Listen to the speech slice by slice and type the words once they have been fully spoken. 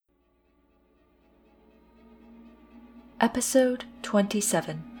Episode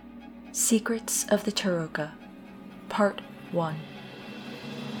 27, Secrets of the Tarokka, Part 1.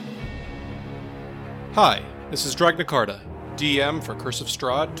 Hi, this is Dragnacarta, DM for Curse of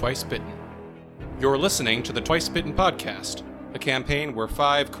Strahd, Twice Bitten. You're listening to the Twice Bitten podcast, a campaign where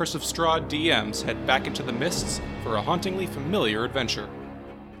 5 Curse of Strahd DMs head back into the mists for a hauntingly familiar adventure.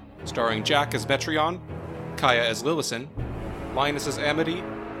 Starring Jack as Metreon, Kaya as Lillison, Linus as Amity,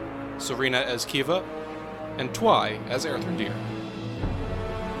 Serena as Kiva, and Twy as Erthrendir.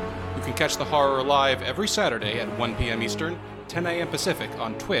 You can catch the horror live every Saturday at 1 p.m. Eastern, 10 a.m. Pacific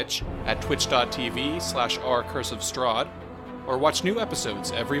on Twitch at twitch.tv/rcurseofstrahd, or watch new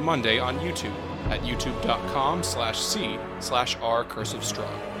episodes every Monday on YouTube at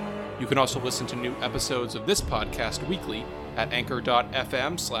youtube.com/c/rcurseofstrahd. You can also listen to new episodes of this podcast weekly at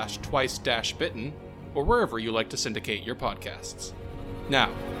anchor.fm/twice-bitten, or wherever you like to syndicate your podcasts. Now,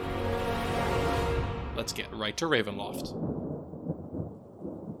 let's get right to Ravenloft.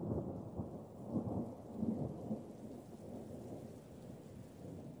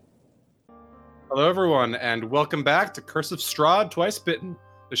 Hello everyone, and welcome back to Curse of Strahd, Twice Bitten,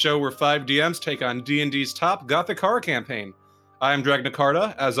 the show where 5 DMs take on D&D's top gothic horror campaign. I am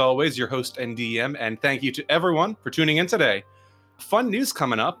Dragnacarta, as always, your host and DM, and thank you to everyone for tuning in today. Fun news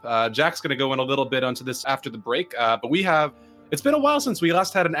coming up. Jack's going to go in a little bit onto this after the break, but it's been a while since we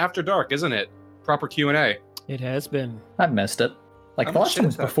last had an After Dark, isn't it? Proper Q&A. It has been. I missed it. The last one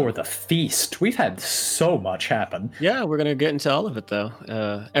was before the feast. We've had so much happen. Yeah, we're going to get into all of it, though.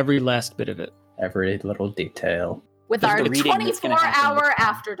 Every last bit of it. Every little detail. With our 24-hour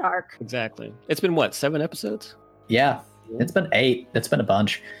After Dark. Exactly. It's been, what, 7 episodes? Yeah, it's been 8. It's been a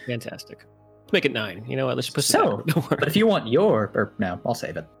bunch. Fantastic. Let's make it 9. You know what? Let's just push it down. But if you want I'll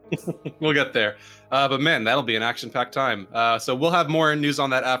save it. We'll get there. But man, that'll be an action-packed time. So we'll have more news on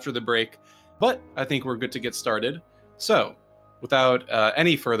that after the break. But I think we're good to get started. So, without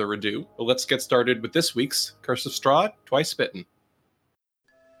any further ado, let's get started with this week's Curse of Strahd, Twice Bitten.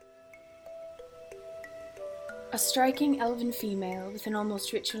 A striking elven female with an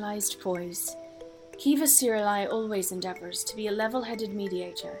almost ritualized poise, Kiva Sirili always endeavors to be a level-headed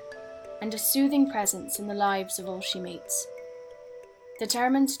mediator and a soothing presence in the lives of all she meets.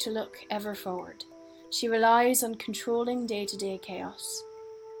 Determined to look ever forward, she relies on controlling day-to-day chaos.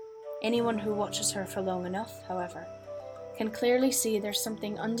 Anyone who watches her for long enough, however, can clearly see there's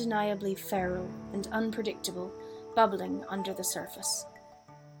something undeniably feral and unpredictable bubbling under the surface.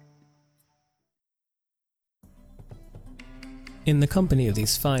 In the company of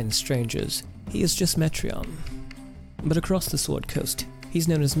these fine strangers, he is just Metreon. But across the Sword Coast, he's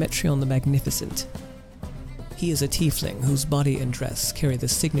known as Metreon the Magnificent. He is a tiefling whose body and dress carry the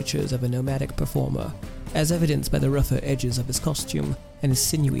signatures of a nomadic performer, as evidenced by the rougher edges of his costume and his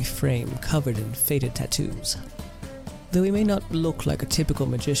sinewy frame covered in faded tattoos. Though he may not look like a typical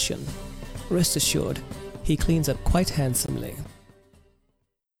magician, rest assured, he cleans up quite handsomely.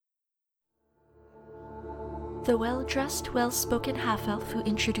 The well-dressed, well-spoken half-elf who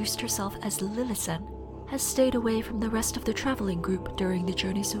introduced herself as Lillison has stayed away from the rest of the traveling group during the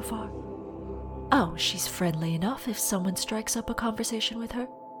journey so far. Oh, she's friendly enough if someone strikes up a conversation with her.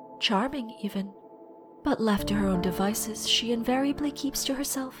 Charming, even. But left to her own devices, she invariably keeps to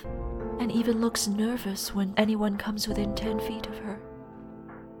herself, and even looks nervous when anyone comes within 10 feet of her.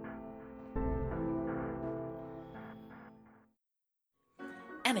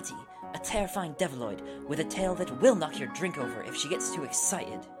 Amity, a terrifying deviloid with a tail that will knock your drink over if she gets too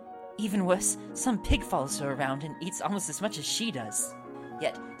excited. Even worse, some pig follows her around and eats almost as much as she does.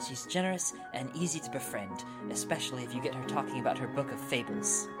 Yet, she's generous and easy to befriend, especially if you get her talking about her book of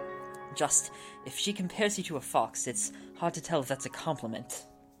fables. Just, if she compares you to a fox, it's hard to tell if that's a compliment.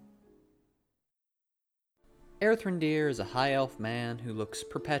 Erthrendir is a high elf man who looks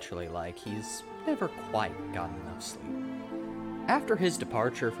perpetually like he's never quite gotten enough sleep. After his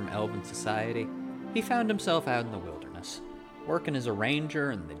departure from elven society, he found himself out in the wilderness, working as a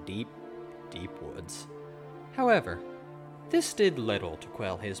ranger in the deep, deep woods. However, this did little to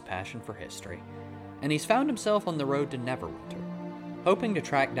quell his passion for history, and he's found himself on the road to Neverwinter, hoping to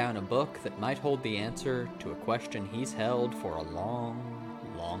track down a book that might hold the answer to a question he's held for a long,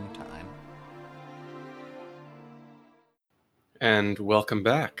 long time. And welcome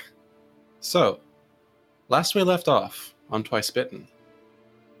back. So, last we left off on Twice Bitten.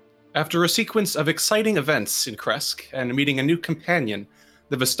 After a sequence of exciting events in Kresk and meeting a new companion,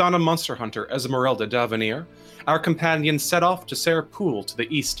 the Vistana monster hunter Esmeralda d'Avenir, our companions set off to Serre Pool to the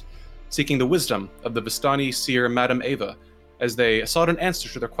east, seeking the wisdom of the Vistani seer Madame Eva as they sought an answer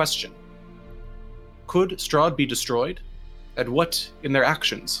to their question. Could Strahd be destroyed? And what, in their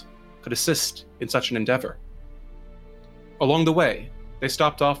actions, could assist in such an endeavor? Along the way, they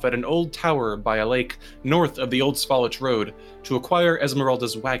stopped off at an old tower by a lake north of the Old Svalich Road to acquire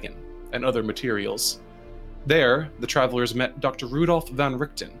Esmeralda's wagon and other materials. There, the travelers met Dr. Rudolf van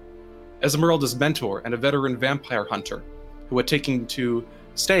Richten, Esmeralda's mentor and a veteran vampire hunter, who had taken to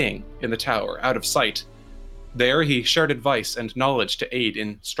staying in the tower, out of sight. There, he shared advice and knowledge to aid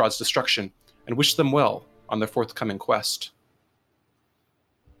in Strahd's destruction, and wished them well on their forthcoming quest.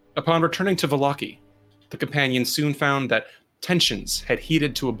 Upon returning to Vallaki, the companions soon found that tensions had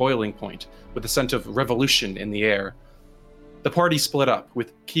heated to a boiling point, with a scent of revolution in the air. The party split up,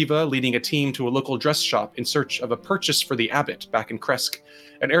 with Kiva leading a team to a local dress shop in search of a purchase for the abbot back in Kresk,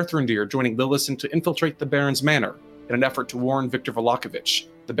 and Erthrindir joining Lillison to infiltrate the Baron's manor in an effort to warn Viktor Valakovich,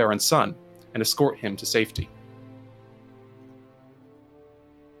 the Baron's son, and escort him to safety.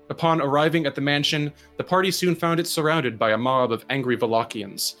 Upon arriving at the mansion, the party soon found it surrounded by a mob of angry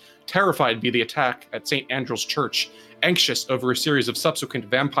Valakians, terrified by the attack at St. Andrew's Church, anxious over a series of subsequent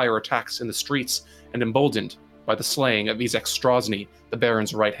vampire attacks in the streets, and emboldened by the slaying of Izek Strozny, the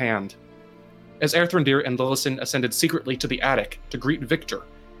Baron's right hand. As Erthrindir and Lillison ascended secretly to the attic to greet Victor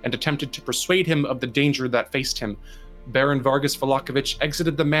and attempted to persuade him of the danger that faced him, Baron Vargas Valakovich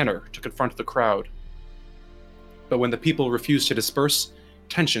exited the manor to confront the crowd. But when the people refused to disperse,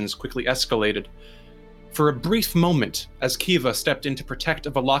 tensions quickly escalated. For a brief moment, as Kiva stepped in to protect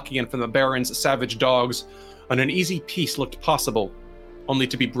a Valakian from the Baron's savage dogs, an uneasy peace looked possible, only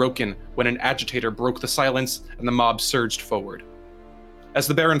to be broken when an agitator broke the silence and the mob surged forward. As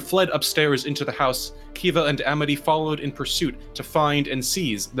the Baron fled upstairs into the house, Kiva and Amity followed in pursuit to find and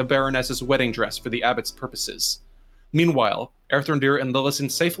seize the Baroness's wedding dress for the abbot's purposes. Meanwhile, Erthrindir and Lillison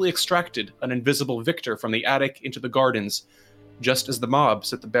safely extracted an invisible Victor from the attic into the gardens, just as the mob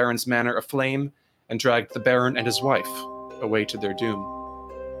set the Baron's manor aflame and dragged the Baron and his wife away to their doom.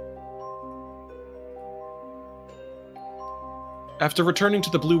 After returning to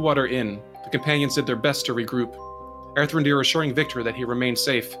the Blue Water Inn, the companions did their best to regroup, Erthrindir assuring Victor that he remained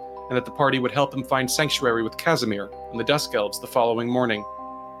safe and that the party would help him find sanctuary with Casimir and the Dusk Elves the following morning.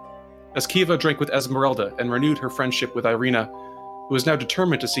 As Kiva drank with Esmeralda and renewed her friendship with Irina, who was now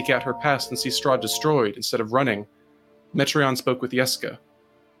determined to seek out her past and see Strahd destroyed instead of running, Metreon spoke with Yeska,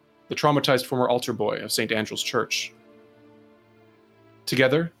 the traumatized former altar boy of St. Andrew's Church.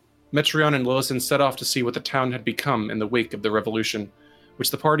 Together, Metreon and Lillison set off to see what the town had become in the wake of the revolution,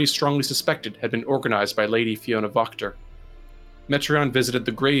 which the party strongly suspected had been organized by Lady Fiona Wachter. Metreon visited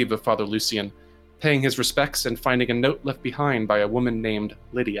the grave of Father Lucian, paying his respects and finding a note left behind by a woman named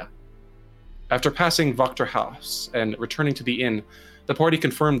Lydia. After passing Wachter House and returning to the inn, the party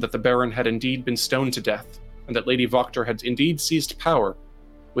confirmed that the Baron had indeed been stoned to death, and that Lady Wachter had indeed seized power,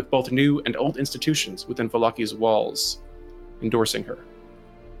 with both new and old institutions within Vallaki's walls, endorsing her.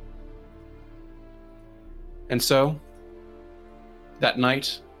 And so, that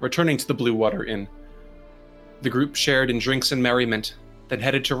night, returning to the Blue Water Inn, the group shared in drinks and merriment, then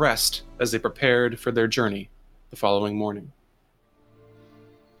headed to rest as they prepared for their journey the following morning.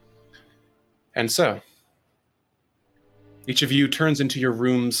 And so, each of you turns into your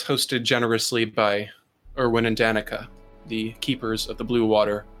rooms, hosted generously by Erwin and Danica, the keepers of the Blue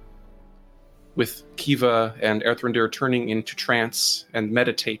Water, with Kiva and Erthrindir turning into trance and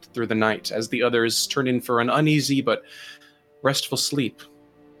meditate through the night as the others turn in for an uneasy but restful sleep,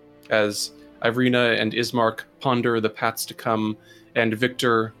 as Irina and Ismark ponder the paths to come, and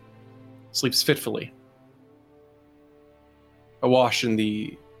Victor sleeps fitfully, awash in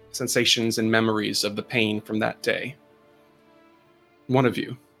the sensations and memories of the pain from that day. One of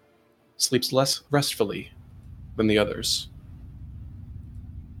you sleeps less restfully than the others.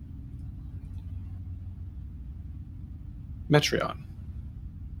 Metreon.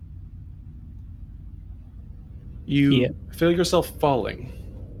 You feel yourself falling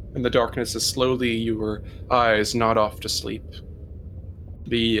in the darkness as slowly your eyes nod off to sleep.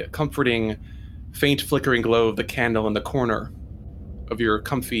 The comforting, faint flickering glow of the candle in the corner of your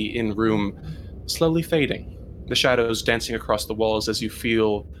comfy inn room slowly fading, the shadows dancing across the walls as you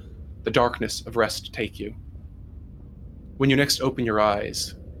feel the darkness of rest take you. When you next open your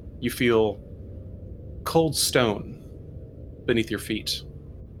eyes, you feel cold stone beneath your feet.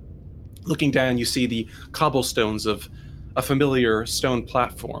 Looking down, you see the cobblestones of a familiar stone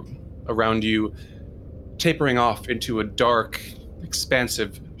platform around you, tapering off into a dark,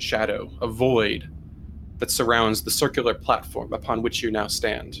 expansive shadow, a void that surrounds the circular platform upon which you now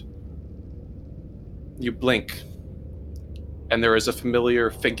stand. You blink, and there is a familiar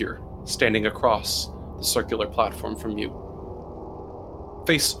figure standing across the circular platform from you.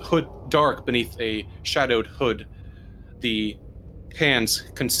 Face hood dark beneath a shadowed hood, the hands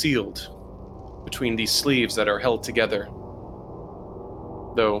concealed between these sleeves that are held together,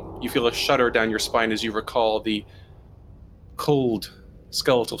 though you feel a shudder down your spine as you recall the cold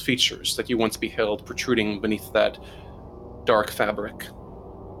skeletal features that you once beheld protruding beneath that dark fabric.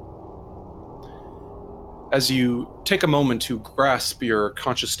 As you take a moment to grasp your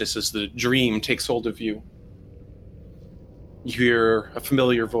consciousness as the dream takes hold of you, you hear a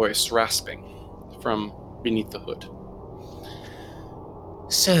familiar voice rasping from beneath the hood.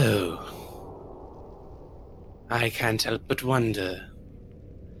 So, I can't help but wonder.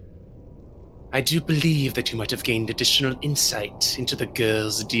 I do believe that you might have gained additional insight into the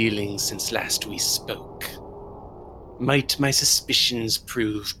girl's dealings since last we spoke. Might my suspicions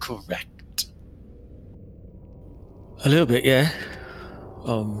prove correct? A little bit, yeah.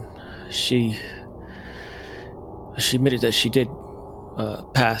 She admitted that she did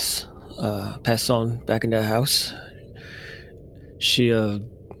pass on back in that house. She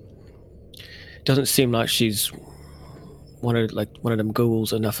doesn't seem like she's one of them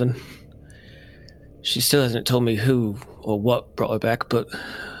ghouls or nothing. She still hasn't told me who or what brought her back, but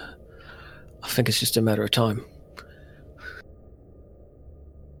I think it's just a matter of time.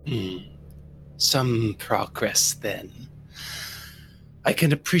 Some progress, then. I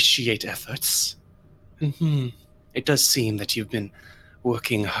can appreciate efforts. It does seem that you've been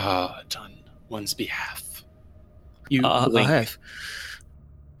working hard on one's behalf. You blink. I have.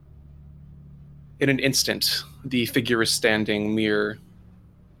 In an instant, the figure is standing mere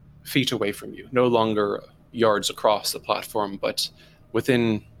feet away from you, no longer yards across the platform, but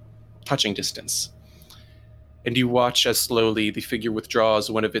within touching distance. And you watch as slowly the figure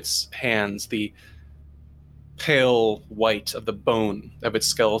withdraws one of its hands, the pale white of the bone of its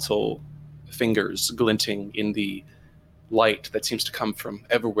skeletal fingers glinting in the light that seems to come from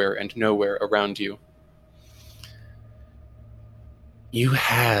everywhere and nowhere around you. You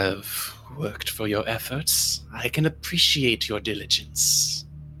have worked for your efforts. I can appreciate your diligence.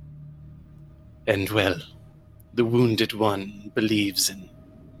 And well, the wounded one believes in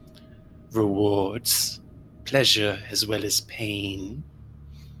rewards, pleasure as well as pain.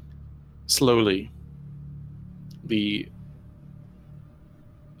 Slowly, the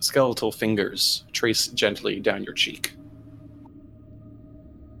skeletal fingers trace gently down your cheek.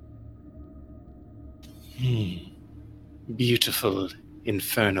 Beautiful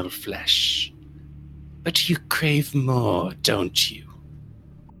infernal flesh. But you crave more, don't you?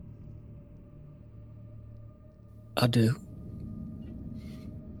 I do.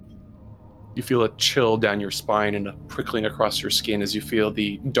 You feel a chill down your spine and a prickling across your skin as you feel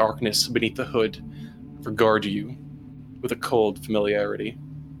the darkness beneath the hood regard you with a cold familiarity.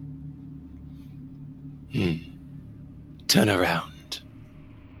 Turn around.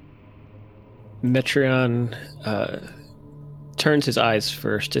 Metreon turns his eyes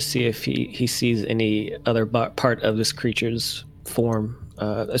first to see if he sees any other part of this creature's form.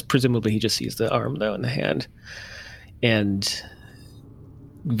 As presumably he just sees the arm, though, and the hand. And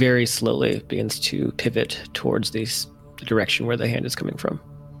very slowly begins to pivot towards the direction where the hand is coming from.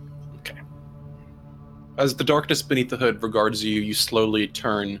 Okay. As the darkness beneath the hood regards you, you slowly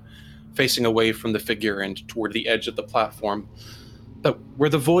turn, facing away from the figure and toward the edge of the platform. But where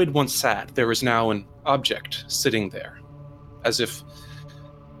the void once sat, there is now an object sitting there, as if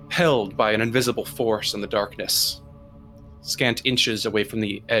held by an invisible force in the darkness, scant inches away from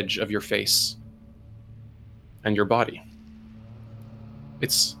the edge of your face and your body.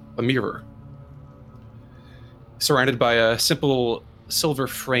 It's a mirror, surrounded by a simple silver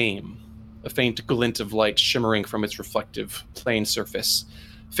frame, a faint glint of light shimmering from its reflective plane surface,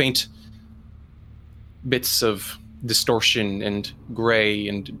 faint bits of distortion and gray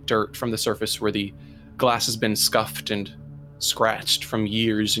and dirt from the surface where the glass has been scuffed and scratched from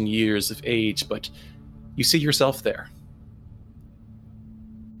years and years of age, but you see yourself there.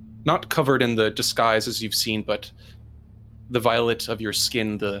 Not covered in the disguises you've seen, but the violet of your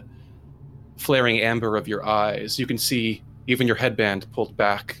skin, the flaring amber of your eyes. You can see even your headband pulled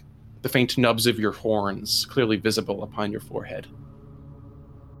back, the faint nubs of your horns clearly visible upon your forehead.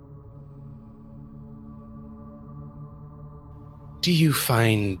 Do you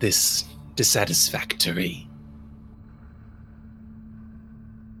find this dissatisfactory?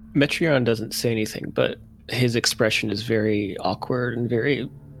 Metreon doesn't say anything, but his expression is very awkward and very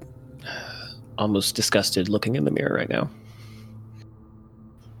almost disgusted looking in the mirror right now.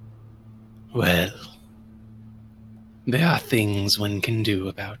 Well, there are things one can do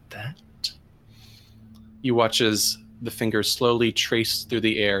about that. You watch as the fingers slowly trace through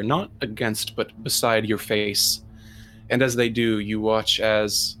the air, not against but beside your face. And as they do, you watch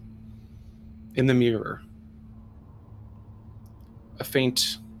as, in the mirror, a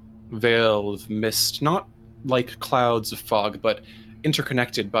faint veil of mist, not like clouds of fog, but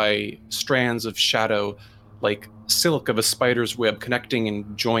interconnected by strands of shadow, like silk of a spider's web, connecting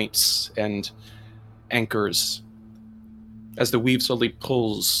in joints and anchors. As the weave slowly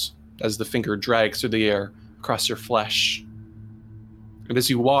pulls, as the finger drags through the air across your flesh. And as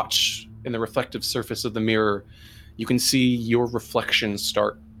you watch in the reflective surface of the mirror, you can see your reflection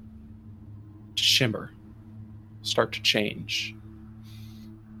start to shimmer, start to change.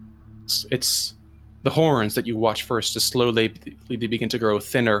 It's the horns that you watch first as slowly they begin to grow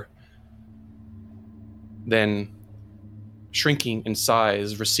thinner, then shrinking in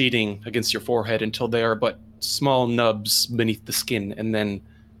size, receding against your forehead until they are but small nubs beneath the skin, and then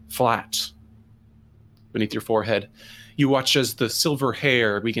flat beneath your forehead. You watch as the silver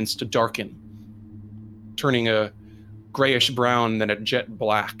hair begins to darken, turning a grayish brown, then a jet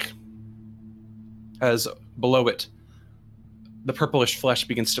black. As below it, the purplish flesh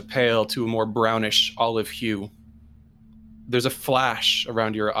begins to pale to a more brownish olive hue. There's a flash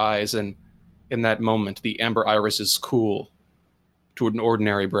around your eyes, and in that moment, the amber irises cool to an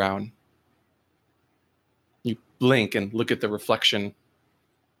ordinary brown. You blink and look at the reflection,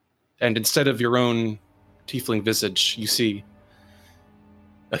 and instead of your own tiefling visage, you see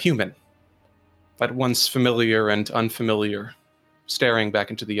a human, at once familiar and unfamiliar, staring back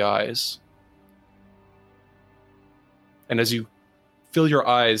into the eyes. And as you feel your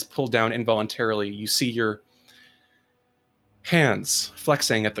eyes pull down involuntarily, you see your hands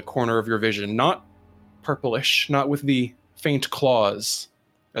flexing at the corner of your vision, not purplish, not with the faint claws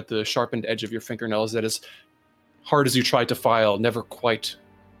at the sharpened edge of your fingernails that, as hard as you try to file, never quite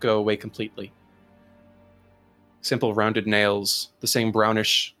go away completely. Simple rounded nails, the same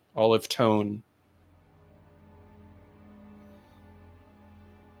brownish olive tone.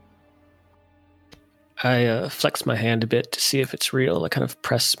 I flex my hand a bit to see if it's real. I kind of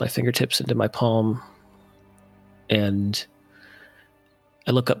press my fingertips into my palm, and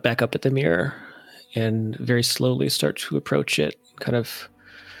I look back up at the mirror, and very slowly start to approach it. I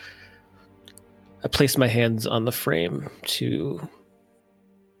place my hands on the frame to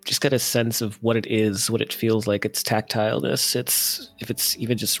just get a sense of what it is, what it feels like, its tactileness, if it's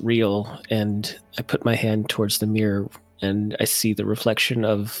even just real. And I put my hand towards the mirror, and I see the reflection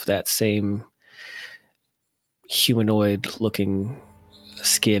of that same humanoid-looking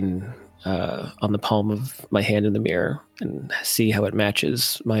skin on the palm of my hand in the mirror, and see how it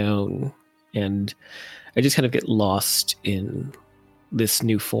matches my own. And I just kind of get lost in this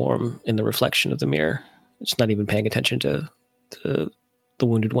new form in the reflection of the mirror. It's not even paying attention to the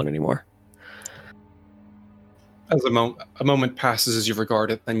wounded one anymore. As a moment passes as you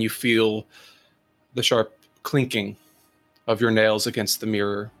regard it, then you feel the sharp clinking of your nails against the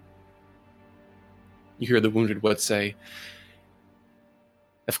mirror. You hear the wounded one say,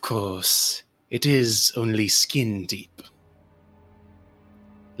 "Of course, it is only skin deep.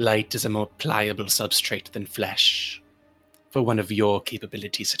 Light is a more pliable substrate than flesh, for one of your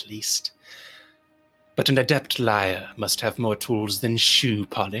capabilities at least. But an adept liar must have more tools than shoe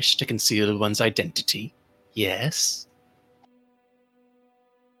polish to conceal one's identity, yes?"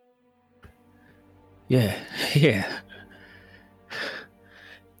 Yeah.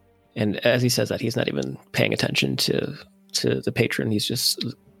 And as he says that, he's not even paying attention to the patron. He's just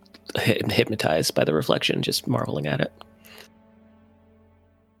hypnotized by the reflection, just marveling at it.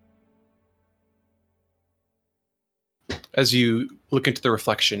 As you look into the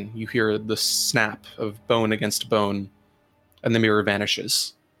reflection, you hear the snap of bone against bone, and the mirror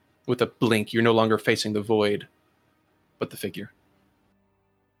vanishes. With a blink, you're no longer facing the void, but the figure.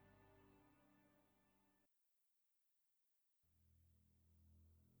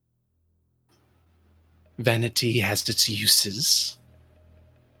 Vanity has its uses,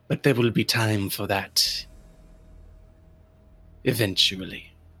 but there will be time for that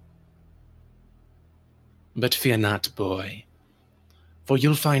eventually. But fear not, boy, for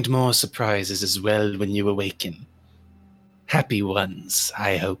you'll find more surprises as well when you awaken. Happy ones,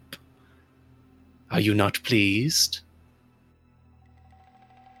 I hope. Are you not pleased?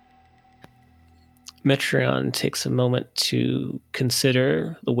 Metreon takes a moment to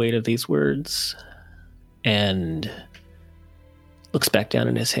consider the weight of these words and looks back down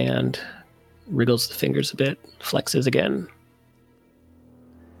in his hand, wriggles the fingers a bit, flexes again,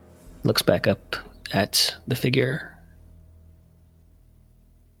 looks back up at the figure.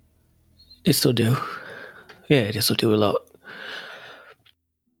 This'll do. Yeah, this'll do a lot.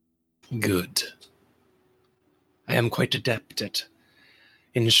 Good. I am quite adept at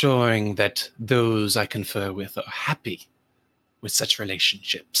ensuring that those I confer with are happy with such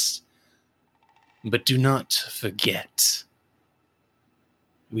relationships. But do not forget,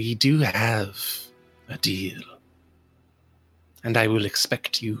 we do have a deal. and I will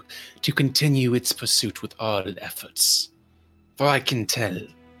expect you to continue its pursuit with all efforts. For I can tell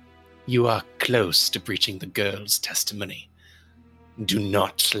you are close to breaching the girl's testimony. Do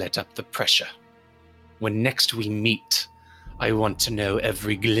not let up the pressure. When next we meet, I want to know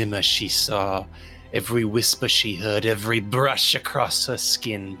every glimmer she saw, every whisper she heard, every brush across her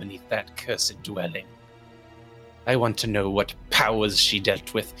skin beneath that cursed dwelling. I want to know what powers she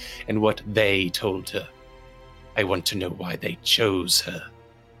dealt with and what they told her. I want to know why they chose her.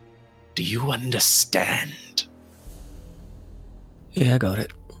 Do you understand? Yeah, I got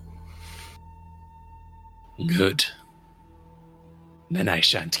it. Good. Then I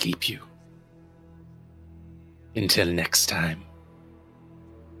shan't keep you. Until next time.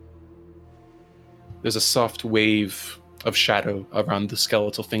 There's a soft wave of shadow around the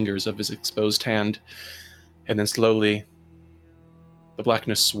skeletal fingers of his exposed hand, and then slowly, the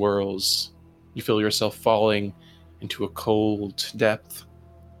blackness swirls. You feel yourself falling into a cold depth,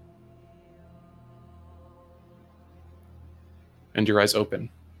 and your eyes open.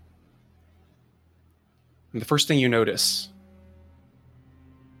 And the first thing you notice,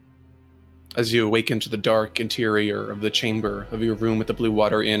 as you awaken to the dark interior of the chamber of your room at the Blue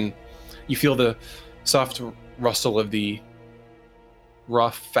Water Inn, you feel the soft rustle of the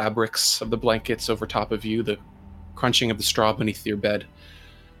rough fabrics of the blankets over top of you, the crunching of the straw beneath your bed.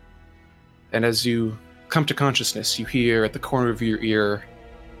 And as you come to consciousness, you hear at the corner of your ear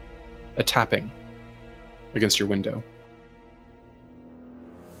a tapping against your window.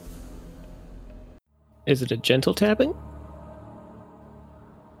 Is it a gentle tapping?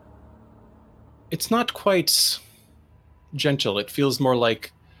 It's not quite gentle. It feels more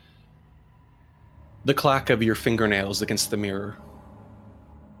like the clack of your fingernails against the mirror.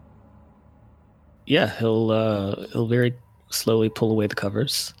 Yeah, he'll very slowly pull away the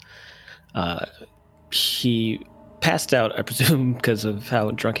covers. He passed out, I presume, because of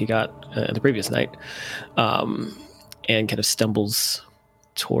how drunk he got the previous night, and kind of stumbles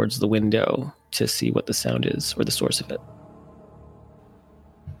towards the window to see what the sound is or the source of it.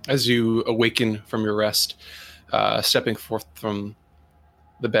 As you awaken from your rest, stepping forth from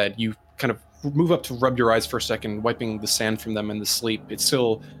the bed, you kind of move up to rub your eyes for a second, wiping the sand from them in the sleep. It's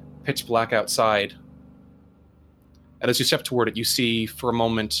still pitch black outside. And as you step toward it, you see for a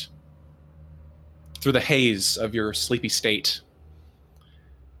moment, through the haze of your sleepy state,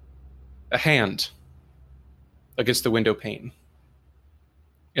 a hand against the window pane.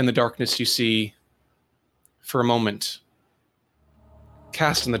 In the darkness, you see, for a moment,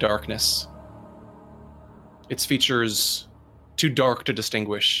 cast in the darkness, its features too dark to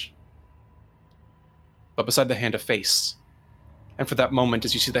distinguish, but beside the hand, a face. And for that moment,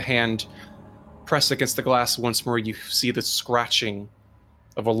 as you see the hand press against the glass once more, you see the scratching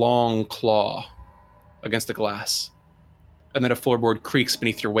of a long claw against the glass. And then a floorboard creaks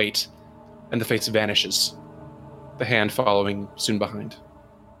beneath your weight, and the face vanishes, the hand following soon behind.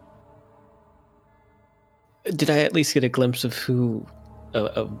 Did I at least get a glimpse of who,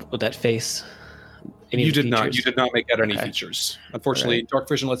 of that face? You did not. You did not make out any features. Unfortunately, right. Dark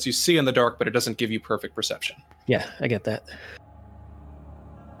vision lets you see in the dark, but it doesn't give you perfect perception. Yeah, I get that.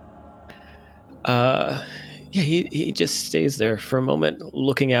 Yeah, he just stays there for a moment,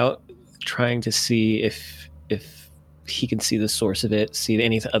 looking out, trying to see if he can see the source of it, see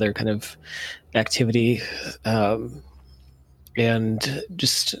any other kind of activity, and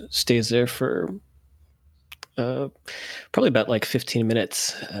just stays there for probably about like 15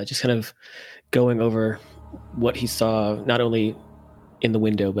 minutes, just kind of going over what he saw, not only in the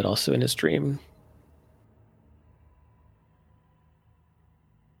window, but also in his dream.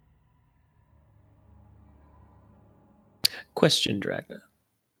 Question, Dragna.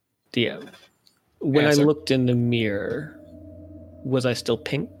 DM. When I looked in the mirror, was I still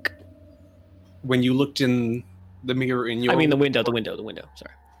pink? When you looked in the mirror in your... I mean the window,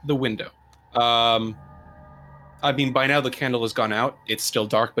 sorry. The window. I mean, by now the candle has gone out. It's still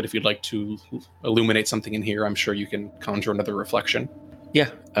dark, but if you'd like to illuminate something in here, I'm sure you can conjure another reflection.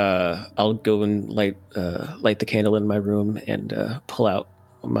 Yeah, I'll go and light the candle in my room and pull out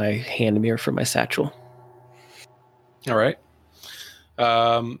my hand mirror from my satchel. All right.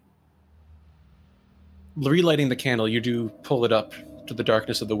 Relighting the candle, you do pull it up to the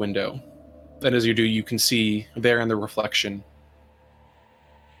darkness of the window. And as you do, you can see there in the reflection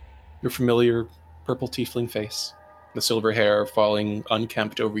your familiar purple tiefling face, the silver hair falling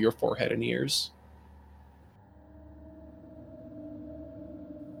unkempt over your forehead and ears.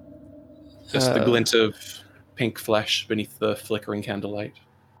 Just the glint of pink flesh beneath the flickering candlelight.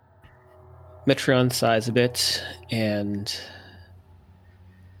 Metreon sighs a bit and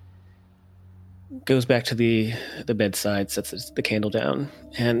goes back to the bedside, sets the candle down,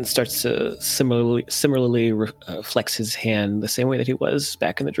 and starts to similarly flex his hand the same way that he was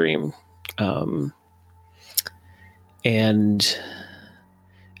back in the dream. And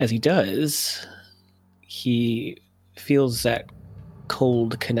as he does, he feels that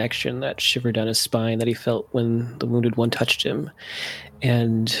cold connection, that shiver down his spine that he felt when the wounded one touched him.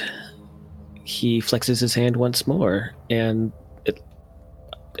 And he flexes his hand once more, and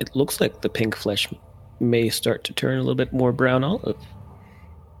it looks like the pink flesh may start to turn a little bit more brown olive.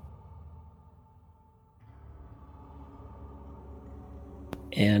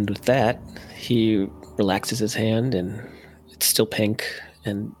 And with that, he relaxes his hand, and it's still pink,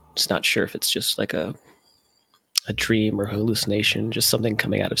 and it's not sure if it's just like a dream or hallucination, just something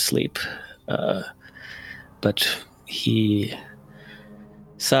coming out of sleep. But he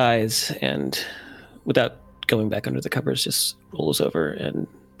sighs and, without going back under the covers, just rolls over and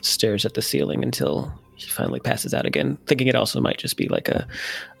stares at the ceiling until he finally passes out again, thinking it also might just be like a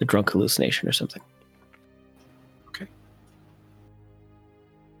drunk hallucination or something. Okay.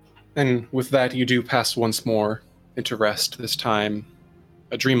 And with that, you do pass once more into rest, this time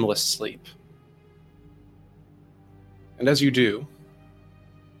a dreamless sleep. And as you do,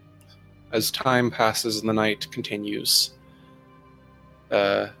 as time passes and the night continues,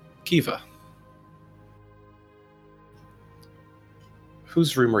 Kiva,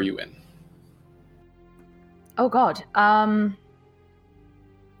 whose room are you in? Oh God.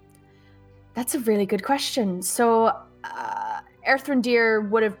 That's a really good question. So, Erthrendir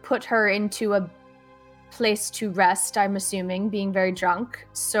would have put her into a place to rest, I'm assuming, being very drunk.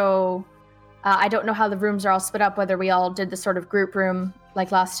 So, I don't know how the rooms are all split up, whether we all did the sort of group room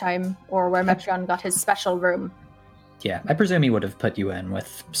like last time, or where Metreon got his special room. Yeah, I presume he would have put you in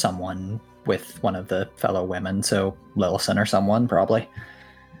with someone, with one of the fellow women, so Lillison or someone, probably.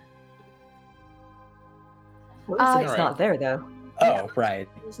 Wilson's not there, though. Oh, right.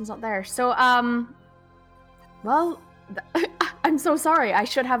 Wilson's not there. So, well, I'm so sorry. I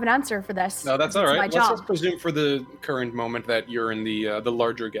should have an answer for this. No, that's all right. Let's job. just presume for the current moment that you're in the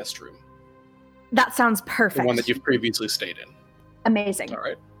larger guest room. That sounds perfect. The one that you've previously stayed in. Amazing. All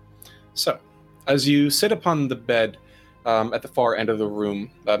right. So, as you sit upon the bed at the far end of the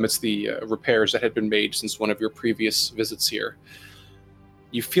room, amidst the repairs that had been made since one of your previous visits here,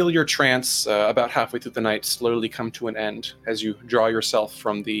 you feel your trance about halfway through the night slowly come to an end as you draw yourself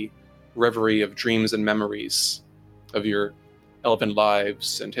from the reverie of dreams and memories of your elven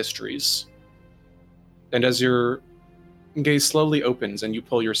lives and histories. And as your gaze slowly opens and you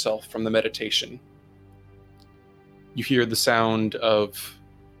pull yourself from the meditation, you hear the sound of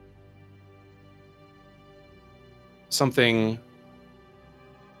something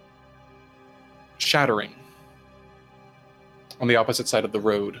shattering on the opposite side of the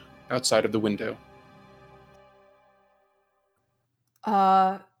road, outside of the window.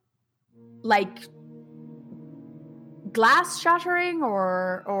 Like glass shattering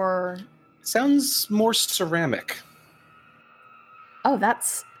or Sounds more ceramic. Oh,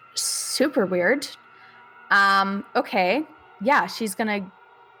 that's super weird. Okay. Yeah, she's gonna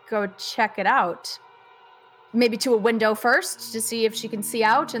go check it out. Maybe to a window first to see if she can see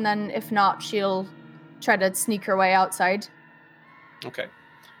out, and then if not, she'll try to sneak her way outside. Okay.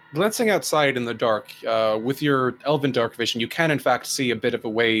 Glancing outside in the dark, with your elven dark vision, you can in fact see a bit of a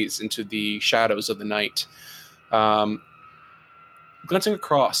ways into the shadows of the night. Glancing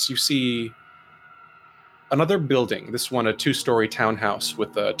across, you see another building, this one a 2-story townhouse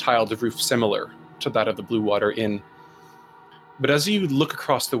with a tiled roof similar to that of the Blue Water Inn. But as you look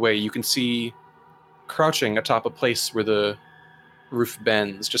across the way, you can see, crouching atop a place where the roof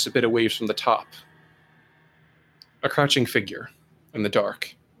bends, just a bit away from the top, a crouching figure in the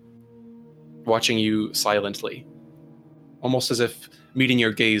dark, watching you silently, almost as if meeting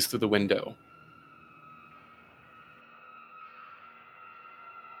your gaze through the window.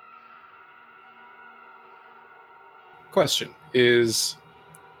 Question, is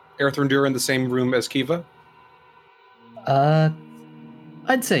Erthrendur in the same room as Kiva?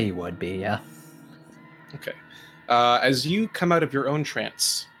 I'd say he would be, yeah. Okay. As you come out of your own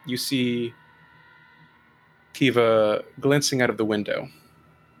trance, you see Kiva glancing out of the window,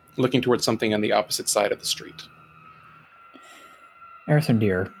 looking towards something on the opposite side of the street.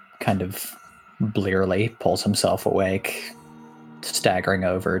 Erthrendir kind of blearily pulls himself awake, staggering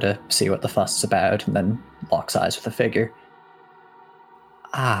over to see what the fuss is about, and then locks eyes with the figure.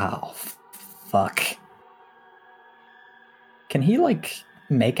 Ow, fuck. Can he,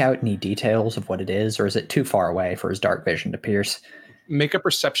 make out any details of what it is, or is it too far away for his dark vision to pierce? Make a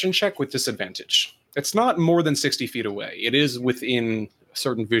perception check with disadvantage. It's not more than 60 feet away. It is within a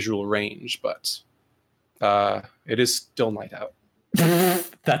certain visual range, but it is still night out.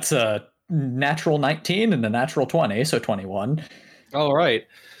 That's a natural 19 and a natural 20, so 21. All right.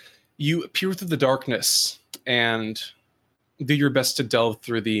 You peer through the darkness and do your best to delve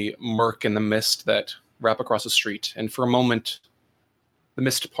through the murk and the mist that wrap across the street. And for a moment, the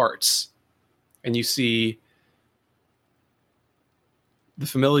mist parts, and you see the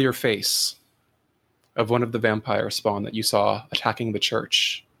familiar face of one of the vampire spawn that you saw attacking the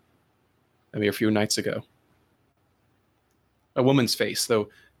church a mere few nights ago. A woman's face, though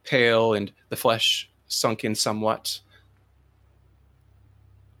pale and the flesh sunk in somewhat.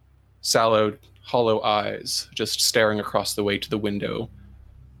 Sallowed, hollow eyes just staring across the way to the window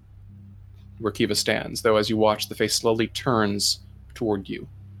where Kiva stands, though as you watch, the face slowly turns toward you.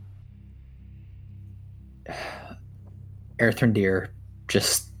 Erthrendir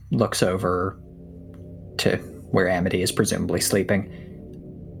just looks over to where Amity is presumably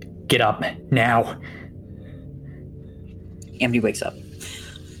sleeping. Get up, now! Amity wakes up.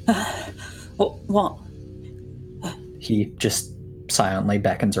 What? He just silently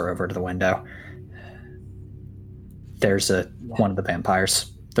beckons her over to the window. There's one of the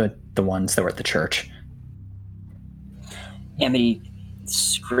vampires, the ones that were at the church. Amity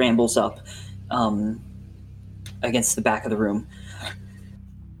scrambles up against the back of the room.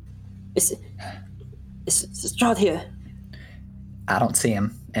 Is Strahd here? I don't see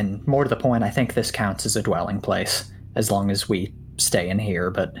him, and more to the point, I think this counts as a dwelling place, as long as we stay in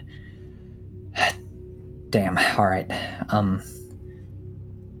here, but... Damn, alright.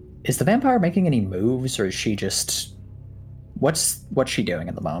 Is the vampire making any moves, or is she just... What's she doing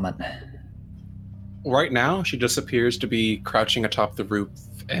at the moment? Right now, she just appears to be crouching atop the roof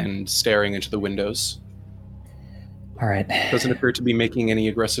and staring into the windows. Alright. Doesn't appear to be making any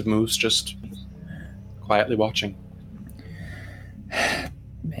aggressive moves, just quietly watching.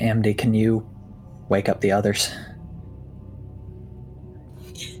 Amity, can you wake up the others?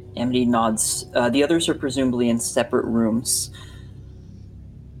 Amity nods. The others are presumably in separate rooms.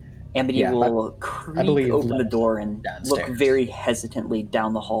 Amity will creak open the door and look very hesitantly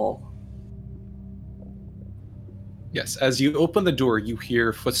down the hall. Yes, as you open the door, you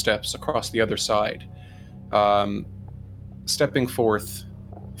hear footsteps across the other side. Stepping forth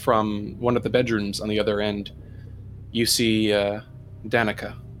from one of the bedrooms on the other end, you see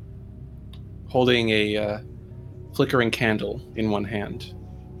Danica holding a flickering candle in one hand.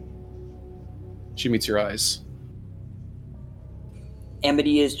 She meets your eyes.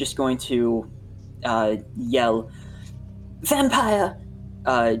 Amity is just going to yell, "Vampire!"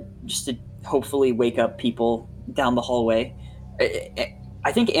 Just to hopefully wake up people down the hallway.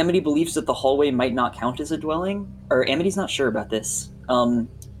 I think Amity believes that the hallway might not count as a dwelling, or Amity's not sure about this.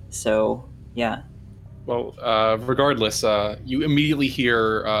 So, yeah. Well, regardless, you immediately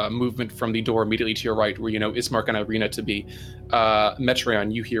hear movement from the door immediately to your right, where you know Ismark and Irina to be.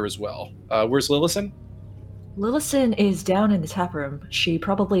 Metreon, you hear as well. Where's Lillison? Lillison is down in the tap room. She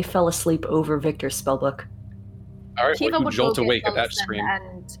probably fell asleep over Victor's spellbook. All right, Kiva well, you would jolt go get awake at that Lillison scream.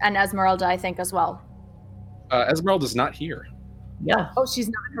 and Esmeralda, I think, as well. Esmeralda's not here. Yeah. Oh, she's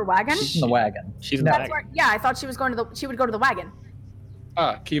not in her wagon? She's in the wagon. She's in the That's wagon. where, yeah, I thought she was going to she would go to the wagon.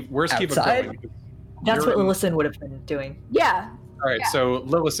 Where's Kiva Outside? going? That's You're what in- Lillison would have been doing. Yeah. All right, so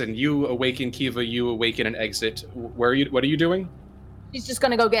Lillison, you awaken Kiva, you awaken and exit. What are you doing? She's just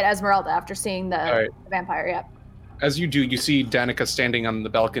going to go get Esmeralda after seeing the, All right. the vampire, yeah. As you do, you see Danica standing on the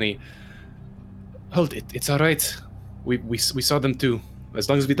balcony. Hold it, it's all right. We saw them too. As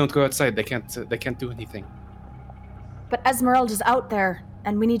long as we don't go outside, they can't do anything. But Esmeralda's out there,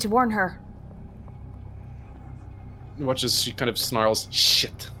 and we need to warn her. Watch as she kind of snarls.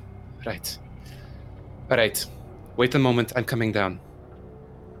 Shit. Right. All right. Wait a moment. I'm coming down.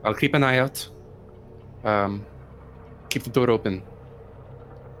 I'll keep an eye out. Keep the door open.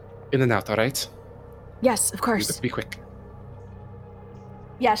 In and out. All right. Yes, of course. Be quick.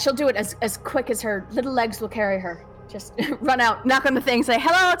 Yeah, she'll do it as quick as her little legs will carry her. Just run out, knock on the thing, say,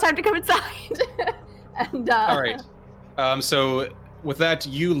 "Hello, time to come inside." And All right. So with that,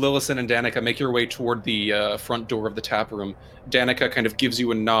 you, Lillison, and Danica make your way toward the front door of the tap room. Danica kind of gives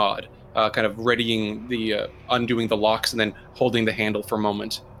you a nod, kind of readying the undoing the locks and then holding the handle for a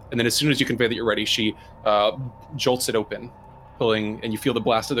moment. And then as soon as you convey that you're ready, she jolts it open, pulling, and you feel the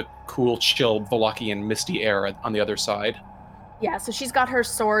blast of the cool, chill, Valachian, misty air on the other side. yeah, so she's got her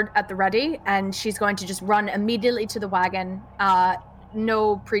sword at the ready, and she's going to just run immediately to the wagon.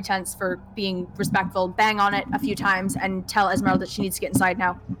 No pretense for being respectful. Bang on it a few times and tell Esmeralda that she needs to get inside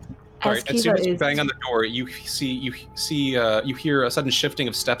now. All right. As soon as you bang on the door, you hear a sudden shifting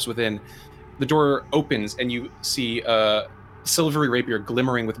of steps within. The door opens, and you see silvery rapier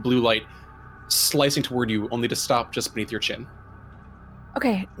glimmering with blue light, slicing toward you, only to stop just beneath your chin.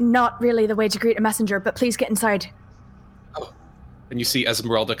 Okay, not really the way to greet a messenger, but please get inside. Oh. And you see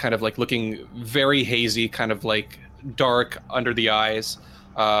Esmeralda kind of like looking very hazy, kind of like dark under the eyes,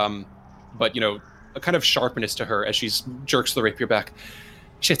 but a kind of sharpness to her as she jerks the rapier back.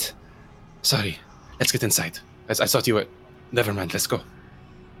 Shit. Sorry. Let's get inside. I thought you were... Never mind, let's go.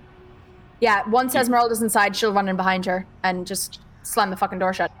 Yeah, once Esmeralda's inside, she'll run in behind her and just slam the fucking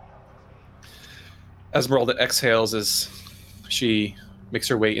door shut. Esmeralda exhales as she makes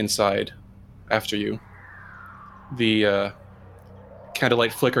her way inside after you. The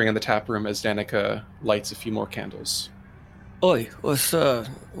candlelight flickering in the tap room as Danica lights a few more candles. Oi, what's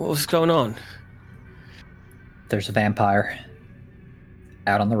going on? There's a vampire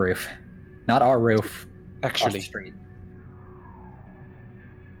out on the roof. Not our roof. Actually. Off the street.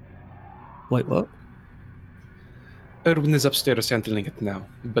 Wait, what? Erwin is upstairs handling it now,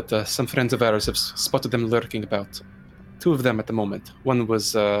 but some friends of ours have spotted them lurking about. 2 of them at the moment. One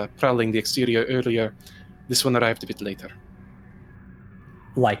was prowling the exterior earlier. This one arrived a bit later.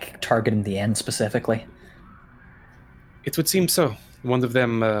 Like targeting the end specifically? It would seem so. One of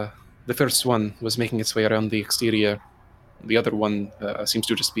them, the first one, was making its way around the exterior. The other one seems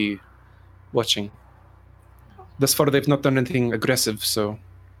to just be watching. Thus far, they've not done anything aggressive, so...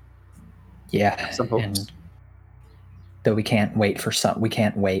 Yeah, some hopes. And though we can't wait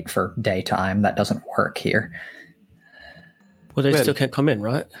for daytime. That doesn't work here. Well, they still can't come in,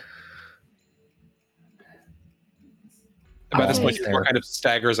 right? By this point, Thor kind of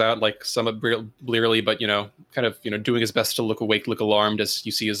staggers out, like somewhat blearily, but kind of doing his best to look awake, look alarmed as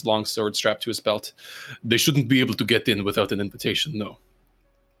you see his long sword strapped to his belt. They shouldn't be able to get in without an invitation, no.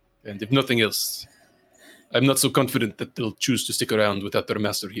 And if nothing else, I'm not so confident that they'll choose to stick around without their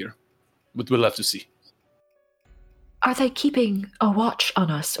master here. But we'll have to see. Are they keeping a watch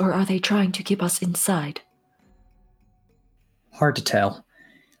on us, or are they trying to keep us inside? Hard to tell.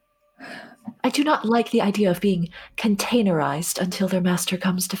 I do not like the idea of being containerized until their master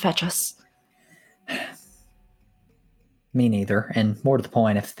comes to fetch us. Me neither. And more to the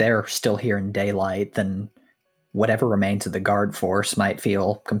point, if they're still here in daylight, then whatever remains of the guard force might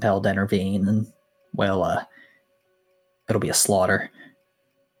feel compelled to intervene, and, well, it'll be a slaughter.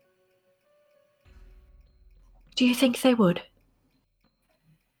 Do you think they would?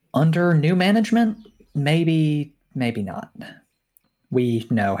 Under new management? Maybe not. We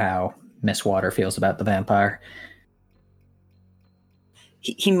know how Miss Water feels about the vampire.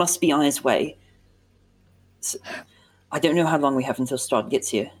 He must be on his way. So, I don't know how long we have until Strahd gets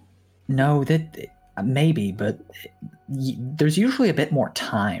here. No, maybe, but there's usually a bit more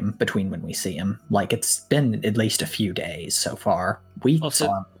time between when we see him. Like, it's been at least a few days so far. We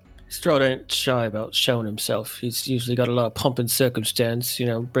saw him. Strahd ain't shy about showing himself. He's usually got a lot of pomp and circumstance,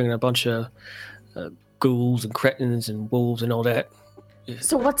 bringing a bunch of ghouls and cretins and wolves and all that.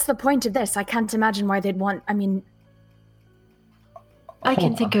 So what's the point of this? I can't imagine why they'd want... I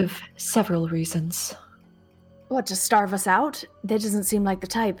can think of several reasons. What, to starve us out? That doesn't seem like the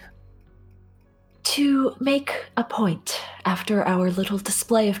type. To make a point after our little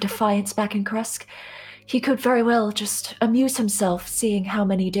display of defiance back in Kresk, he could very well just amuse himself seeing how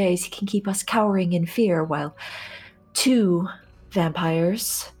many days he can keep us cowering in fear while 2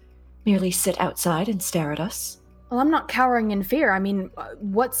 vampires merely sit outside and stare at us. Well, I'm not cowering in fear.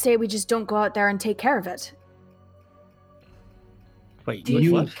 What say we just don't go out there and take care of it? Wait,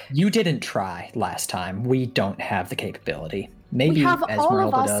 you didn't try last time. We don't have the capability. Maybe we have all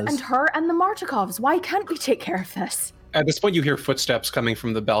of us does. And her and the Martikovs. Why can't we take care of this? At this point, you hear footsteps coming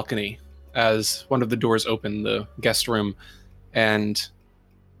from the balcony as one of the doors open, the guest room, and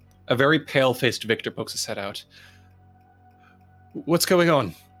a very pale-faced Victor pokes his head out. What's going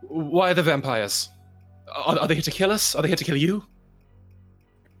on? Why the vampires? Are they here to kill us? Are they here to kill you?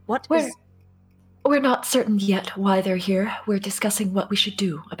 We're not certain yet why they're here. We're discussing what we should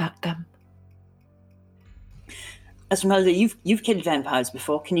do about them. Esmeralda, you've killed vampires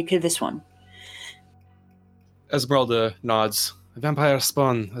before. Can you kill this one? Esmeralda nods. Vampire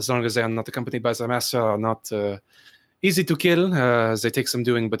spawn, as long as they are not accompanied by their master, are not easy to kill. They take some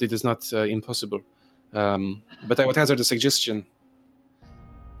doing, but it is not impossible. But I would hazard a suggestion.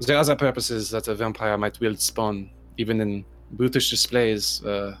 There are other purposes that a vampire might wield spawn, even in brutish displays.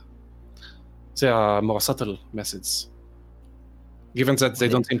 There are more subtle methods. Given that they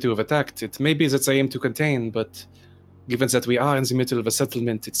don't seem to have attacked, it may be that they aim to contain, but given that we are in the middle of a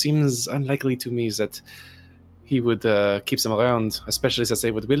settlement, it seems unlikely to me that he would keep them around, especially as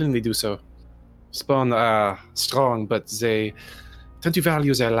they would willingly do so. Spawn are strong, but they tend to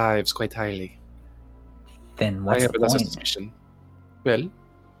value their lives quite highly. Then what's I have the another point? suspicion. Well,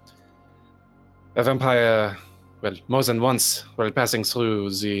 a vampire, well, more than once, while passing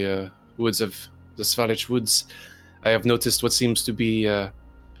through the woods of the Svalich Woods, I have noticed what seems to be a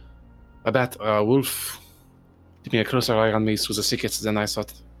bat or a wolf keeping a closer eye on me through the thickets than I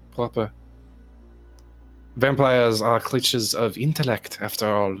thought proper. Vampires are creatures of intellect, after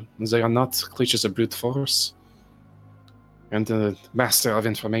all. They are not creatures of brute force. And the master of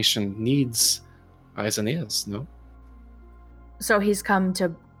information needs eyes and ears, no? So he's come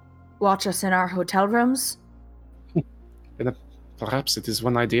to watch us in our hotel rooms? Perhaps it is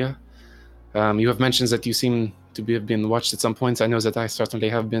one idea. You have mentioned that you seem to have been watched at some points. I know that I certainly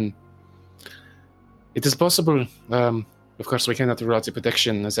have been. It is possible. Of course, we cannot rule out the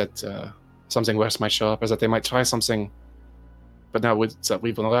prediction that something worse might show up, or that they might try something. But now that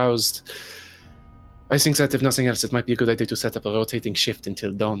we've been aroused, I think that if nothing else, it might be a good idea to set up a rotating shift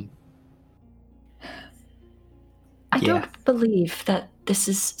until dawn. I don't believe that this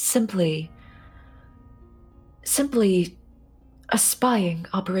is simply a spying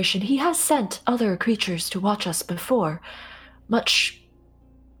operation. He has sent other creatures to watch us before, much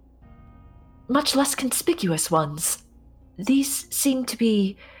less conspicuous ones. These seem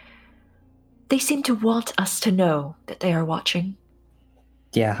to want us to know that they are watching.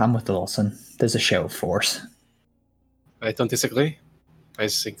 Yeah, I'm with Wilson. There's a show of force. I don't disagree. I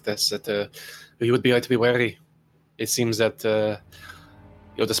think that you would be right to be wary. It seems that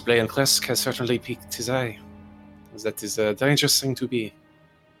your display in Kresk has certainly piqued his eye. That is very interesting to be.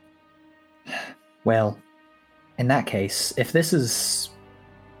 Well, in that case, if this is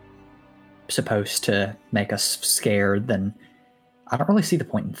supposed to make us scared, then I don't really see the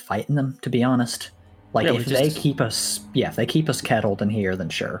point in fighting them, to be honest. Like, if they keep us kettled in here, then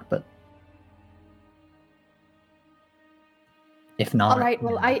sure, but if not... All right,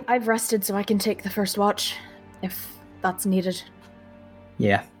 well, I've rested so I can take the first watch, if that's needed.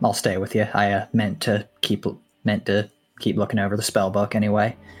 Yeah, I'll stay with you. I meant to keep looking over the spell book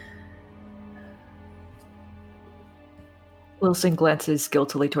anyway. Wilson glances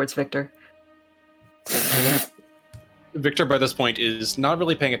guiltily towards Victor. Victor, by this point, is not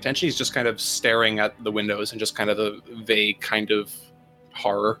really paying attention. He's just kind of staring at the windows and just kind of a vague kind of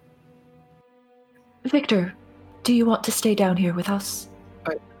horror. Victor, do you want to stay down here with us?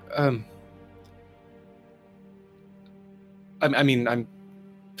 I mean, I'm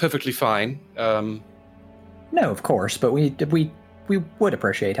perfectly fine. No, of course, but we would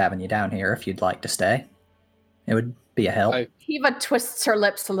appreciate having you down here if you'd like to stay. It would be a help. Kiva twists her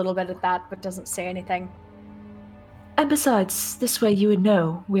lips a little bit at that, but doesn't say anything. And besides, this way you would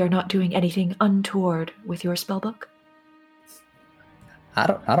know we are not doing anything untoward with your spellbook. I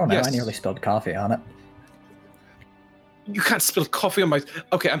don't know. Yes. I nearly spilled coffee on it. You can't spill coffee on my...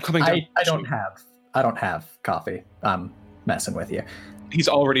 Okay, I'm coming down. I don't have coffee. I'm messing with you. He's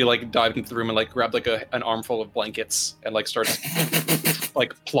already dived into the room and grabbed an armful of blankets and starts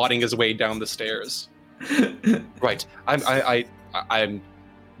plotting his way down the stairs. Right. I'm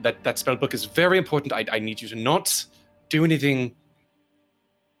that spell book is very important. I need you to not do anything.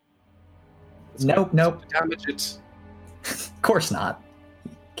 Nope. Damage it. Of course not.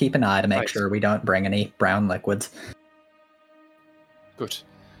 Keep an eye to make sure we don't bring any brown liquids. Good.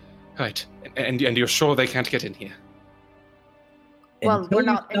 Right. And you're sure they can't get in here? Well, Until we're you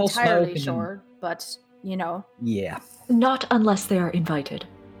not smell entirely smoke and- sure, but, Yeah. Not unless they are invited.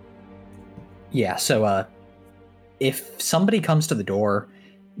 Yeah, so if somebody comes to the door,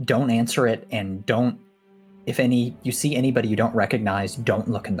 don't answer it, and if you see anybody you don't recognize, don't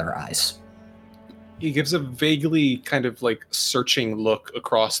look in their eyes. He gives a vaguely kind of searching look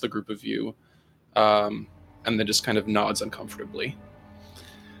across the group of you, and then just kind of nods uncomfortably.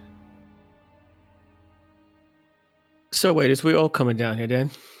 So wait, is we all coming down here,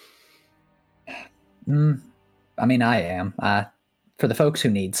 Dan? I mean, I am. For the folks who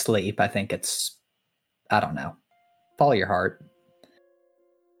need sleep, I think I don't know. Follow your heart.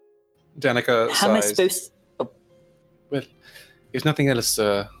 Danica How am I sighs. supposed... Oh, Well, if nothing else,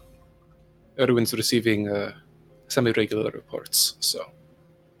 Erwin's receiving semi-regular reports, so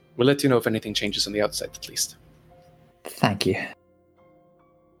we'll let you know if anything changes on the outside, at least. Thank you.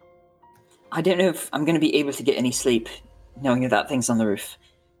 I don't know if I'm going to be able to get any sleep, knowing that thing's on the roof.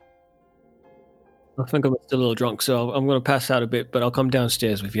 I think I'm still a little drunk, so I'm going to pass out a bit, but I'll come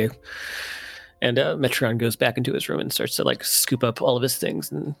downstairs with you. And Metron goes back into his room and starts to scoop up all of his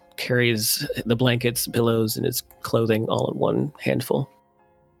things and carries the blankets, pillows, and his clothing all in one handful.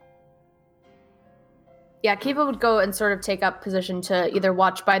 Yeah, Kiva would go and sort of take up position to either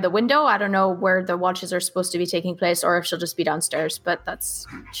watch by the window. I don't know where the watches are supposed to be taking place, or if she'll just be downstairs, but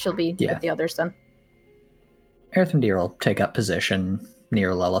she'll be with the others then. Earthendeer will take up position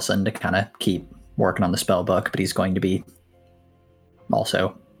near Lillison to kind of keep working on the spell book, but he's going to be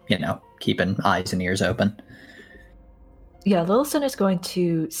also, keeping eyes and ears open. Yeah, Lillison is going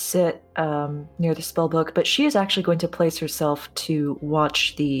to sit near the spell book, but she is actually going to place herself to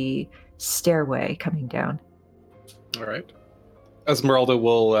watch the stairway coming down. All right. Esmeralda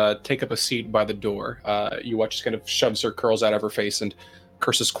will take up a seat by the door. You watch she kind of shoves her curls out of her face and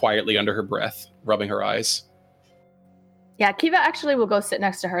curses quietly under her breath, rubbing her eyes. Yeah, Kiva actually will go sit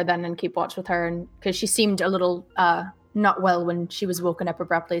next to her then and keep watch with her, and because she seemed a little not well when she was woken up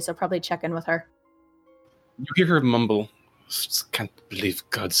abruptly, so probably check in with her. You hear her mumble, "Just can't believe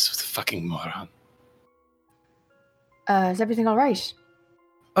God's a fucking moron." Is everything all right?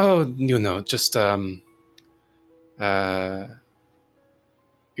 Oh, just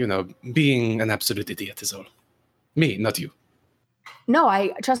being an absolute idiot is all. Me, not you.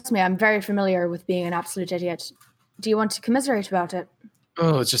 No, trust me, I'm very familiar with being an absolute idiot. Do you want to commiserate about it?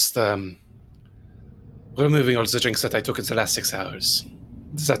 Oh, just removing all the drinks that I took in the last 6 hours.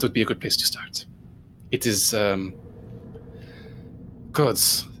 That would be a good place to start. It is,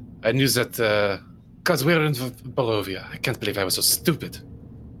 gods. I knew that, gods, we're in Barovia. I can't believe I was so stupid.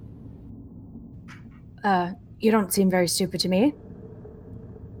 You don't seem very stupid to me.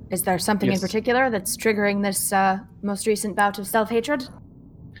 Is there something in particular that's triggering this most recent bout of self-hatred?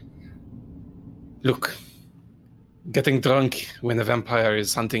 Look, getting drunk when a vampire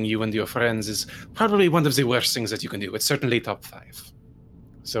is hunting you and your friends is probably one of the worst things that you can do. It's certainly top 5.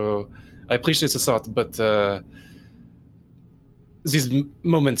 So I appreciate the thought, but these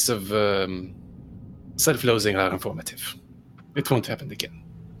moments of self-loathing are informative. It won't happen again.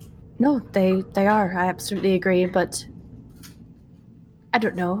 No, they are. I absolutely agree, but I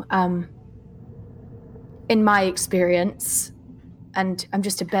don't know. In my experience, and I'm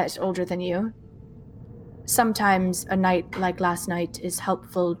just a bit older than you, sometimes a night like last night is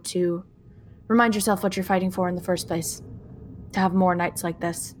helpful to remind yourself what you're fighting for in the first place. To have more nights like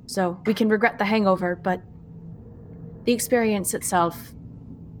this. So we can regret the hangover, but the experience itself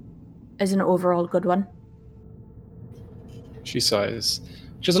is an overall good one. She sighs.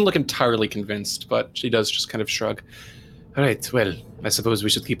 She doesn't look entirely convinced, but she does just kind of shrug. All right, well, I suppose we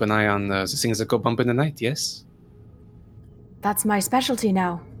should keep an eye on the things that go bump in the night, yes? That's my specialty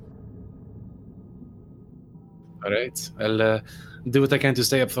now. All right, I'll do what I can to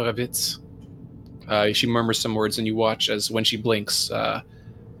stay up for a bit. She murmurs some words, and you watch as when she blinks,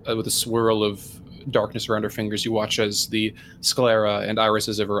 with a swirl of darkness around her fingers, you watch as the sclera and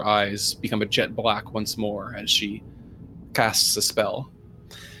irises of her eyes become a jet black once more as she casts a spell.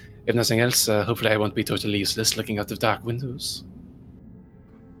 If nothing else, hopefully I won't be totally useless looking out of dark windows.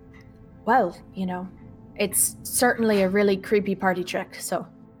 Well, it's certainly a really creepy party trick, so...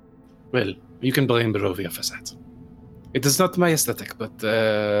 Well, you can blame Barovia for that. It is not my aesthetic, but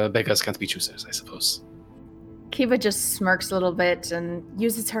beggars can't be choosers, I suppose. Kiva just smirks a little bit and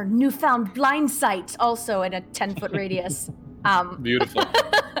uses her newfound blind sight also in a 10-foot radius. Beautiful.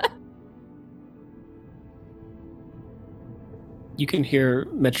 You can hear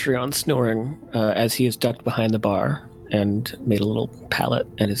Metreon snoring as he is ducked behind the bar and made a little pallet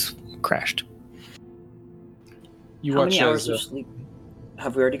and is crashed. How many hours of sleep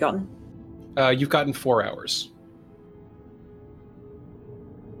have we already gotten? You've gotten 4 hours.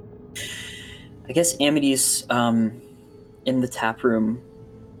 I guess Amity's in the tap room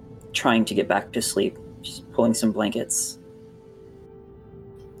trying to get back to sleep, just pulling some blankets.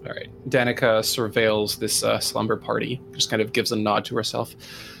 All right. Danica surveils this slumber party, just kind of gives a nod to herself.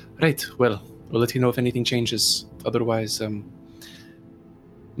 Right, well, we'll let you know if anything changes. Otherwise,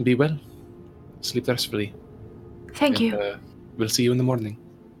 be well. Sleep restfully. Thank you. We'll see you in the morning.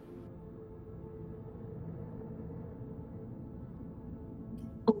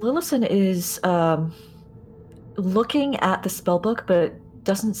 Lillison is looking at the spellbook, but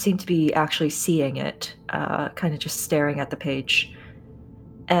doesn't seem to be actually seeing it, kind of just staring at the page.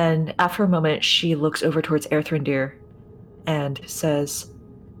 And after a moment, she looks over towards Earthrendeer and says,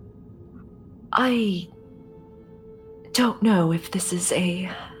 I don't know if this is a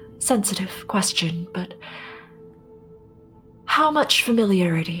sensitive question, but how much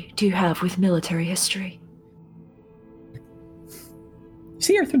familiarity do you have with military history? You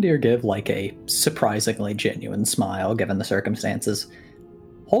see Earthendeer give a surprisingly genuine smile given the circumstances.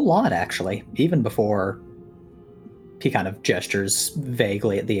 Whole lot, actually, even before he kind of gestures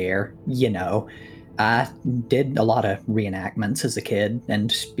vaguely at the air. I did a lot of reenactments as a kid,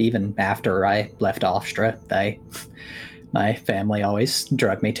 and even after I left Offstra, my family always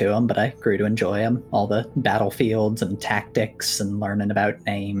drug me to them, but I grew to enjoy them. All the battlefields and tactics and learning about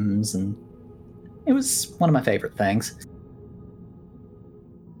names and It was one of my favorite things.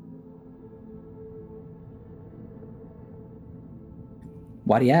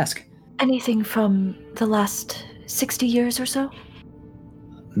 Why do you ask? Anything from the last 60 years or so?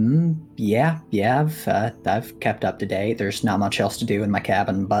 Yeah, I've kept up to date. There's not much else to do in my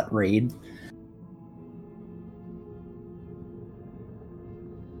cabin but read.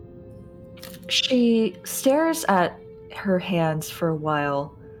 She stares at her hands for a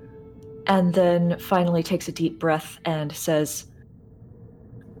while, and then finally takes a deep breath and says,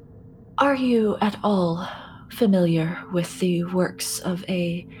 Are you at all familiar with the works of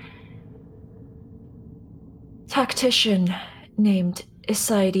a tactician named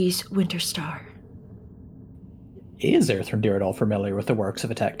Isides Winterstar? Is Erthrindir at all familiar with the works of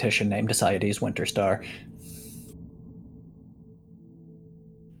a tactician named Isides Winterstar?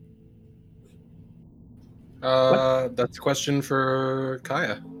 That's a question for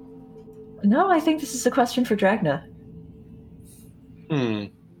Kaya. No, I think this is a question for Dragna.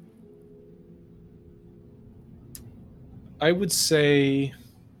 I would say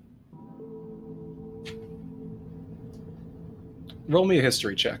roll me a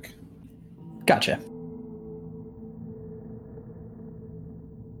history check. Gotcha.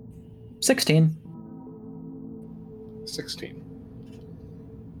 16. 16.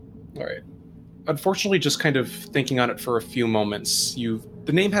 All right. Unfortunately, just kind of thinking on it for a few moments,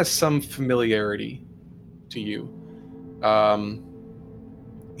 the name has some familiarity to you.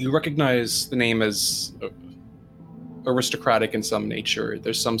 You recognize the name as aristocratic in some nature.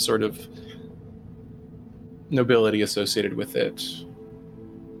 There's some sort of nobility associated with it.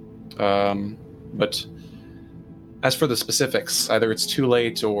 But as for the specifics, either it's too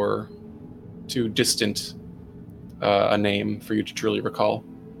late or too distant a name for you to truly recall.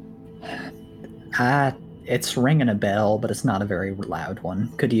 It's ringing a bell, but it's not a very loud one.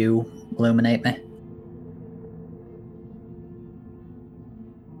 Could you illuminate me?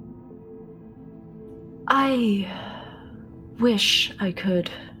 I wish I could.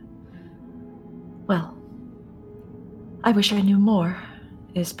 Well, I wish I knew more,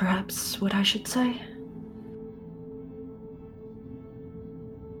 is perhaps what I should say.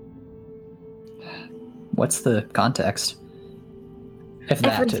 What's the context? If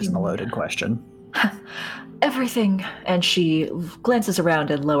that isn't a loaded question. Everything, and she glances around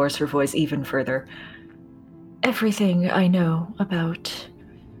and lowers her voice even further. Everything I know about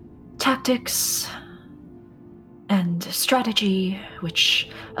tactics and strategy, which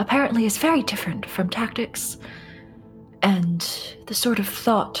apparently is very different from tactics, and the sort of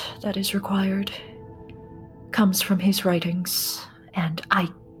thought that is required comes from his writings, and I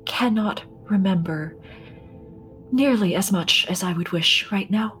cannot remember nearly as much as I would wish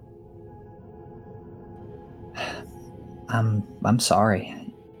right now. I'm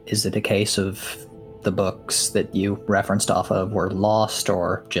sorry. Is it a case of the books that you referenced off of were lost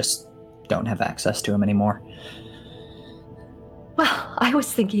or just don't have access to them anymore? Well, I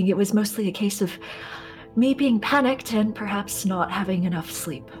was thinking it was mostly a case of me being panicked and perhaps not having enough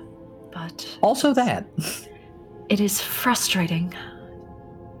sleep. But also that. It is frustrating.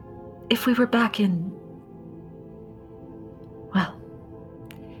 If we were back in... Well...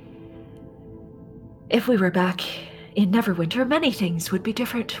 If we were back in Neverwinter, many things would be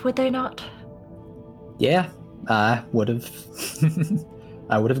different, would they not? Yeah, I would have...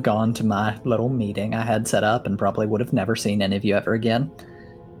 I would have gone to my little meeting I had set up and probably would have never seen any of you ever again.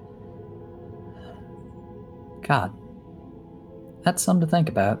 God. That's something to think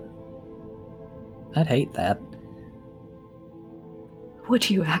about. I'd hate that. Would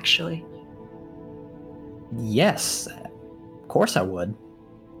you actually? Yes. Of course I would.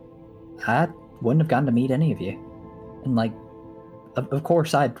 I wouldn't have gotten to meet any of you. And of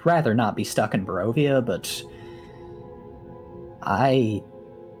course I'd rather not be stuck in Barovia, but I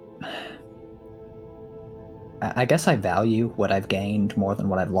guess I value what I've gained more than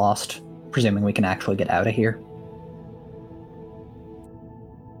what I've lost, presuming we can actually get out of here.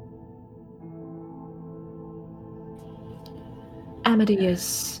 Amity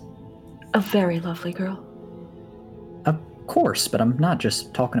is a very lovely girl. Of course, but I'm not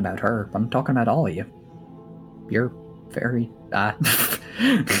just talking about her. I'm talking about all of you. You're very...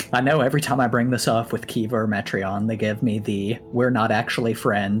 I know every time I bring this up with Kiva or Metreon, they give me the "we're not actually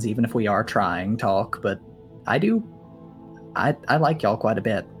friends, even if we are trying" talk, but I do. I like y'all quite a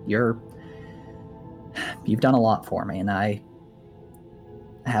bit. You've done a lot for me, and I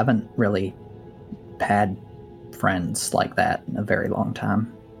haven't really had friends like that in a very long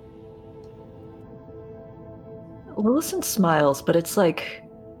time. Lillison smiles, but it's like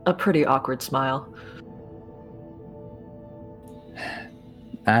a pretty awkward smile.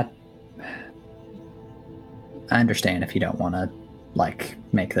 I understand if you don't want to,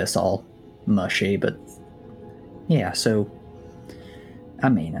 make this all mushy, but yeah, so, I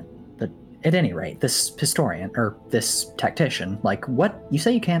mean, but at any rate, this historian, or this tactician, what, you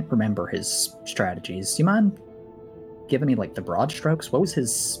say you can't remember his strategies. Do you mind giving me, the broad strokes? What was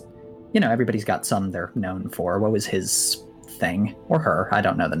his, everybody's got some they're known for. What was his thing? Or her, I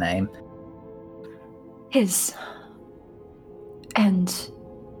don't know the name. His. And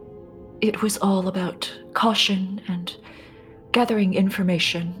it was all about caution and gathering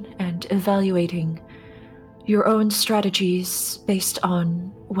information and evaluating your own strategies based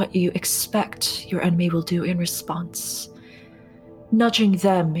on what you expect your enemy will do in response, nudging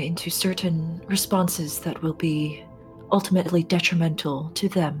them into certain responses that will be ultimately detrimental to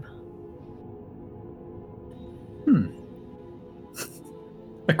them.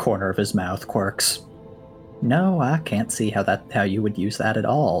 The corner of his mouth quirks. No, I can't see how you would use that at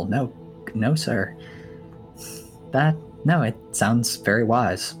all. No, sir. No, it sounds very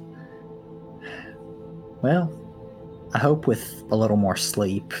wise. Well, I hope with a little more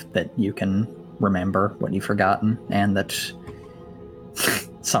sleep that you can remember what you've forgotten, and that...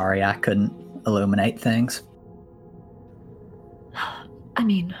 Sorry, I couldn't illuminate things. I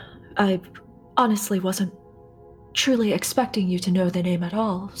mean, I honestly wasn't truly expecting you to know the name at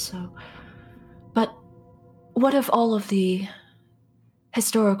all, so... But what of all of the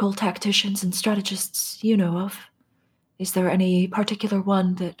historical tacticians and strategists you know of? Is there any particular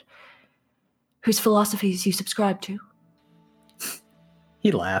one whose philosophies you subscribe to?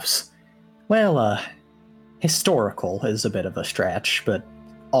 He laughs. Well, historical is a bit of a stretch, but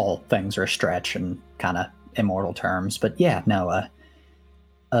all things are a stretch in kind of immortal terms. But yeah, no,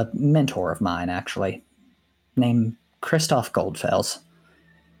 a mentor of mine, actually, named Christoph Goldfels.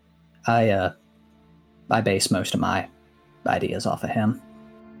 I base most of my ideas off of him.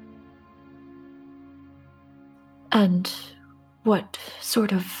 And what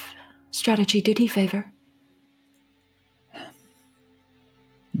sort of strategy did he favor?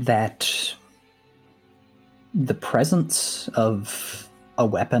 That the presence of a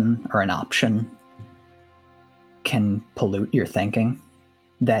weapon or an option can pollute your thinking.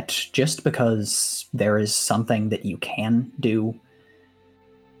 That just because there is something that you can do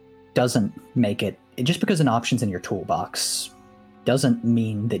doesn't make it... Just because an option's in your toolbox doesn't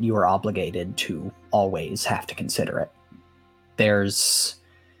mean that you are obligated to always have to consider it. There's...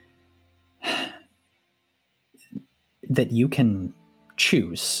 that you can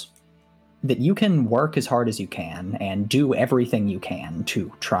choose. That you can work as hard as you can and do everything you can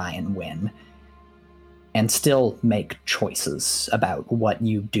to try and win, and still make choices about what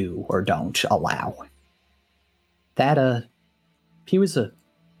you do or don't allow. That, he was a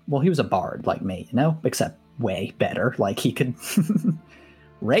bard like me, except way better. He could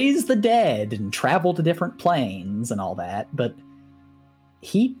raise the dead and travel to different planes and all that, but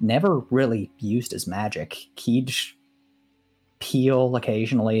he never really used his magic. He'd peel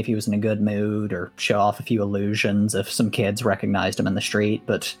occasionally if he was in a good mood, or show off a few illusions if some kids recognized him in the street,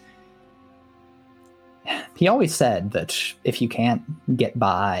 but he always said that if you can't get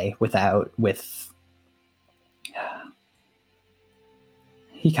by with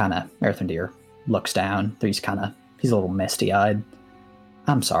he kind of, Earthendeer looks down. He's a little misty-eyed.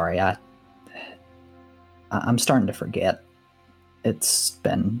 I'm sorry, I'm starting to forget. It's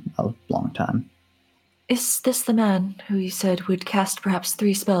been a long time. Is this the man who you said would cast perhaps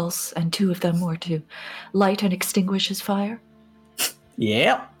 3 spells, and 2 of them were to light and extinguish his fire?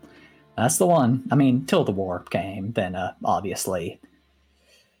 Yeah, that's the one. I mean, till the war came, then obviously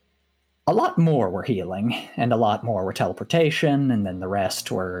a lot more were healing, and a lot more were teleportation, and then the rest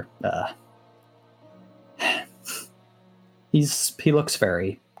were... He looks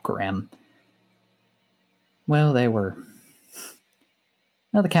very grim. Well, they were...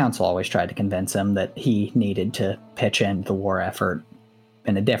 Now, the council always tried to convince him that he needed to pitch into the war effort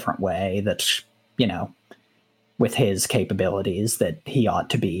in a different way, that, with his capabilities, that he ought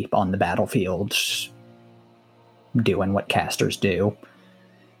to be on the battlefield doing what casters do.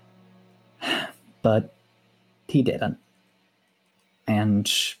 But he didn't.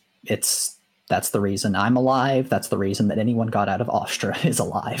 And that's the reason I'm alive. That's the reason that anyone got out of Austria is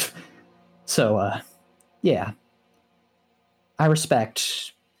alive. So, yeah. I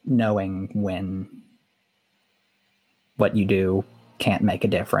respect knowing when what you do can't make a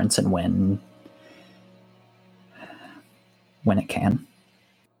difference and when it can.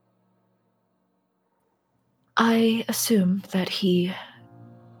 I assume that he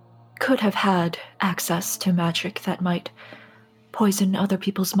could have had access to magic that might poison other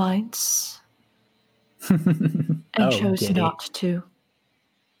people's minds and chose did he? not to.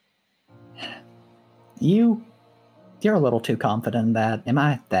 You You're a little too confident in that. Am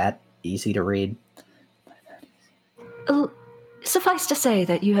I that easy to read? Suffice to say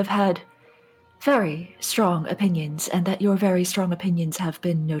that you have had very strong opinions, and that your very strong opinions have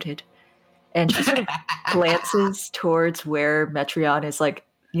been noted. And she sort of glances towards where Metreon is,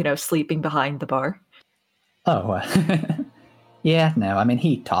 sleeping behind the bar. Oh, yeah, no, I mean,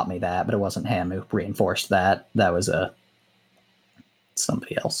 he taught me that, but it wasn't him who reinforced that. That was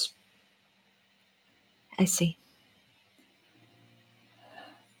somebody else. I see.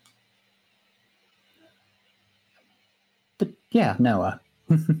 But yeah, no,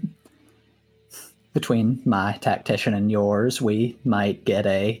 between my tactician and yours, we might get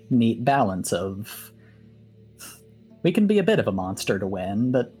a neat balance of... We can be a bit of a monster to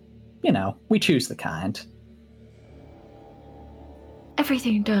win, but, we choose the kind.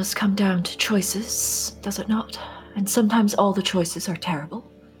 Everything does come down to choices, does it not? And sometimes all the choices are terrible.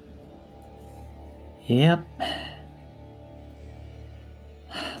 Yep.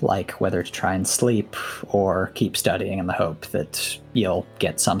 Like whether to try and sleep or keep studying in the hope that you'll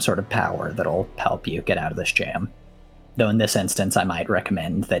get some sort of power that'll help you get out of this jam. Though in this instance, I might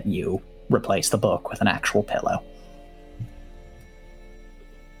recommend that you replace the book with an actual pillow.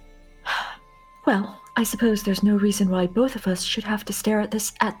 Well, I suppose there's no reason why both of us should have to stare at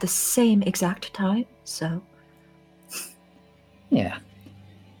this at the same exact time, so... Yeah.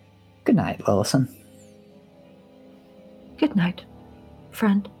 Good night, Lillison. Good night,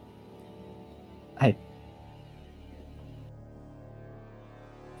 friend.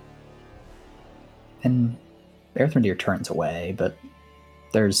 And Erthrendir turns away, but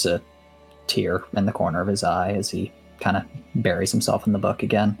there's a tear in the corner of his eye as he kind of buries himself in the book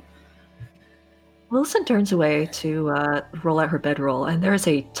again. Wilson turns away to roll out her bedroll, and there is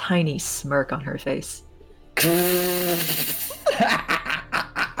a tiny smirk on her face.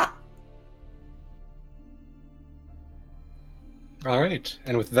 All right,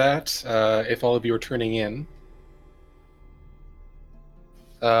 and with that, if all of you are turning in,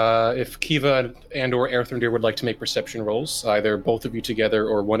 if Kiva and or Erthrendir would like to make perception rolls, either both of you together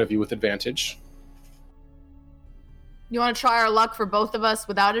or one of you with advantage. You want to try our luck for both of us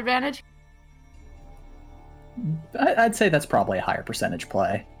without advantage? I'd say that's probably a higher percentage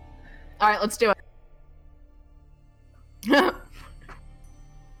play. All right, let's do it.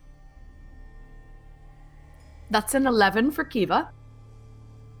 That's an 11 for Kiva.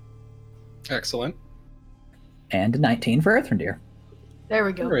 Excellent. And a 19 for Erthrendir. There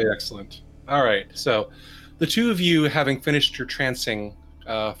we go. Very excellent. All right, so the two of you, having finished your trancing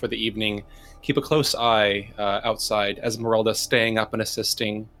for the evening, keep a close eye outside, Esmeralda staying up and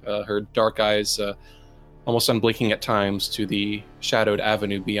assisting, her dark eyes almost unblinking at times to the shadowed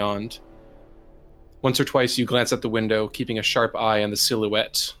avenue beyond. Once or twice you glance at the window, keeping a sharp eye on the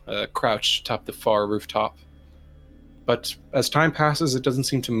silhouette crouched atop the far rooftop. But as time passes, it doesn't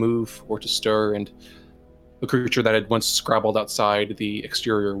seem to move or to stir, and the creature that had once scrabbled outside the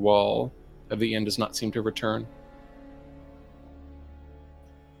exterior wall of the inn does not seem to return.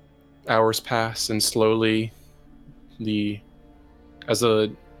 Hours pass, and slowly, as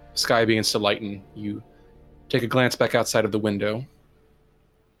the sky begins to lighten, you take a glance back outside of the window, and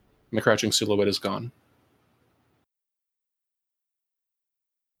the crouching silhouette is gone.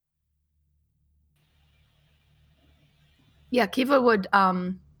 Yeah, Kiva would,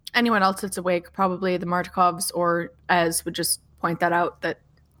 anyone else that's awake, probably the Martikovs or Ez would just point that out. That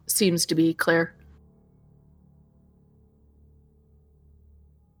seems to be clear.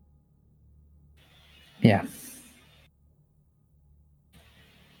 Yeah.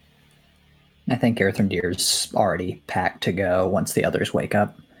 I think Erthrendir's already packed to go once the others wake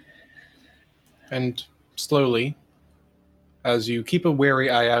up. And slowly, as you keep a wary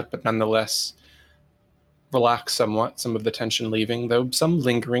eye out, but nonetheless relax somewhat, some of the tension leaving, though some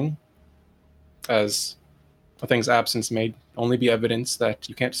lingering, as a thing's absence may only be evidence that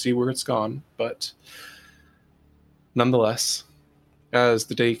you can't see where it's gone, but nonetheless, as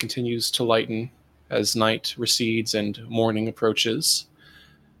the day continues to lighten, as night recedes and morning approaches,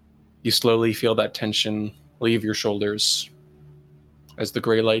 you slowly feel that tension leave your shoulders as the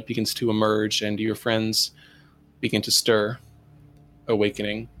gray light begins to emerge and your friends begin to stir,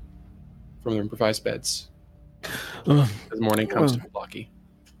 awakening from their improvised beds. As morning comes to Blocky.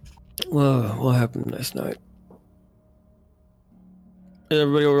 Well, what happened last night? Is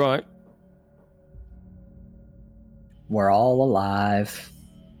everybody all right? We're all alive.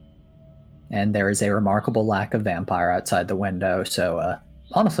 And there is a remarkable lack of vampire outside the window, so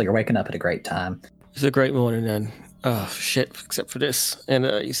honestly, you're waking up at a great time. It's a great morning, then. Oh, shit, except for this. And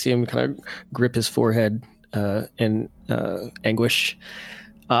you see him kind of grip his forehead in anguish.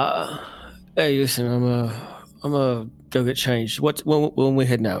 Hey, listen, I'm gonna go get changed. When we're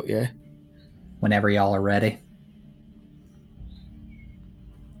heading out, yeah? Whenever y'all are ready.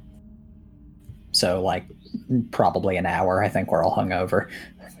 So, like, probably an hour. I think we're all hungover.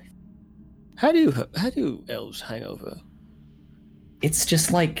 How do elves hang over? It's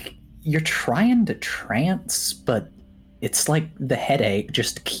just like you're trying to trance, but it's like the headache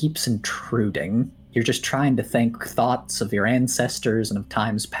just keeps intruding. You're just trying to think thoughts of your ancestors and of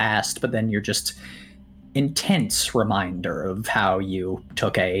times past, but then you're just intense reminder of how you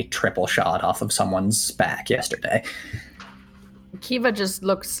took a triple shot off of someone's back yesterday. Kiva just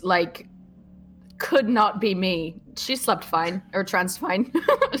looks like could not be me. She slept fine, or tranced fine.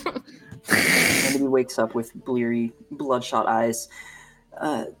 Amity wakes up with bleary, bloodshot eyes.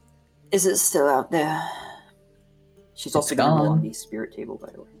 Is it still out there? She's also going to roll on the spirit table,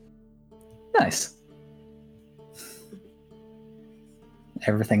 by the way. Nice.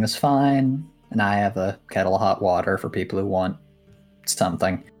 Everything is fine, and I have a kettle of hot water for people who want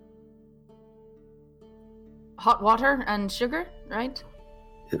something. Hot water and sugar, right?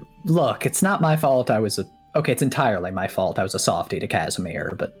 Look, it's not my fault okay, it's entirely my fault I was a softie to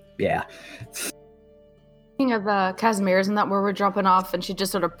Casimir, but yeah. Speaking of Casimir, isn't that where we're dropping off? And she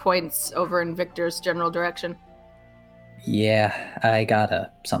just sort of points over in Victor's general direction. Yeah, I got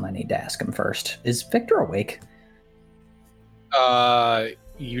something I need to ask him first. Is Victor awake?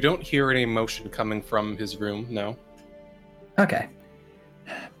 You don't hear any motion coming from his room, no. Okay.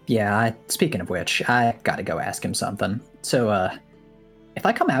 Yeah, speaking of which, I gotta go ask him something. So, if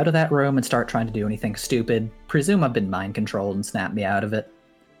I come out of that room and start trying to do anything stupid, presume I've been mind controlled and snap me out of it.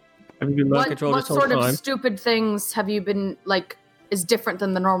 Have you been mind controlled this whole time? What sort of stupid things have you been, is different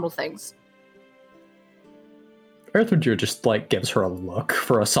than the normal things? Earthwind just, gives her a look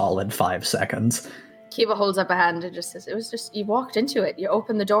for a solid 5 seconds. Kiva holds up a hand and just says, it was just, you walked into it. You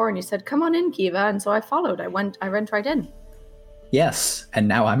opened the door and you said, come on in, Kiva. And so I followed. I went right in. Yes, and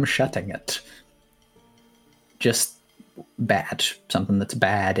now I'm shutting it. Just bad. Something that's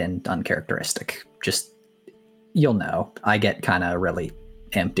bad and uncharacteristic. Just, you'll know. I get kind of really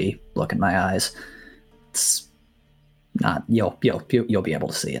empty look in my eyes. It's not, you'll be able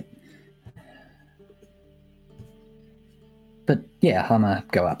to see it. But yeah, I'm gonna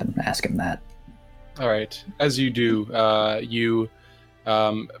go up and ask him that. All right. As you do, you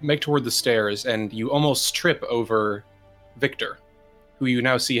make toward the stairs, and you almost trip over Victor, who you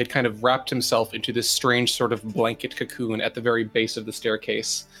now see had kind of wrapped himself into this strange sort of blanket cocoon at the very base of the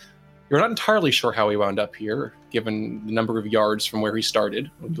staircase. You're not entirely sure how he wound up here, given the number of yards from where he started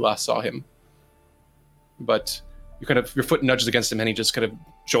when you last saw him. But your foot nudges against him, and he just kind of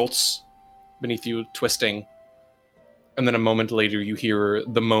jolts beneath you, twisting. And then a moment later, you hear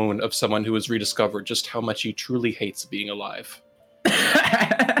the moan of someone who has rediscovered just how much he truly hates being alive.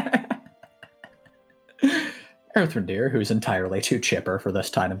 Earthrendeer, who's entirely too chipper for this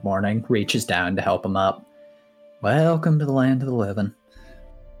time of morning, reaches down to help him up. Welcome to the land of the living.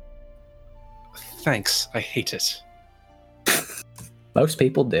 Thanks, I hate it. Most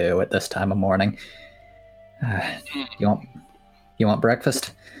people do at this time of morning. You want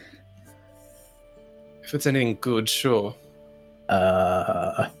breakfast? If it's anything good, sure.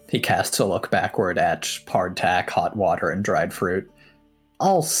 He casts a look backward at hardtack, hot water, and dried fruit.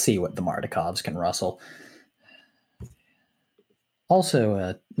 I'll see what the Mardikovs can rustle.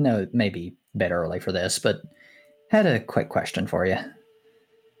 Also, no, maybe a bit early for this, but had a quick question for you.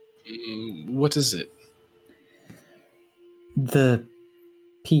 What is it?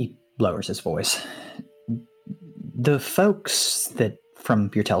 He lowers his voice. The folks that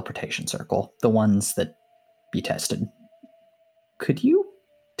from your teleportation circle, the ones that you tested, could you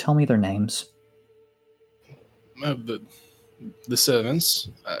tell me their names? The servants,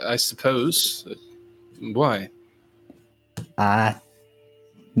 I suppose. Why? I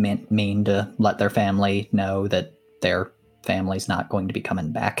mean to let their family know that their family's not going to be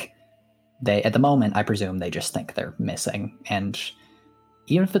coming back. They, at the moment, I presume they just think they're missing. And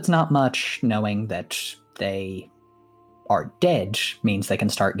even if it's not much, knowing that they are dead means they can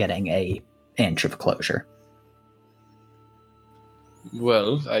start getting an inch of closure.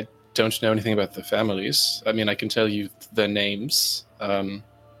 Well, I don't know anything about the families. I mean, I can tell you their names. But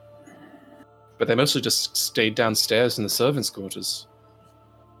they mostly just stayed downstairs in the servants' quarters.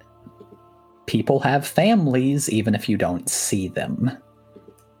 People have families, even if you don't see them.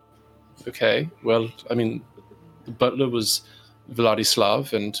 Okay, well, I mean, the butler was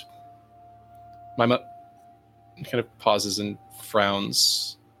Vladislav, and my mother kind of pauses and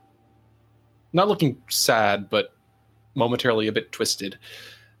frowns. Not looking sad, but momentarily a bit twisted.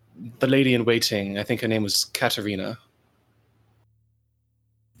 The lady in waiting, I think her name was Katerina.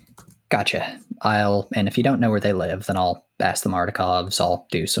 Gotcha. And if you don't know where they live, then I'll ask the Martikovs. I'll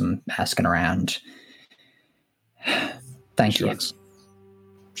do some asking around. Thank you.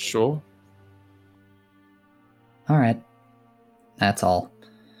 Sure. All right. That's all.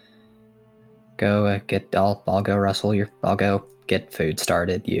 Go I'll go rustle I'll go get food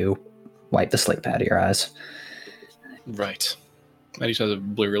started. You wipe the sleep out of your eyes. Right. And he sort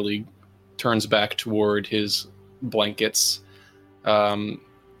of blearily turns back toward his blankets.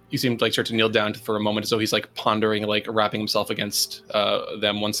 You seem to start to kneel down for a moment as though he's pondering, wrapping himself against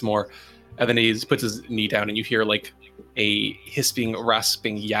them once more. And then he puts his knee down and you hear a hisping,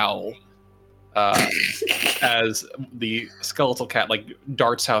 rasping yowl as the skeletal cat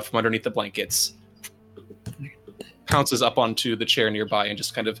darts out from underneath the blankets, pounces up onto the chair nearby and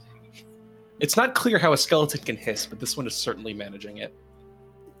just kind of... It's not clear how a skeleton can hiss, but this one is certainly managing it.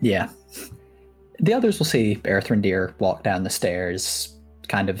 Yeah. The others will see Earthrendir walk down the stairs,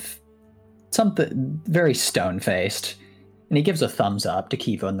 kind of something very stone-faced, and he gives a thumbs up to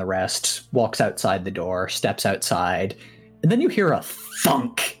Kiva and the rest, walks outside the door, steps outside, and then you hear a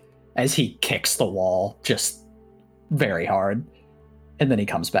thunk as he kicks the wall just very hard, and then he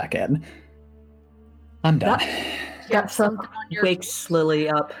comes back in. I'm done. Thump wakes Lily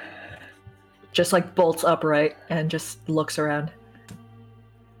up, just bolts upright and just looks around.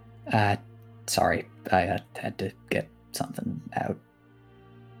 Sorry, I had to get something out.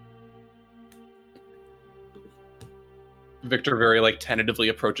 Victor very tentatively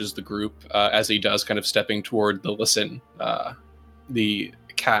approaches the group as he does, kind of stepping toward the Listen. The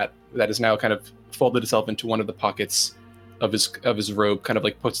cat that is now kind of folded itself into one of the pockets of his robe, kind of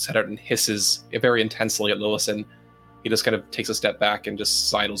puts its head out and hisses very intensely at Lillison. He just kind of takes a step back and just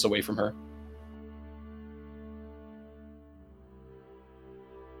sidles away from her.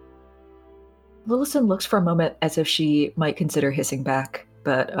 Lillison looks for a moment as if she might consider hissing back,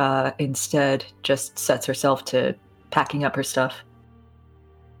 but instead just sets herself to packing up her stuff.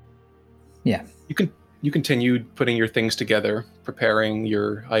 Yeah. You continued putting your things together, preparing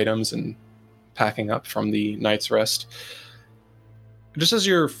your items and packing up from the night's rest. Just as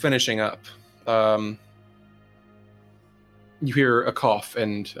you're finishing up, you hear a cough,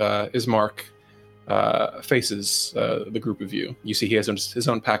 and Ismark faces the group of you. You see he has his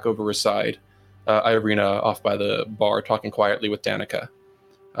own pack over his side. Irina off by the bar talking quietly with Danica.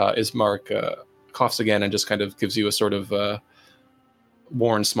 Ismark coughs again and just kind of gives you a sort of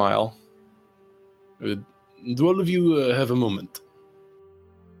worn smile. Do all of you have a moment?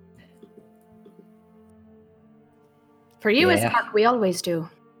 For you, Ismark, we always do.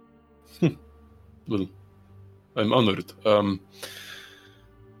 Well, I'm honored.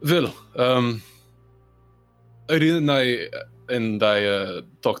 Irina and I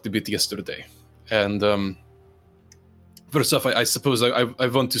talked a bit yesterday. And first off, I suppose I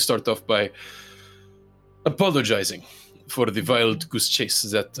want to start off by apologizing for the wild goose chase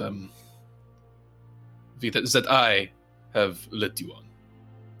that I have led you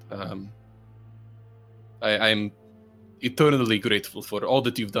on. I'm eternally grateful for all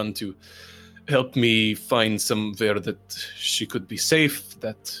that you've done to help me find somewhere that she could be safe,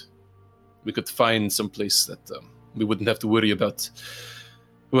 that we could find some place that we wouldn't have to worry about,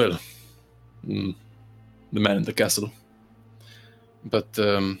 well, the man in the castle. But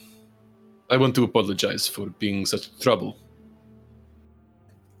I want to apologize for being such trouble.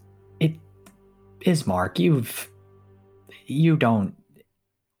 Ismark,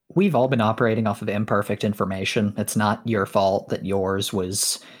 we've all been operating off of imperfect information. It's not your fault that yours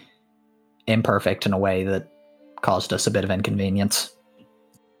was imperfect in a way that caused us a bit of inconvenience.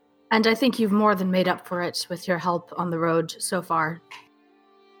 And I think you've more than made up for it with your help on the road so far.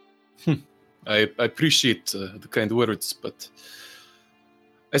 I appreciate the kind words, but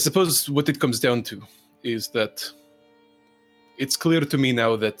I suppose what it comes down to is that it's clear to me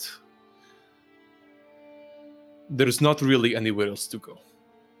now that there's not really anywhere else to go.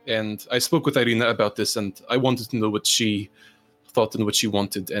 And I spoke with Irina about this, and I wanted to know what she thought and what she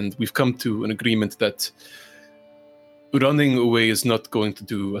wanted, and we've come to an agreement that running away is not going to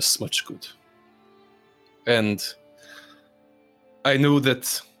do us much good. And I know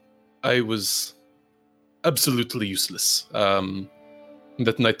that I was absolutely useless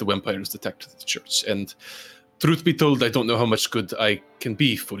that night the vampires attacked the church, and truth be told, I don't know how much good I can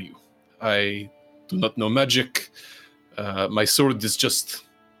be for you. I do not know magic. My sword is just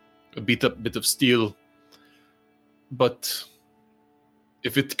a beat up bit of steel. But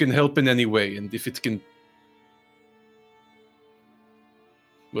if it can help in any way, and if it can...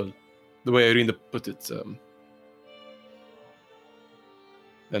 Well, the way Irina put it,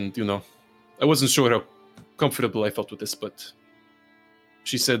 and, I wasn't sure how comfortable I felt with this, but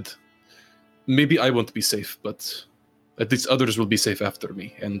she said, maybe I won't be safe, but at least others will be safe after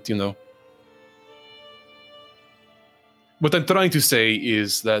me. And, what I'm trying to say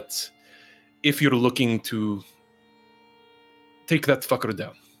is that if you're looking to take that fucker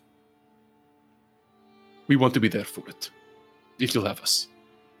down, we want to be there for it, if you'll have us.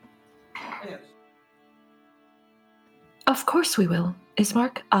 Of course we will,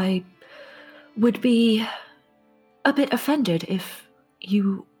 Ismark. I would be a bit offended if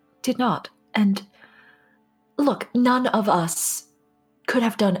you did not. And look, none of us could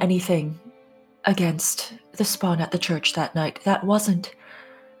have done anything against the spawn at the church that night. That wasn't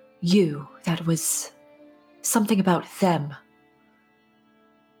you. That was something about them.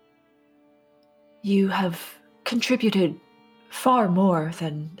 You have contributed far more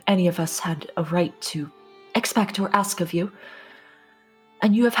than any of us had a right to expect or ask of you.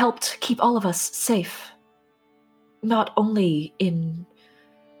 And you have helped keep all of us safe. Not only in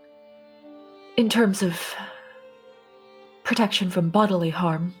terms of protection from bodily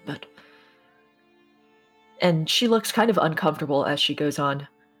harm, but... And she looks kind of uncomfortable as she goes on.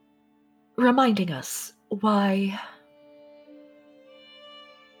 reminding us why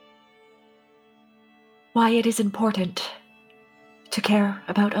it is important to care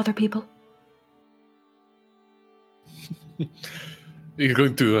about other people. You're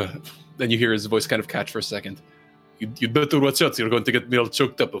going to... then you hear his voice kind of catch for a second. You'd better watch out, you're going to get me all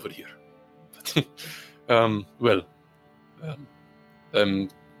choked up over here. Well, I'm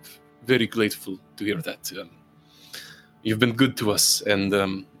very grateful to hear that. You've been good to us,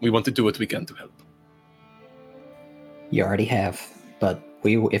 and we want to do what we can to help. You already have, but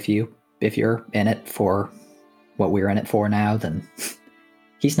if you're in it for what we're in it for now, then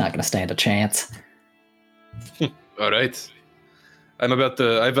he's not going to stand a chance. All right. I've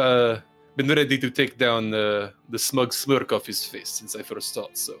been ready to take down the smug smirk off his face since I first saw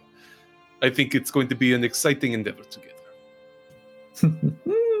it, so I think it's going to be an exciting endeavor together.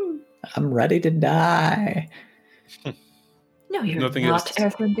 I'm ready to die. No, you're Nothing not,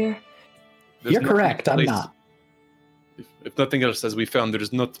 else. Earthwinder. You're correct, I'm place. not. If nothing else, as we found, there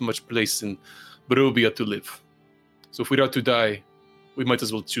is not much place in Barovia to live. So if we're out to die, we might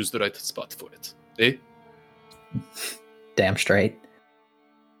as well choose the right spot for it. Eh? Damn straight.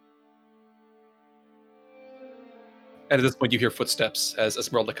 And at this point, you hear footsteps as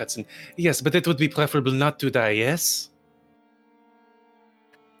Esmeralda cuts in. Yes, but it would be preferable not to die, yes?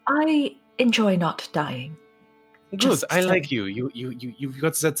 I enjoy not dying. Good, Just I so. like you. You've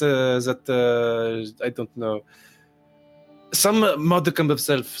got that I don't know, some modicum of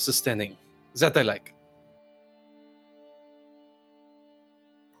self-sustaining. That I like.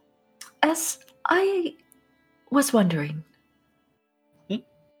 As I was wondering,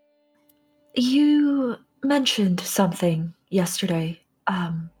 you mentioned something yesterday,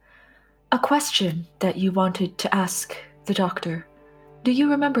 a question that you wanted to ask the doctor. Do you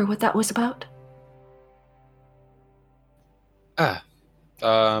remember what that was about?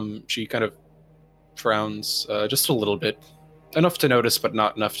 She kind of frowns just a little bit. Enough to notice, but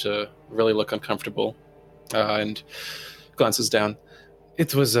not enough to really look uncomfortable. And glances down.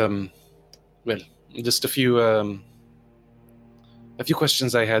 It was, just a few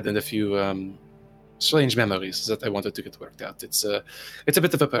questions I had and a few strange memories that I wanted to get worked out. It's a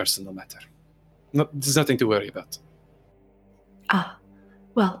bit of a personal matter. There's nothing to worry about.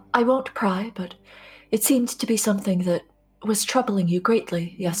 Well, I won't pry, but it seems to be something that was troubling you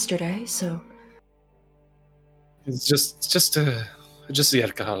greatly yesterday, so... It's just the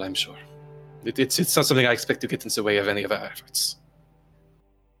alcohol, I'm sure. It's not something I expect to get in the way of any of our efforts.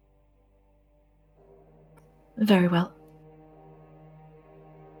 Very well.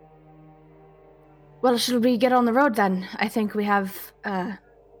 Well, should we get on the road then? I think we have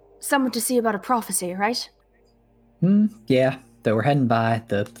someone to see about a prophecy, right? Yeah. Though we're heading by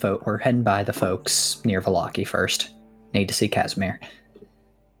the folks near Valaki first. Need to see Casimir.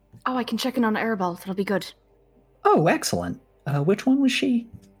 Oh, I can check in on Arabelle. That'll be good. Oh, excellent. Which one was she?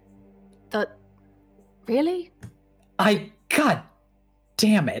 Really? God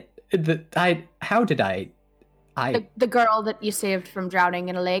damn it. How did I... The girl that you saved from drowning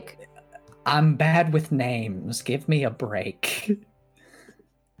in a lake? I'm bad with names. Give me a break.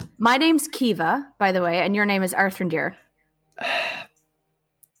 My name's Kiva, by the way, and your name is Arthrendir.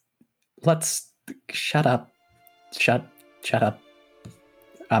 Let's... Shut up. Shut up.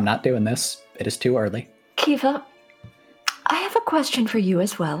 I'm not doing this. It is too early. Kiva, I have a question for you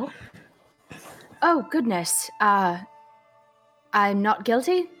as well. Oh, goodness. I'm not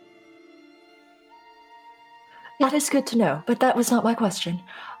guilty? That is good to know, but that was not my question.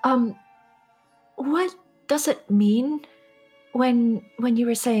 What does it mean when you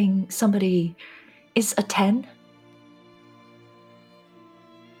were saying somebody is a 10?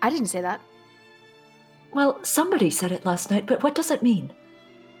 I didn't say that. Well, somebody said it last night, but what does it mean?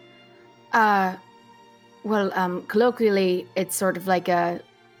 Colloquially, it's sort of like a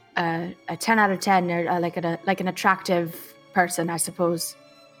 10 out of 10, or like an attractive person, I suppose.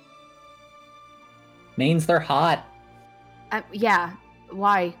 Means they're hot. Yeah.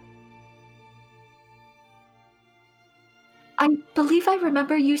 Why? I believe I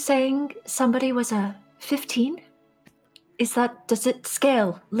remember you saying somebody was a 15? Does it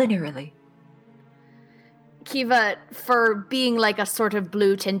scale linearly? Kiva, for being like a sort of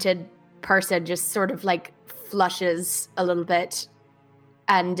blue-tinted person, just sort of like flushes a little bit.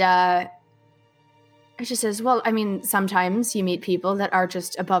 And she says, well, I mean, sometimes you meet people that are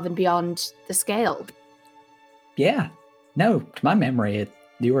just above and beyond the scale. Yeah. No, to my memory,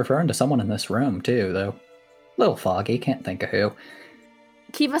 you were referring to someone in this room, too, though. A little foggy, can't think of who.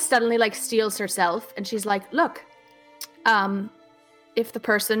 Kiva suddenly, like, steals herself, and she's like, look, if the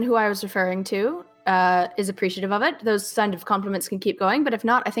person who I was referring to is appreciative of it, those kind of compliments can keep going, but if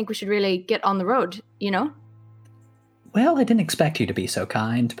not, I think we should really get on the road, you know? Well, I didn't expect you to be so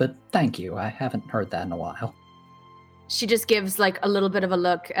kind, but thank you. I haven't heard that in a while. She just gives, like, a little bit of a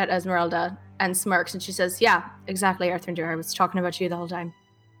look at Esmeralda and smirks, and she says, yeah, exactly, Arthur. I was talking about you the whole time.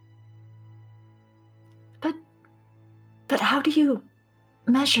 But how do you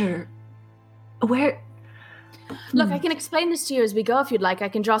measure where... Look, I can explain this to you as we go if you'd like. I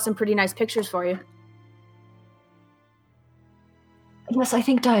can draw some pretty nice pictures for you. Yes, I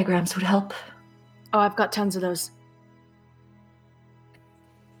think diagrams would help. Oh, I've got tons of those.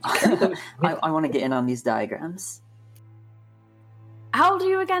 I want to get in on these diagrams. How old are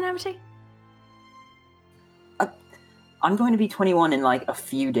you again, Amity? I'm going to be 21 in like a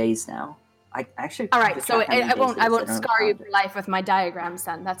few days now. I actually. All right, so I won't scar you for life with my diagrams.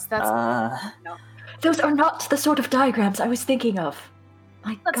 Then that's. No. Those are not the sort of diagrams I was thinking of.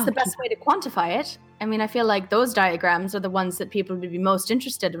 That's the best way to quantify it. I mean, I feel like those diagrams are the ones that people would be most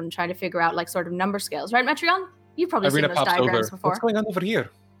interested in trying to figure out, like, sort of number scales, right, Metreon? You've probably seen those diagrams before. What's going on over here?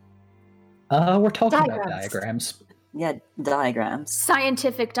 We're talking about diagrams. Yeah, diagrams.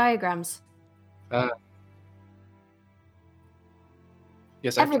 Scientific diagrams.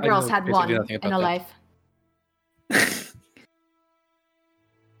 Yes, every girl's had one in a life.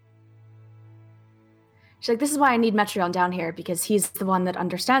 She's like, this is why I need Metreon down here, because he's the one that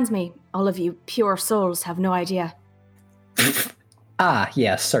understands me. All of you pure souls have no idea.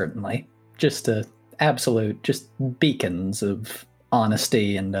 Yes, certainly. Just absolute, just beacons of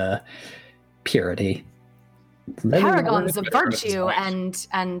honesty and purity. Paragons of virtue and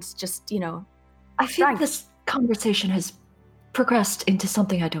just, you know, I think this conversation has progressed into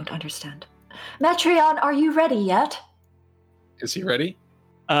something I don't understand. Metreon, are you ready yet? Is he ready?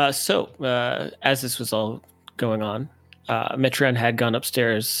 As this was all going on, Metreon had gone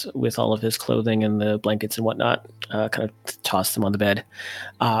upstairs with all of his clothing and the blankets and whatnot, kind of tossed them on the bed,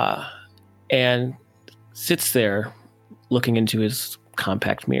 and sits there looking into his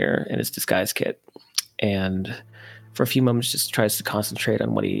compact mirror and his disguise kit. And for a few moments just tries to concentrate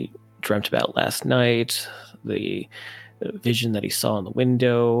on what he dreamt about last night, the vision that he saw in the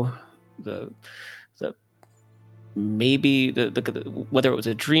window, maybe whether it was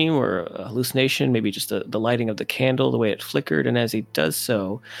a dream or a hallucination, maybe just the lighting of the candle, the way it flickered. And as he does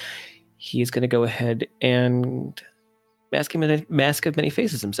so, he is going to go ahead and mask of many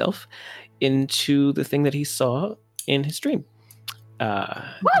faces himself into the thing that he saw in his dream.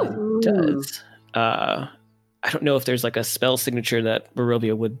 It does. I don't know if there's like a spell signature that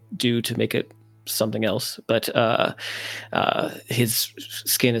Barovia would do to make it something else, but his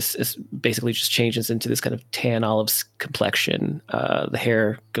skin is basically just changes into this kind of tan olive complexion. The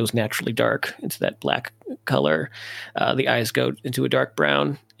hair goes naturally dark into that black color. The eyes go into a dark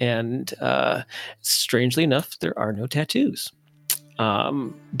brown, and strangely enough, there are no tattoos.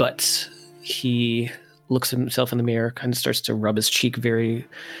 But he looks at himself in the mirror, kind of starts to rub his cheek very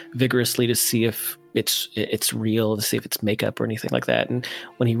vigorously to see if it's real, to see if it's makeup or anything like that. And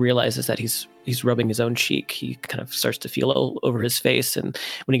when he realizes that he's rubbing his own cheek, he kind of starts to feel all over his face. And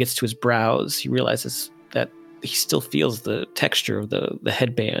when he gets to his brows, he realizes that he still feels the texture of the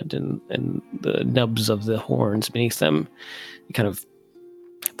headband and the nubs of the horns beneath them. He kind of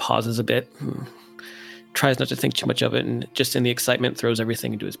pauses a bit, tries not to think too much of it, and just in the excitement throws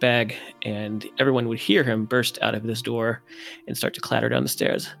everything into his bag. And everyone would hear him burst out of this door and start to clatter down the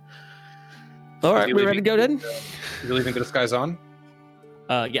stairs. All right, we're ready to go then? You leaving the disguise on?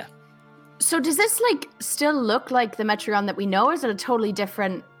 Yeah. So does this, like, still look like the Metreon that we know, or is it a totally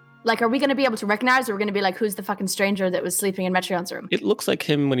different Like, are we going to be able to recognize, or are we going to be like, who's the fucking stranger that was sleeping in Metrion's room? It looks like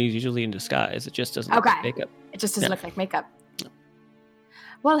him when he's usually in disguise. It just doesn't look like makeup. It just doesn't look like makeup.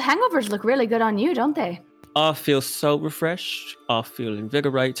 Well, hangovers look really good on you, don't they? I feel so refreshed. I feel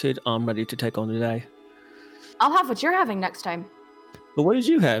invigorated. I'm ready to take on the day. I'll have what you're having next time. But what did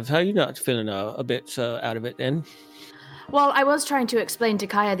you have? How are you not feeling a bit out of it then? Well, I was trying to explain to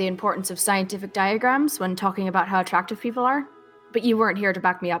Kaya the importance of scientific diagrams when talking about how attractive people are, but you weren't here to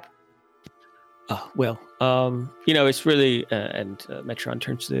back me up. Well, it's really, and Metron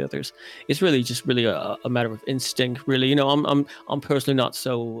turns to the others. It's really just really a matter of instinct. Really, I'm personally not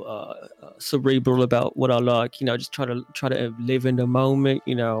so cerebral about what I like. Just try to live in the moment.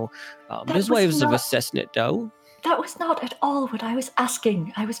 There's ways of assessing it, though. That was not at all what I was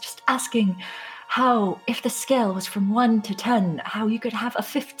asking. I was just asking how, if the scale was from 1 to 10, how you could have a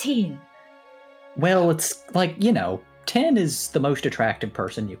 15. Well, it's like, 10 is the most attractive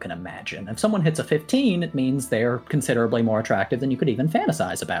person you can imagine. If someone hits a 15, it means they're considerably more attractive than you could even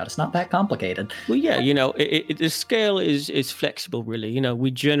fantasize about. It's not that complicated. Well, yeah, the scale is flexible, really.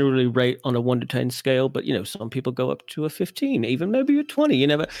 We generally rate on a 1 to 10 scale, but, some people go up to a 15, even maybe a 20.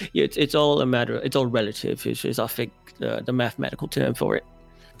 It's all a matter, it's all relative, is I think the mathematical term for it.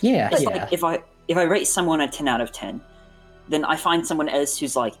 Yeah, it's like if I rate someone a 10 out of 10, then I find someone else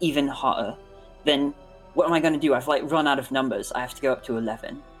who's like even hotter, then what am I going to do? I've run out of numbers. I have to go up to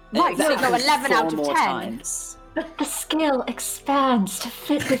 11. Right, so go 11 out of 10. Times. But the scale expands to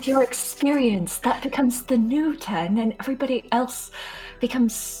fit with your experience. That becomes the new 10, and everybody else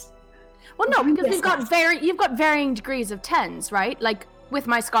becomes... Well, no, because you've got varying degrees of 10s, right? Like, with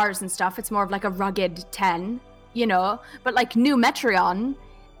my scars and stuff, it's more of like a rugged 10, But like New Metreon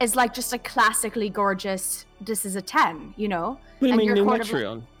is like just a classically gorgeous, this is a 10, What do you mean New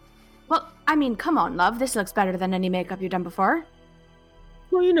Metreon? Well, I mean, come on, love. This looks better than any makeup you've done before.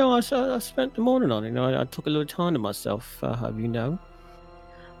 Well, I spent the morning on it. I took a little time to myself, have you know.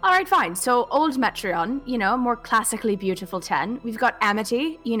 All right, fine. So, old Metreon, more classically beautiful 10. We've got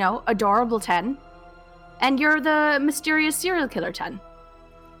Amity, adorable 10. And you're the mysterious serial killer 10.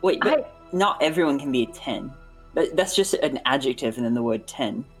 Wait, but not everyone can be a 10. That's just an adjective and then the word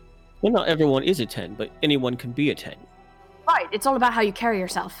 10. Well, not everyone is a 10, but anyone can be a 10. Right, it's all about how you carry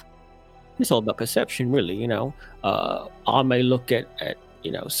yourself. It's all about perception, really, I may look at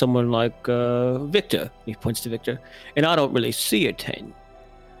someone like Victor, he points to Victor, and I don't really see a 10.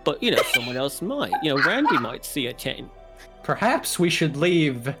 But, someone else might. Randy might see a 10. Perhaps we should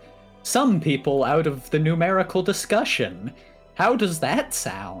leave some people out of the numerical discussion. How does that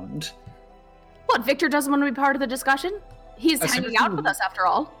sound? What, Victor doesn't want to be part of the discussion? He's hanging out with us, after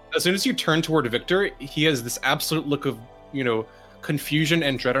all. As soon as you turn toward Victor, he has this absolute look of, confusion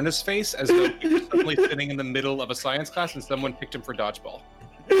and dread on his face, as though he was suddenly sitting in the middle of a science class and someone picked him for dodgeball.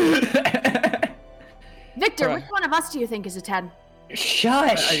 Victor, which one of us do you think is a 10?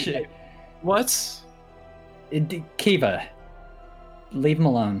 Shush! What? Kiva, leave him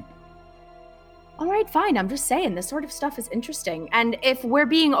alone. All right, fine. I'm just saying, this sort of stuff is interesting. And if we're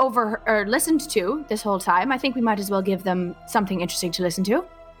being listened to this whole time, I think we might as well give them something interesting to listen to.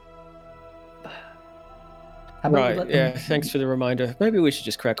 Right, yeah, thanks for the reminder. Maybe we should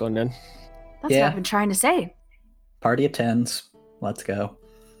just crack on then. That's what I've been trying to say. Party of 10s. Let's go.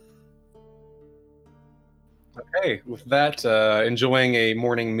 Okay, with that, enjoying a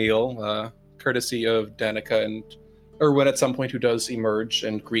morning meal, courtesy of Danica and Erwin at some point, who does emerge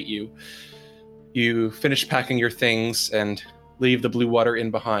and greet you. You finish packing your things and leave the Blue Water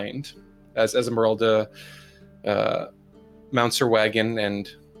Inn behind, as Esmeralda mounts her wagon and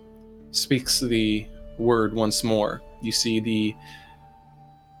speaks the word once more. You see the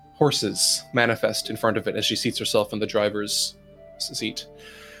horses manifest in front of it as she seats herself in the driver's seat.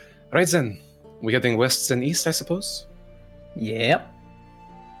 Right then, we heading west and east, I suppose? Yep.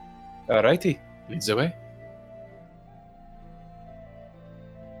 Alrighty, leads the way.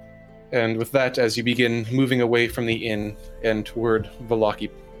 And with that, as you begin moving away from the inn and toward Vallaki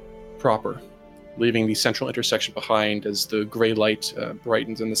proper, leaving the central intersection behind as the gray light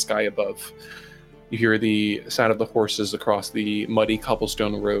brightens in the sky above, you hear the sound of the horses across the muddy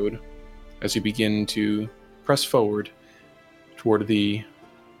cobblestone road as you begin to press forward toward the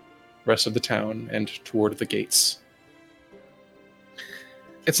rest of the town and toward the gates.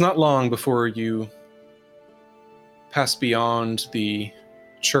 It's not long before you pass beyond the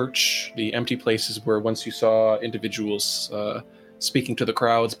church, the empty places where once you saw individuals speaking to the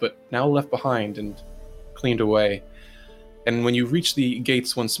crowds, but now left behind and cleaned away. And when you reach the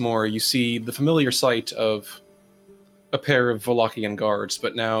gates once more, you see the familiar sight of a pair of Wallachian guards,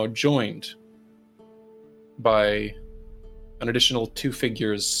 but now joined by an additional 2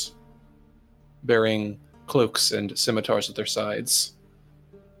 figures bearing cloaks and scimitars at their sides.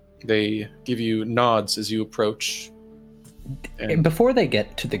 They give you nods as you approach. And Before they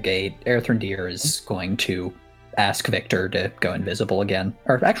get to the gate, Erthrindir is going to ask Victor to go invisible again.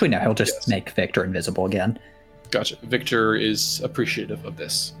 Or actually, no, he'll just make Victor invisible again. Gotcha. Victor is appreciative of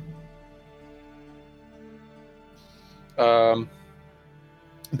this.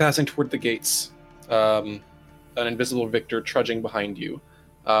 Passing toward the gates, an invisible Victor trudging behind you.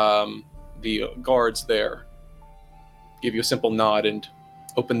 The guards there give you a simple nod and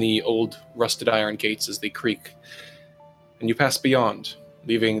open the old rusted iron gates as they creak. And you pass beyond,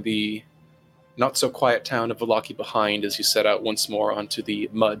 leaving the not-so-quiet town of Vallaki behind as you set out once more onto the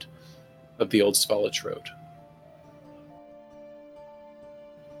mud of the old Svalage Road.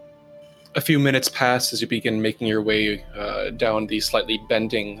 A few minutes pass as you begin making your way down the slightly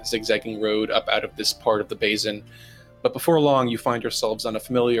bending, zigzagging road up out of this part of the basin. But before long, you find yourselves on a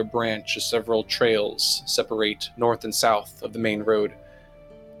familiar branch as several trails separate north and south of the main road,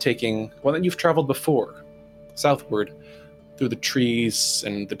 taking one that you've traveled before, southward, through the trees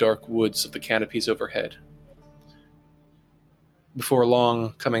and the dark woods of the canopies overhead. Before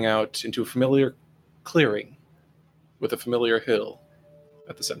long, coming out into a familiar clearing with a familiar hill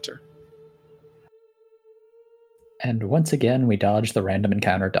at the center. And once again, we dodge the random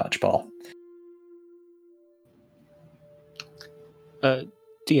encounter dodgeball.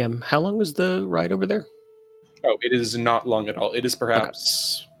 DM, how long is the ride over there? Oh, it is not long at all. It is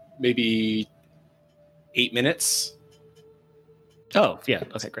perhaps maybe 8 minutes. Oh, yeah.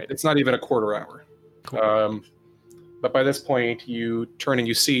 Okay, great. It's not even a quarter hour. Cool. But by this point, you turn and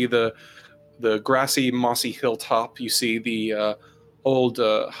you see the grassy, mossy hilltop. You see the old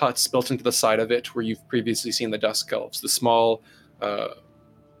huts built into the side of it where you've previously seen the Dusk Elves. The small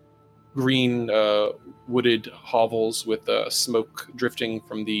green wooded hovels with smoke drifting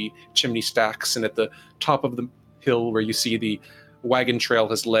from the chimney stacks. And at the top of the hill where you see the wagon trail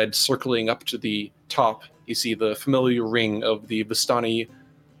has led circling up to the top, you see the familiar ring of the Vistani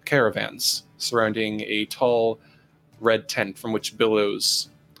caravans surrounding a tall red tent from which billows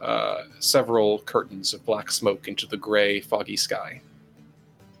several curtains of black smoke into the gray, foggy sky.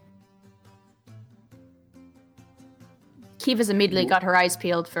 Kiva's immediately got her eyes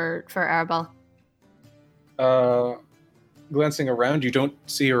peeled for Arabelle. Glancing around, you don't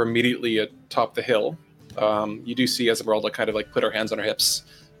see her immediately atop the hill. You do see Esmeralda kind of like put her hands on her hips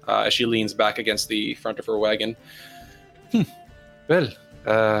as she leans back against the front of her wagon. Well,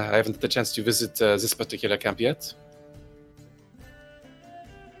 I haven't had the chance to visit this particular camp yet.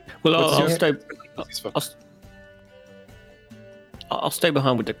 Well, I'll stay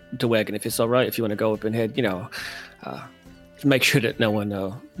behind with the wagon if it's all right. If you want to go up ahead, make sure that no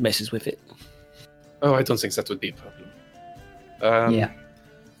one messes with it. Oh, I don't think that would be a problem. Yeah.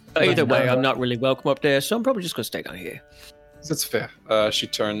 Either way, I'm not really welcome up there, so I'm probably just going to stay down here. That's fair. She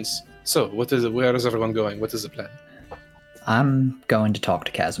turns. So, where is everyone going? What is the plan? I'm going to talk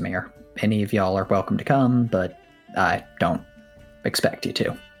to Casimir. Any of y'all are welcome to come, but I don't expect you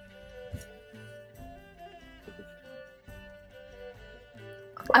to.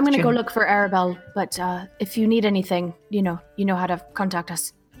 I'm going to go look for Arabelle, but if you need anything, you know how to contact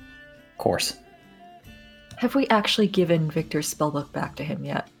us. Of course. Have we actually given Victor's spellbook back to him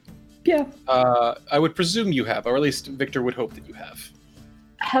yet? Yeah. I would presume you have, or at least Victor would hope that you have.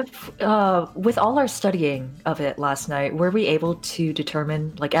 With all our studying of it last night, were we able to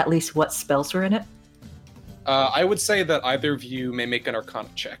determine, at least what spells were in it? I would say that either of you may make an Arcana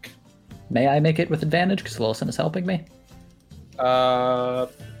check. May I make it with advantage, because Lilison is helping me?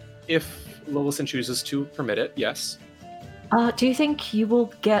 If Lilison chooses to permit it, yes. Do you think you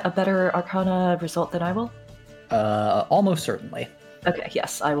will get a better Arcana result than I will? Almost certainly. Okay,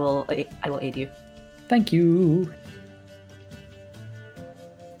 yes, I will aid you. Thank you.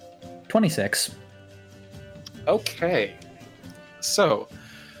 26. Okay. So,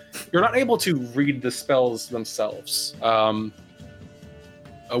 you're not able to read the spells themselves. A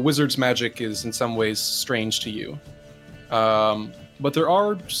wizard's magic is in some ways strange to you. But there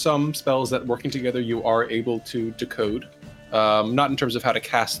are some spells that, working together, you are able to decode. Not in terms of how to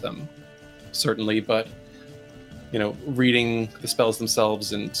cast them, certainly, but reading the spells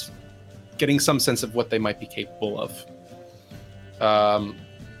themselves and getting some sense of what they might be capable of.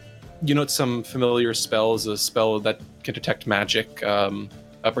 You note some familiar spells, a spell that can detect magic,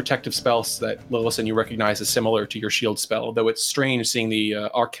 a protective spell that, Lilison, you recognize as similar to your shield spell, though it's strange seeing the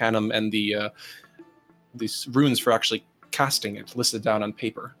arcanum and these runes for actually casting it listed down on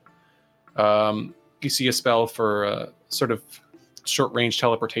paper. You see a spell for sort of short-range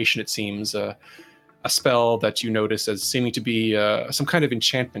teleportation, it seems, a spell that you notice as seeming to be some kind of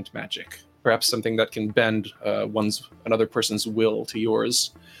enchantment magic, perhaps something that can bend another person's will to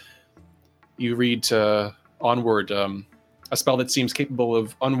yours. You read onward a spell that seems capable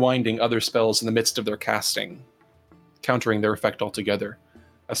of unwinding other spells in the midst of their casting, countering their effect altogether.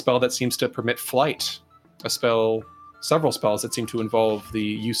 A spell that seems to permit flight. Several spells that seem to involve the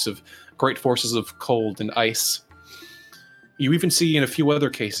use of great forces of cold and ice. You even see in a few other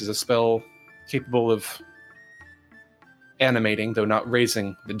cases a spell capable of animating, though not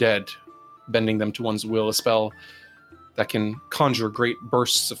raising, the dead, bending them to one's will. A spell that can conjure great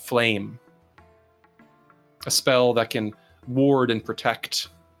bursts of flame. A spell that can ward and protect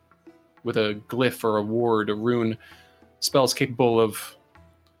with a glyph or a ward, a rune. Spells capable of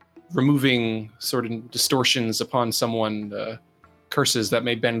removing sort of distortions upon someone, curses that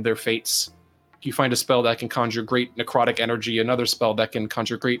may bend their fates. You find a spell that can conjure great necrotic energy, another spell that can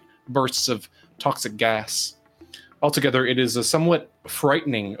conjure great bursts of toxic gas. Altogether, it is a somewhat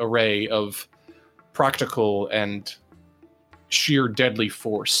frightening array of practical and sheer deadly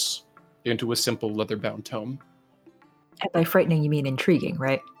force into a simple leather-bound tome. And by frightening, you mean intriguing,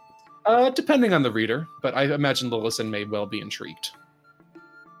 right? Depending on the reader, but I imagine Lillison may well be intrigued.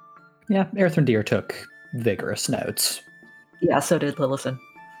 Yeah, Earthrendeer took vigorous notes. Yeah, so did Lillison.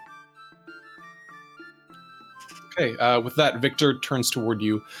 Okay, with that, Victor turns toward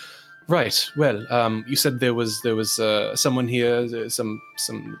you. Right, well, you said there was someone here, some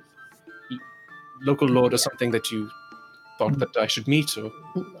local lord or something that you thought that I should meet, or...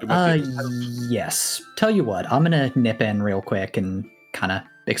 Yes. Tell you what, I'm gonna nip in real quick and kind of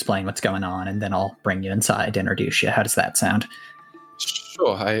explain what's going on, and then I'll bring you inside to introduce you. How does that sound?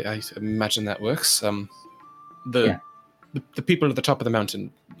 Sure, I imagine that works. The people at the top of the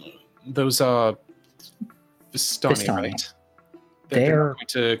mountain, those are Vistani, right? They're not going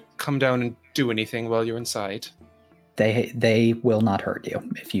to come down and do anything while you're inside. They will not hurt you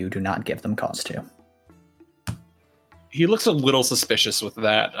if you do not give them cause to. He looks a little suspicious with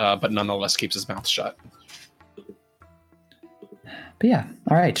that, but nonetheless keeps his mouth shut. But yeah,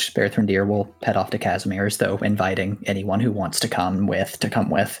 all right, Earthrendeer will head off to Casimir's, though inviting anyone who wants to come with to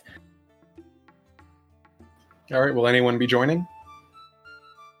come with. All right, will anyone be joining?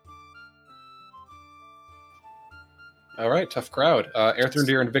 All right, tough crowd.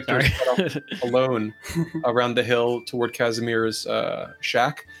 Earthrendeer and Victor head off alone around the hill toward Casimir's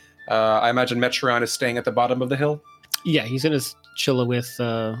shack. I imagine Metreon is staying at the bottom of the hill. Yeah, he's gonna chill with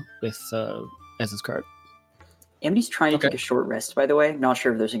Ez's cart. Amity's trying to take a short rest, by the way. Not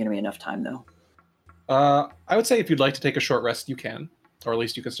sure if there's going to be enough time, though. I would say if you'd like to take a short rest, you can. Or at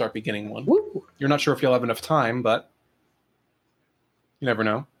least you can start beginning one. Woo. You're not sure if you'll have enough time, but you never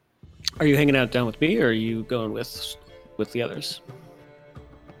know. Are you hanging out down with me, or are you going with the others?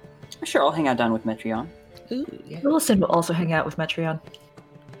 Sure, I'll hang out down with Metreon. Ooh, yeah. Lillison will also hang out with Metreon.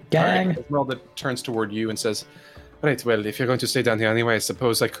 Gang! Right, Esmeralda turns toward you and says, right, well, if you're going to stay down here anyway, I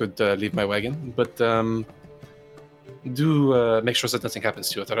suppose I could leave my wagon, but do make sure that nothing happens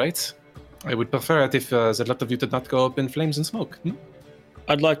to it, all right? I would prefer it if the lot of you did not go up in flames and smoke.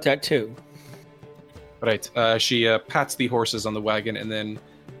 I'd like that too. Right. She pats the horses on the wagon and then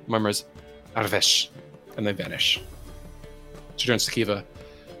murmurs, Arvesh, and they vanish. She turns to Kiva.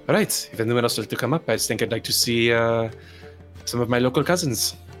 All right, if anyone else would like to come up, I think I'd like to see some of my local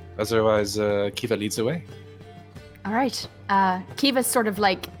cousins. Otherwise, Kiva leads the way. All right. Kiva's sort of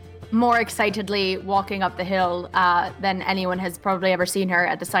like more excitedly walking up the hill than anyone has probably ever seen her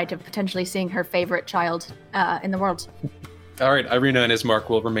at the sight of potentially seeing her favorite child in the world. All right, Irina and Ismark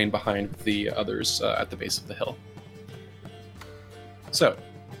will remain behind with the others at the base of the hill. So,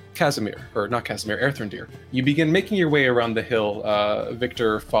 Earthrendeer, you begin making your way around the hill,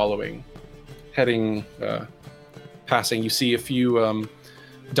 Victor following, heading, passing. You see a few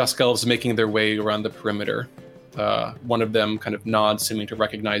dusk elves making their way around the perimeter. One of them kind of nods, seeming to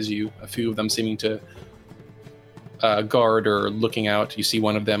recognize you. A few of them seeming to guard or looking out. You see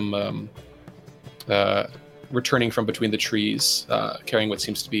one of them returning from between the trees, carrying what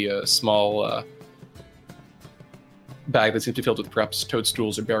seems to be a small bag that seems to be filled with perhaps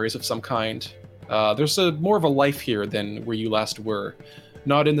toadstools or berries of some kind. There's more of a life here than where you last were.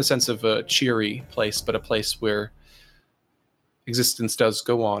 Not in the sense of a cheery place, but a place where existence does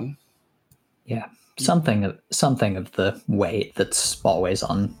go on. Yeah. Something of the weight that's always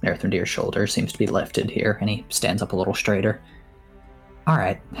on Earthrendeer's shoulder seems to be lifted here, and he stands up a little straighter. All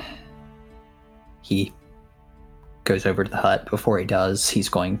right. He goes over to the hut. Before he does, he's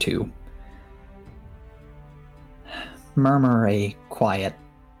going to murmur a quiet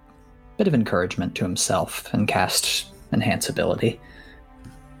bit of encouragement to himself and cast Enhance Ability.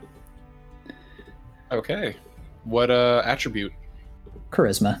 Okay. What attribute?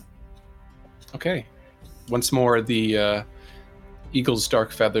 Charisma. Okay. Once more, the eagle's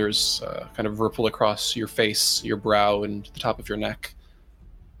dark feathers kind of ripple across your face, your brow, and the top of your neck.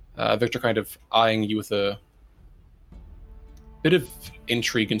 Victor kind of eyeing you with a bit of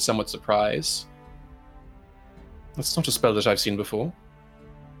intrigue and somewhat surprise. That's not a spell that I've seen before.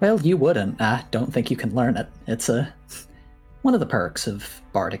 Well, you wouldn't. I don't think you can learn it. It's one of the perks of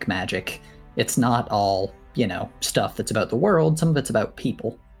bardic magic. It's not all, stuff that's about the world. Some of it's about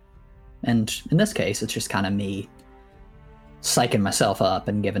people. And in this case, it's just kind of me psyching myself up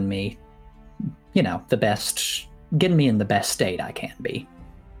and giving me, getting me in the best state I can be.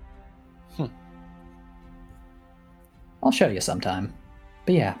 I'll show you sometime.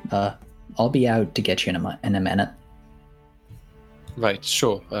 But yeah, I'll be out to get you in a minute. Right,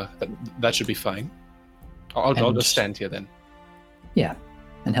 sure. That should be fine. I'll just stand here then. Yeah,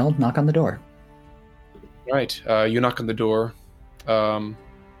 and he'll knock on the door. Right, you knock on the door.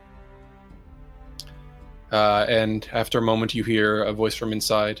 And after a moment, you hear a voice from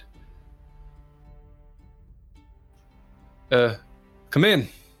inside. Come in.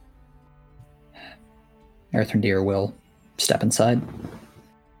 Earthrendir will step inside.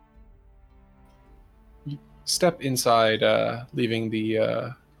 Step inside, leaving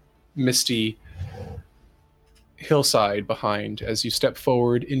the misty hillside behind as you step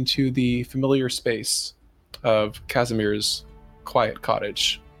forward into the familiar space of Casimir's quiet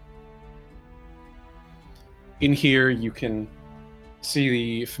cottage. In here, you can see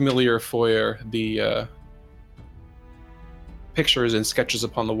the familiar foyer, the pictures and sketches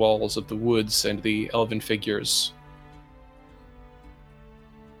upon the walls of the woods and the elven figures.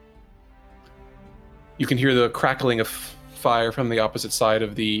 You can hear the crackling of fire from the opposite side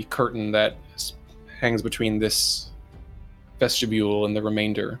of the curtain that hangs between this vestibule and the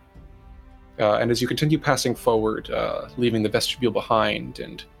remainder. And as you continue passing forward, leaving the vestibule behind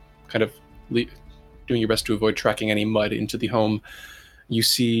and kind of doing your best to avoid tracking any mud into the home, you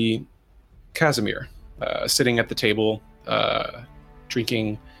see Casimir sitting at the table,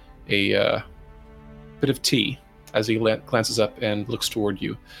 drinking a bit of tea as he glances up and looks toward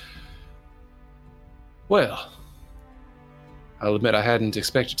you. Well, I'll admit I hadn't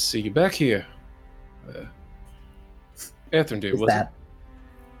expected to see you back here. Earthrendir, was that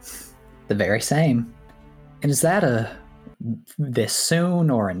the very same? And is that a this soon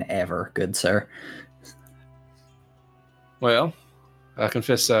or an ever, good sir? Well, I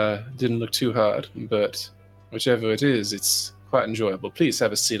confess I didn't look too hard, but whichever it is, it's quite enjoyable. Please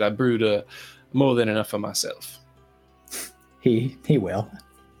have a seat. I brewed more than enough for myself. He will,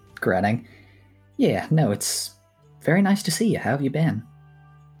 grinning. Yeah, no, it's very nice to see you. How have you been?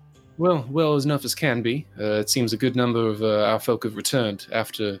 Well as enough as can be. It seems a good number of our folk have returned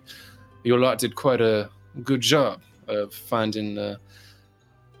after your lot did quite a good job of finding the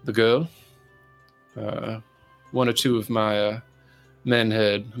girl. One or two of my men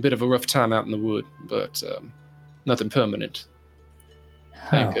had a bit of a rough time out in the wood, but nothing permanent.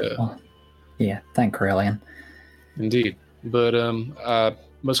 Thank Corellian. Indeed. But I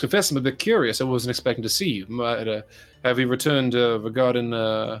must confess I'm a bit curious. I wasn't expecting to see you. Have you returned regarding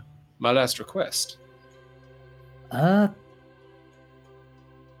my last request?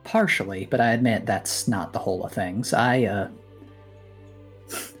 Partially, but I admit that's not the whole of things.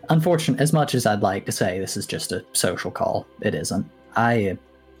 Unfortunately, as much as I'd like to say this is just a social call, it isn't. I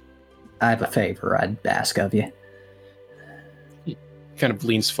have a favor I'd ask of you. He kind of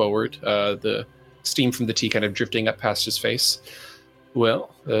leans forward, the steam from the tea kind of drifting up past his face.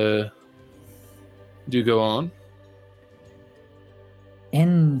 Well, do go on.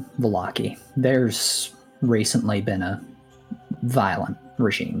 In Vallaki, there's recently been a violent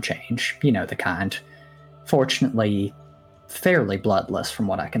regime change. You know the kind. Fortunately, fairly bloodless from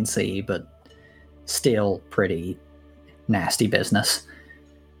what I can see, but still pretty nasty business.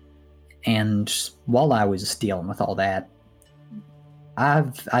 And while I was dealing with all that,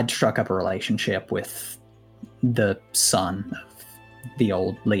 I'd struck up a relationship with the son of the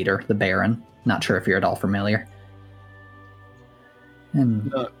old leader, the Baron. Not sure if you're at all familiar.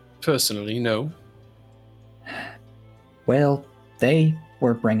 And personally, no. Well, they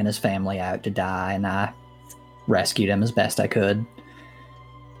were bringing his family out to die, and I rescued him as best I could.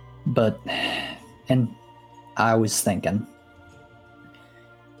 And I was thinking,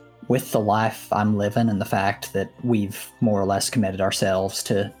 with the life I'm living and the fact that we've more or less committed ourselves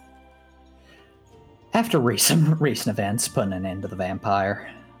to, after recent events, putting an end to the vampire,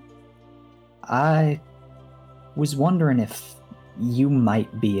 I was wondering if you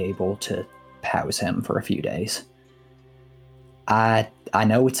might be able to house him for a few days. I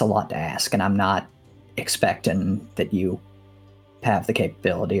know it's a lot to ask, and I'm not expecting that you have the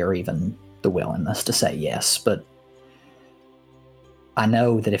capability or even the willingness to say yes, but I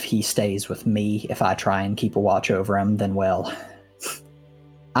know that if he stays with me, if I try and keep a watch over him, then, well,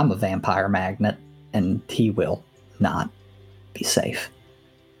 I'm a vampire magnet, and he will not be safe.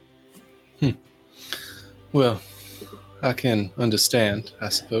 Well, I can understand, I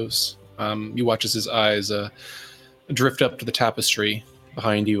suppose. You watch as his eyes drift up to the tapestry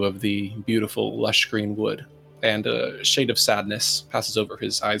behind you of the beautiful, lush green wood, and a shade of sadness passes over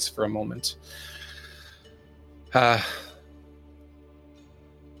his eyes for a moment.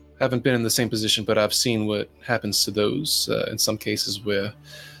 Haven't been in the same position, but I've seen what happens to those in some cases where,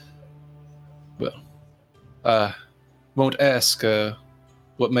 well, won't ask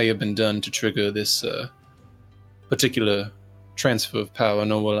what may have been done to trigger this particular transfer of power,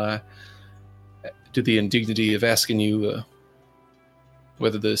 nor will I do the indignity of asking you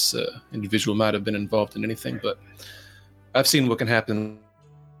whether this individual might have been involved in anything, but I've seen what can happen.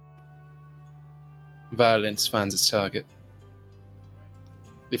 Violence finds its target.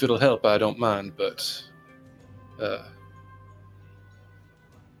 If it'll help, I don't mind, but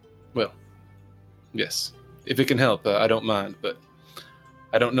well, yes. If it can help, I don't mind, but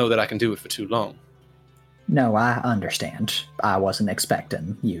I don't know that I can do it for too long. No, I understand. I wasn't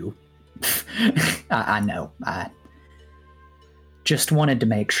expecting you. I know. I just wanted to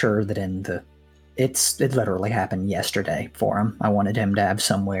make sure that it literally happened yesterday for him. I wanted him to have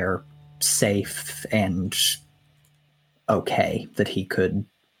somewhere safe and okay that he could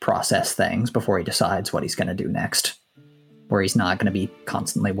process things before he decides what he's going to do next, where he's not going to be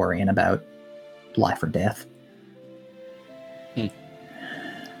constantly worrying about life or death.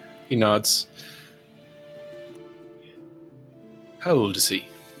 He nods. How old is he?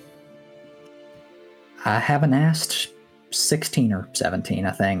 I haven't asked. 16 or 17,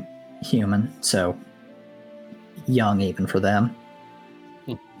 I think. Human, so young even for them.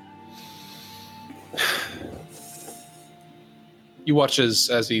 You watch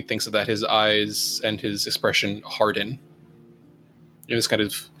as he thinks of that, his eyes and his expression harden in this kind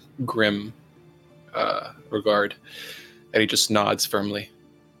of grim regard, and he just nods firmly.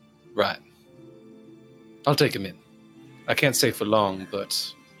 Right. I'll take him in. I can't say for long,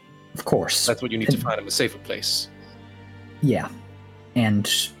 but of course. That's what you need to find him, a safer place. Yeah. And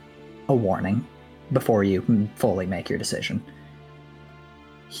a warning before you fully make your decision.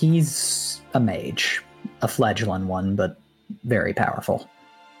 He's a mage, a fledgling one, but very powerful.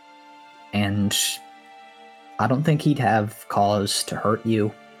 And I don't think he'd have cause to hurt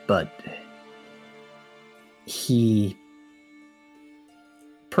you, but he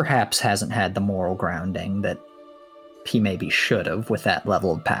perhaps hasn't had the moral grounding that he maybe should have with that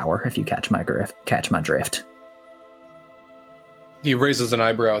level of power, if you catch my drift. He raises an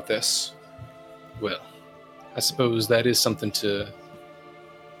eyebrow at this. Well, I suppose that is something to...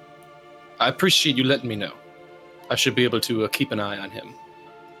 I appreciate you letting me know. I should be able to keep an eye on him.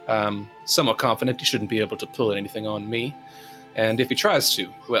 I'm somewhat confident he shouldn't be able to pull anything on me. And if he tries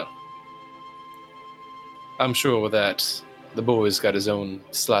to, well, I'm sure that the boy's got his own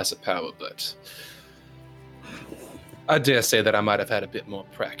slice of power, but I dare say that I might have had a bit more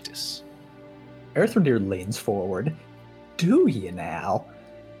practice. Earthrendir leans forward. Do you now?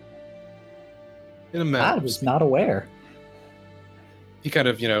 In a manner. I was not aware. He kind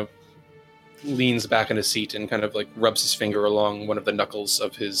of, leans back in his seat and kind of like rubs his finger along one of the knuckles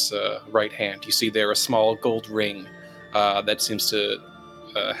of his right hand. You see there a small gold ring that seems to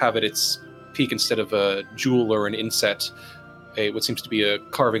have at its peak, instead of a jewel or an inset, what seems to be a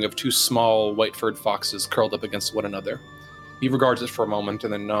carving of two small white-furred foxes curled up against one another. He regards it for a moment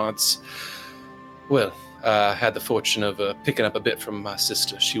and then nods. Well, I had the fortune of picking up a bit from my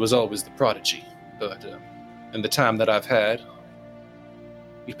sister. She was always the prodigy, but in the time that I've had,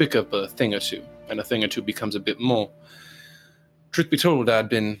 you pick up a thing or two, and a thing or two becomes a bit more. Truth be told, I'd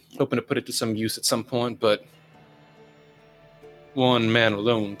been hoping to put it to some use at some point, but one man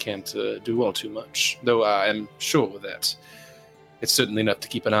alone can't do all too much, though I am sure that it's certainly enough to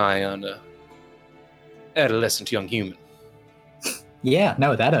keep an eye on an adolescent young human. Yeah,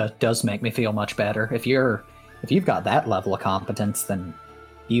 no, that does make me feel much better. If you've got that level of competence, then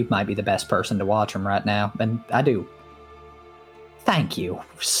you might be the best person to watch him right now, and I do. Thank you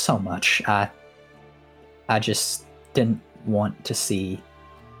so much. I just didn't want to see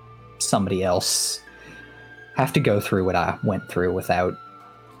somebody else have to go through what I went through without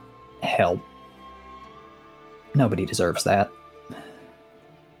help. Nobody deserves that.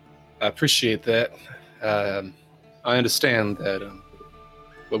 I appreciate that. I understand that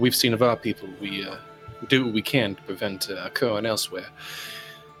what we've seen of our people, we do what we can to prevent occurring elsewhere.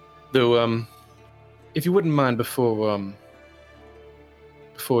 Though, if you wouldn't mind before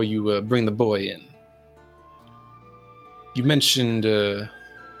you bring the boy in, you mentioned, that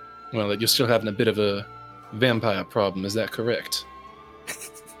you're still having a bit of a vampire problem. Is that correct?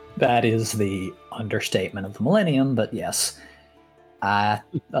 That is the understatement of the millennium, but yes.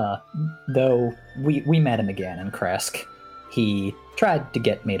 Though we met him again in Kresk. He tried to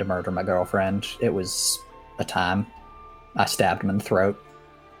get me to murder my girlfriend. It was a time. I stabbed him in the throat.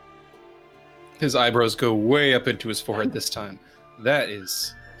 His eyebrows go way up into his forehead this time. That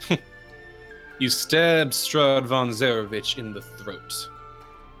is... You stabbed Strahd von Zarevich in the throat.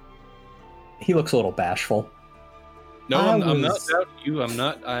 He looks a little bashful. No, I'm not doubting you. I'm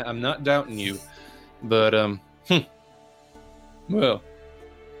not doubting you. But, well...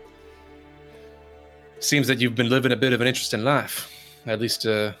 Seems that you've been living a bit of an interesting life. At least,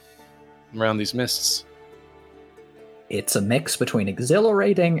 around these mists. It's a mix between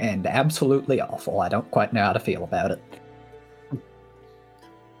exhilarating and absolutely awful. I don't quite know how to feel about it.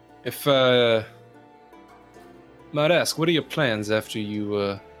 If, might ask, what are your plans after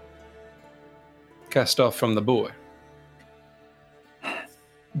you, cast off from the boy?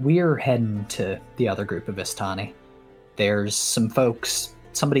 We're heading to the other group of Vistani. There's some folks,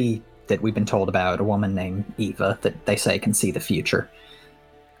 somebody that we've been told about, a woman named Eva, that they say can see the future.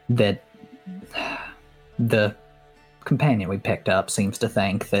 That the companion we picked up seems to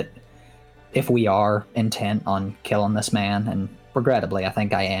think that if we are intent on killing this man, and regrettably I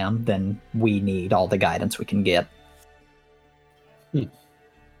think I am, then we need all the guidance we can get.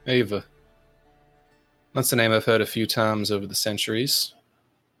 Eva. That's a name I've heard a few times over the centuries.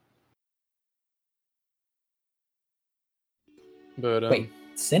 But, Wait,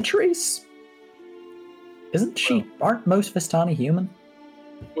 centuries? Aren't most Vistani human?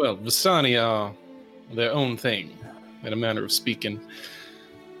 Well, Vistani are their own thing, in a manner of speaking.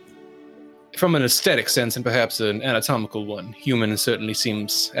 From an aesthetic sense, and perhaps an anatomical one, human certainly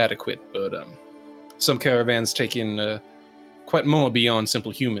seems adequate, but some caravans take in quite more beyond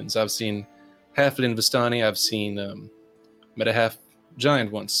simple humans. I've seen halfling Vistani, I've seen met a half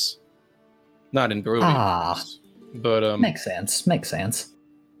giant once. Not in Barovia, but makes sense.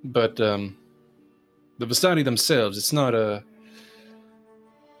 But the Vistani themselves, it's not a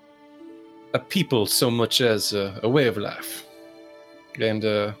people so much as a way of life.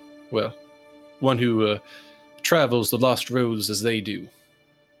 And, one who travels the lost roads as they do.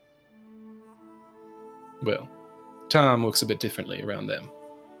 Well, time works a bit differently around them.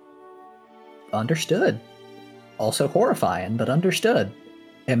 Understood. Also horrifying, but understood.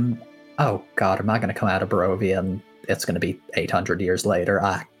 Oh god, am I going to come out of Barovia and it's going to be 800 years later?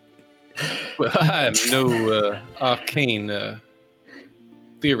 Well, I am no arcane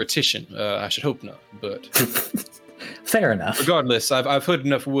theoretician. I should hope not, but... Fair enough. Regardless, I've heard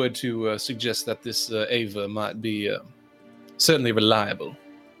enough word to suggest that this Ava might be certainly reliable.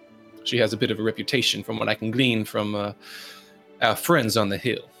 She has a bit of a reputation from what I can glean from our friends on the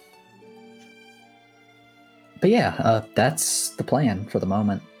hill. But yeah, that's the plan for the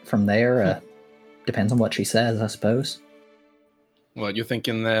moment. From there, depends on what she says, I suppose. Well, you're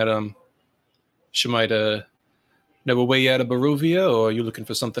thinking that she might know a way out of Barovia, or are you looking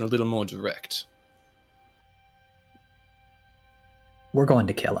for something a little more direct? We're going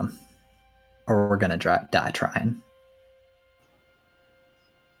to kill him. Or we're going to die trying.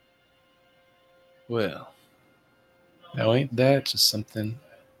 Well, now ain't that just something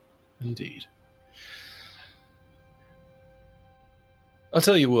indeed. I'll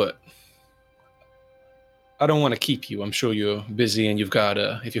tell you what. I don't want to keep you. I'm sure you're busy and you've got,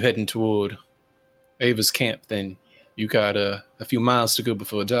 if you're heading toward Ava's camp, then you got a few miles to go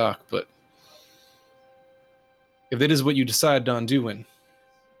before dark, but if that is what you decide on doing,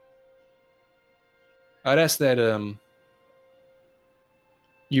 I'd ask that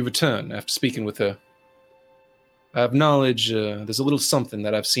you return after speaking with her. I have knowledge, there's a little something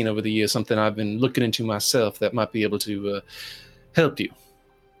that I've seen over the years, something I've been looking into myself that might be able to help you.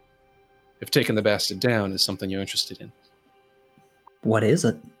 If taking the bastard down is something you're interested in. What is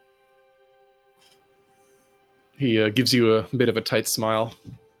it? He gives you a bit of a tight smile.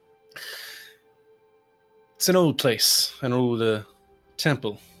 It's an old place, an old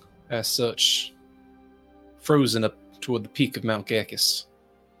temple, as such, frozen up toward the peak of Mount Gacchus.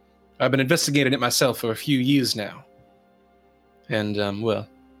 I've been investigating it myself for a few years now. And,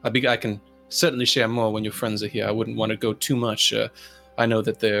 I can certainly share more when your friends are here. I wouldn't want to go too much. I know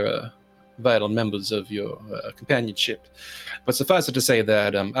that they're vital members of your companionship. But suffice it to say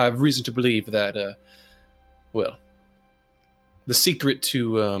that I have reason to believe that, the secret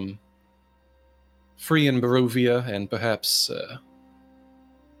to freeing Barovia and perhaps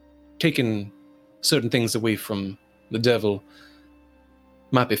taking certain things away from the devil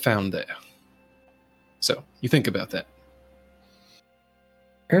might be found there. So, you think about that.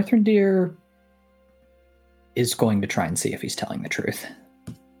 Earthrendir is going to try and see if he's telling the truth.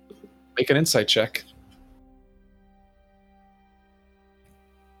 Make an insight check.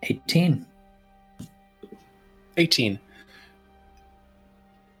 18. 18.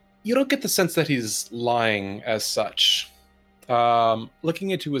 You don't get the sense that he's lying as such.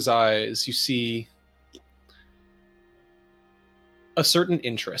 Looking into his eyes, you see a certain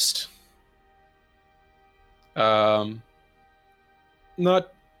interest. Not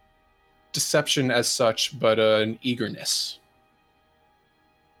deception as such, but an eagerness.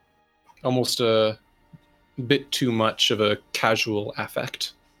 Almost a bit too much of a casual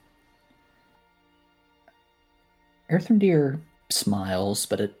affect. Earthrendir smiles,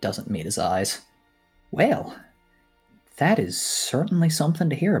 but it doesn't meet his eyes. Well, that is certainly something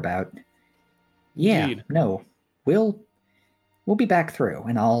to hear about. Yeah, Indeed. no, we'll be back through,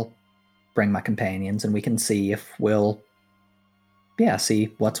 and I'll bring my companions, and we can see if we'll, see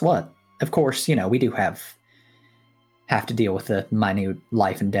what's what. Of course, we do have to deal with the minute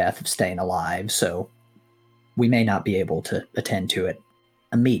life and death of staying alive, so we may not be able to attend to it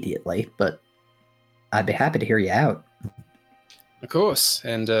immediately, but I'd be happy to hear you out. Of course,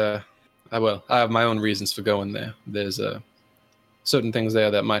 and I have my own reasons for going there. There's certain things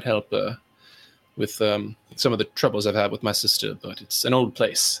there that might help with some of the troubles I've had with my sister, but it's an old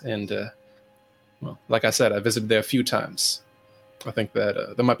place, and like I said, I visited there a few times. I think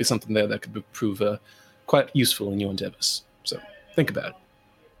that there might be something there that could prove quite useful in your endeavors. So think about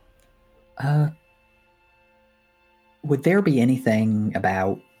it. Would there be anything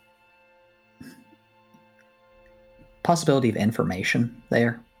about possibility of information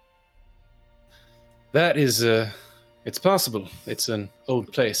there? That is, it's possible. It's an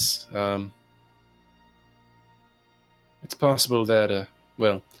old place. It's possible that,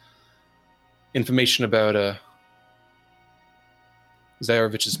 information about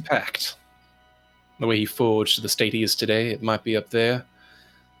Zarovich's pact, the way he forged to the state he is today, it might be up there.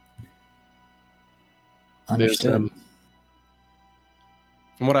 Understood.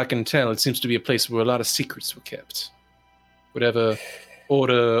 From what I can tell, it seems to be a place where a lot of secrets were kept. Whatever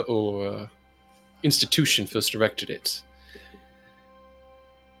order or institution first directed it.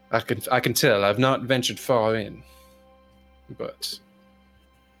 I can tell. I've not ventured far in, I've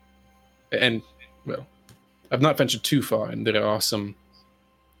not ventured too far, and there are some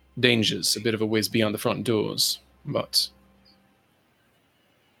dangers a bit of a ways beyond the front doors, but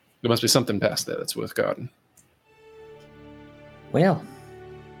there must be something past there that's worth guarding. Well,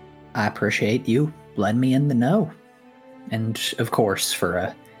 I appreciate you letting me in the know. And, of course,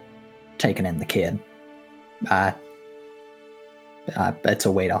 for taking in the kid. It's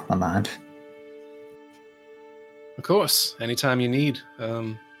a weight off my mind. Of course, anytime you need.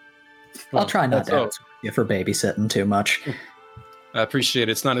 I'll try not to ask you for babysitting too much. I appreciate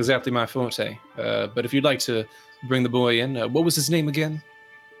it. It's not exactly my forte. But if you'd like to bring the boy in, what was his name again?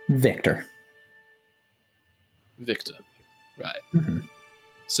 Victor. Victor. Right. Mm-hmm.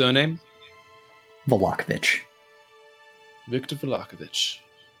 Surname? Volokovich. Victor Volokovich.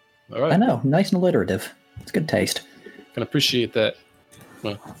 All right. I know. Nice and alliterative. It's good taste. Can appreciate that.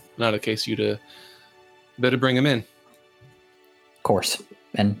 Well, not a case you'd better bring him in. Of course.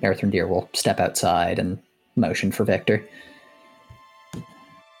 And Earthrendir will step outside and motion for Victor. All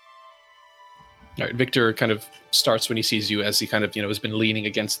right, Victor kind of starts when he sees you, as he kind of, has been leaning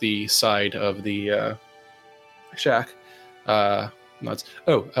against the side of the shack. Nods.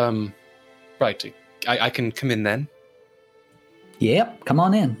 Right. I can come in then? Yep, come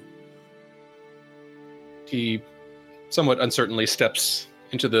on in. He somewhat uncertainly steps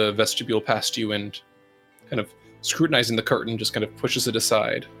into the vestibule past you and kind of scrutinizing the curtain, just kind of pushes it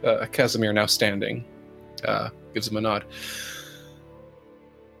aside. Casimir, now standing, gives him a nod.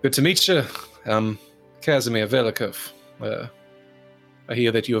 Good to meet you. Casimir Velikov. I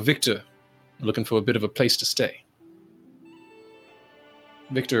hear that you're Victor, looking for a bit of a place to stay.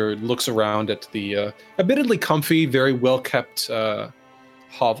 Victor looks around at the admittedly comfy, very well-kept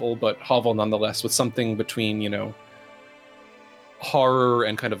hovel, but hovel nonetheless, with something between, horror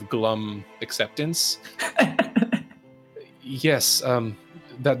and kind of glum acceptance. Yes,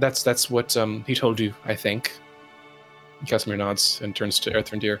 that's what he told you, I think. Casimir nods and turns to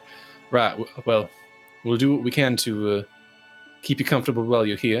Earthrendir. Right, well, we'll do what we can to keep you comfortable while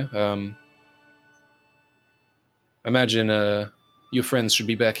you're here. I imagine your friends should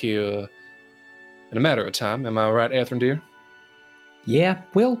be back here in a matter of time. Am I right, Earthrendir? Yeah,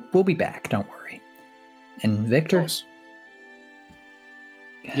 we'll be back, don't worry. And Victor?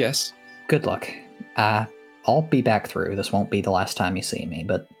 Yes? Good luck. I'll be back through. This won't be the last time you see me,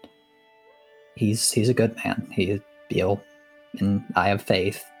 but he's a good man. And I have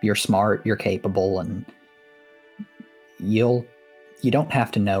faith. You're smart, you're capable, and you don't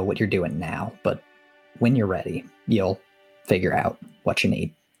have to know what you're doing now, but when you're ready, you'll figure out what you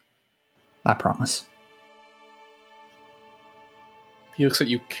need. I promise. He looks at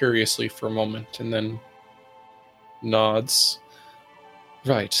you curiously for a moment and then nods.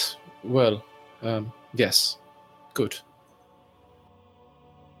 Right. Well, yes. Good.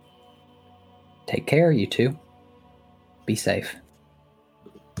 Take care, you two. Be safe.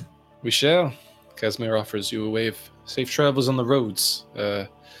 We shall. Casimir offers you a wave. Safe travels on the roads.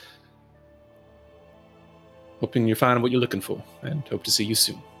 Hoping you find what you're looking for, and hope to see you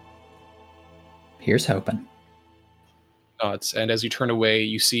soon. Here's hoping. Nods, and as you turn away,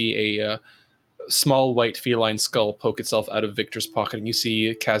 you see a small white feline skull poke itself out of Victor's pocket, and you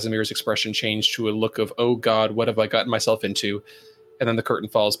see Casimir's expression change to a look of, oh god, what have I gotten myself into? And then the curtain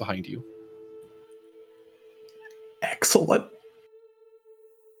falls behind you. Excellent.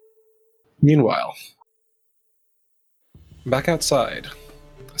 Meanwhile, back outside,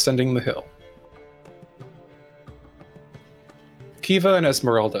 ascending the hill. Kiva and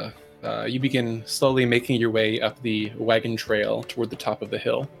Esmeralda, you begin slowly making your way up the wagon trail toward the top of the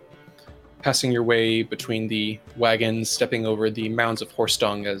hill, passing your way between the wagons, stepping over the mounds of horse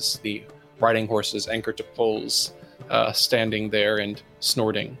dung as the riding horses anchored to poles, standing there and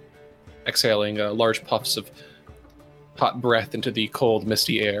snorting, exhaling large puffs of hot breath into the cold,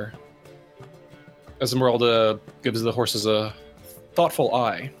 misty air. Esmeralda gives the horses a thoughtful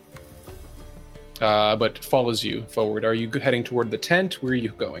eye, but follows you forward. Are you heading toward the tent? Where are you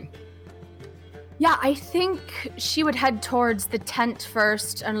going? Yeah, I think she would head towards the tent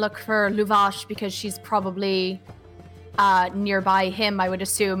first and look for Luvash because she's probably nearby him, I would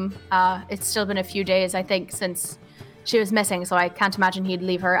assume. It's still been a few days, I think, since she was missing, so I can't imagine he'd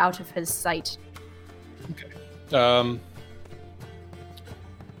leave her out of his sight. Okay.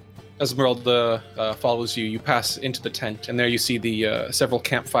 Esmeralda follows you. You pass into the tent, and there you see the several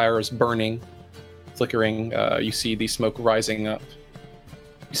campfires burning, flickering. You see the smoke rising up.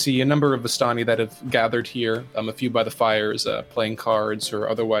 You see a number of Vistani that have gathered here, a few by the fires, playing cards or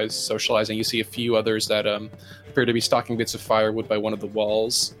otherwise socializing. You see a few others that appear to be stocking bits of firewood by one of the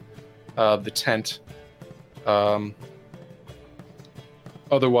walls of the tent.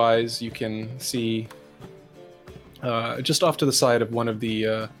 Otherwise, you can see just off to the side of one of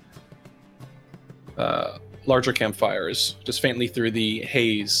the larger campfires, just faintly through the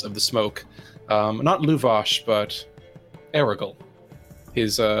haze of the smoke. Not Luvash, but Aragol.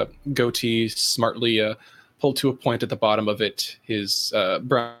 His goatee smartly pulled to a point at the bottom of it. His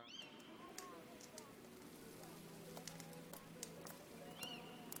brown...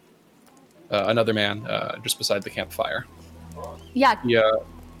 another man just beside the campfire. Yeah. He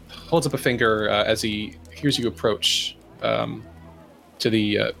holds up a finger as he hears you approach to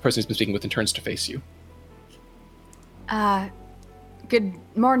the person he's been speaking with and turns to face you. Good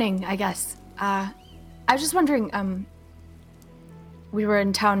morning, I guess. I was just wondering, we were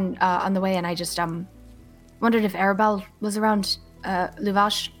in town on the way, and I just wondered if Arabelle was around.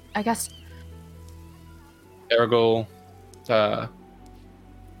 Luvash, I guess. Aragol kind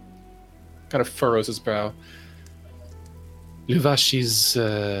of furrows his brow. Luvash is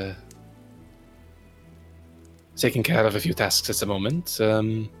taking care of a few tasks at the moment.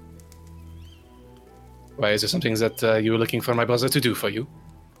 Why, is there something that you were looking for my brother to do for you?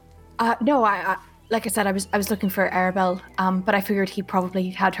 No, I like I said, I was looking for Arabelle, but I figured he probably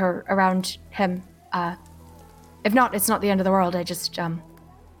had her around him. If not, it's not the end of the world. I just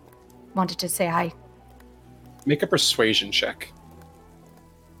wanted to say hi. Make a persuasion check.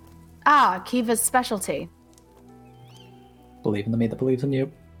 Kiva's specialty. Believe in the me that believes in you.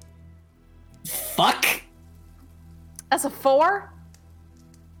 Fuck! That's a 4?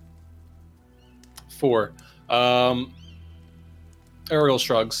 4. Ariel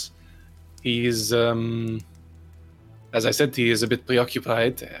shrugs. He's, as I said, he is a bit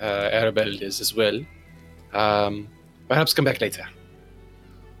preoccupied. Arabelle is as well. Perhaps come back later.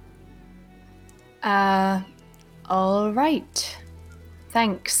 All right.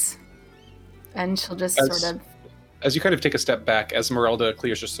 Thanks. And she'll just sort of... As you kind of take a step back, Esmeralda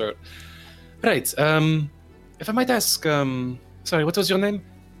clears her throat. Right, if I might ask, sorry, what was your name?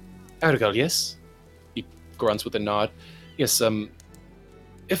 Aragol, yes? He grunts with a nod. Yes,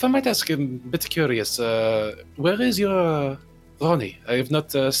 if I might ask, I'm a bit curious, where is your Ronnie? I have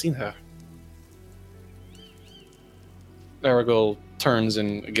not seen her. Aragol turns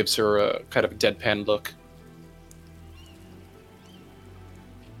and gives her a kind of deadpan look.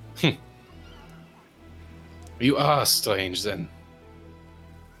 You are strange, then.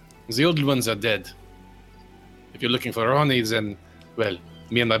 The old ones are dead. If you're looking for Ronnie, then, well,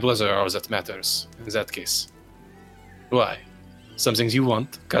 me and my brother are all that matters, in that case. Why? Something you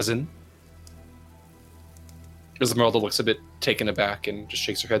want, cousin? Esmeralda looks a bit taken aback and just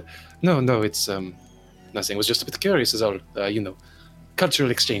shakes her head. No, it's, nothing. I was just a bit curious as all,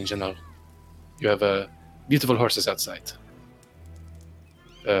 cultural exchange and all. You have, beautiful horses outside.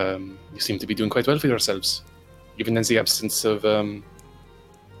 You seem to be doing quite well for yourselves. Even in the absence of,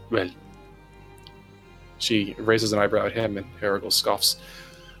 well... She raises an eyebrow at him, and Aragorn scoffs.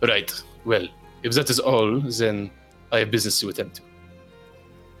 Right, well, if that is all, then I have business to attend to.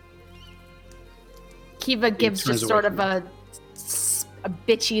 Kiva gives just sort of a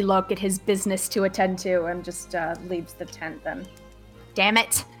bitchy look at his business to attend to and just leaves the tent then. Damn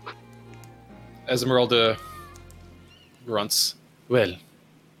it! Esmeralda grunts. Well,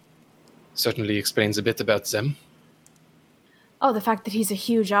 certainly explains a bit about them. Oh, the fact that he's a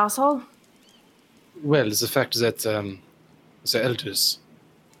huge asshole? Well, the fact that the elders...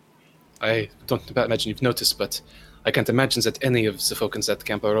 I don't imagine you've noticed, but I can't imagine that any of the folk in that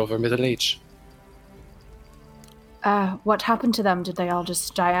camp are over middle age. What happened to them? Did they all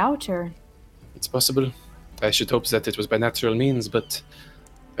just die out, or...? It's possible. I should hope that it was by natural means, but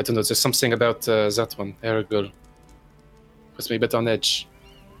I don't know, there's something about that one, Aragorn. Puts me a bit on edge.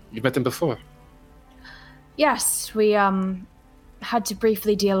 You've met him before? Yes, we, had to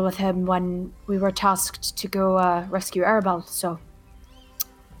briefly deal with him when we were tasked to go rescue Arabelle, so...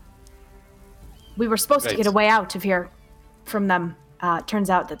 We were supposed to get a way out of here from them. Turns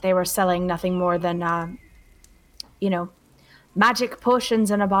out that they were selling nothing more than, magic potions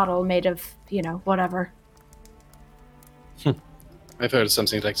in a bottle made of, whatever. I've heard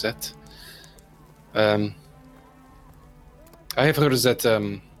something like that. I have heard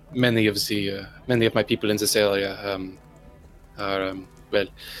that many of my people in this area are,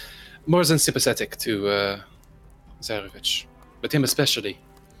 more than sympathetic to Zarevich. But him especially.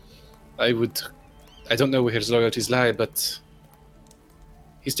 I don't know where his loyalties lie, but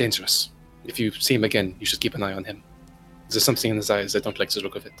he's dangerous. If you see him again, you should keep an eye on him. There's something in his eyes. I don't like the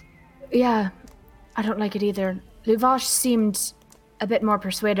look of it. Yeah, I don't like it either. Luvash seemed a bit more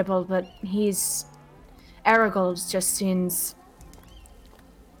persuadable, but Aragold just seems...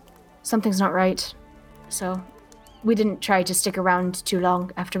 Something's not right. So, we didn't try to stick around too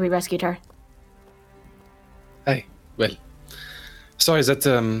long after we rescued her. Hey, well, sorry that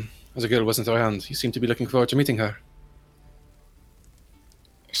the girl wasn't around. You seem to be looking forward to meeting her.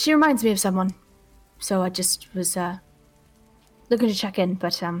 She reminds me of someone. So I just was looking to check in,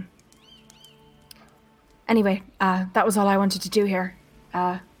 but anyway, that was all I wanted to do here.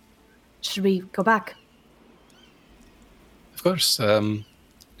 Should we go back? Of course.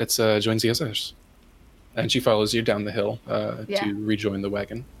 Let's join the others. And she follows you down the hill to rejoin the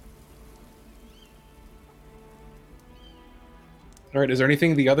wagon. All right, is there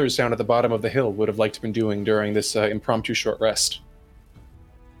anything the others down at the bottom of the hill would have liked to have been doing during this impromptu short rest?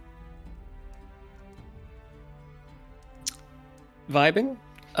 Vibing.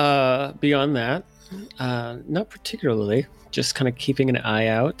 Beyond that, not particularly. Just kind of keeping an eye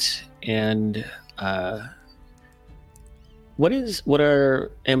out. And what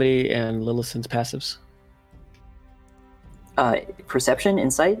are Amity and Lillison's passives? Perception,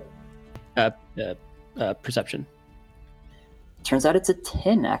 insight? Perception. Turns out it's a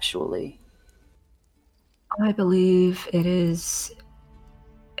 10, actually. I believe it is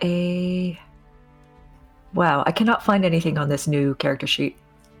a... Wow, I cannot find anything on this new character sheet.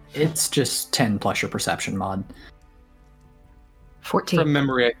 It's just 10 plus your perception mod. 14. From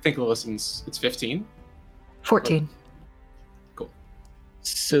memory, I think it's 15. 14. Cool.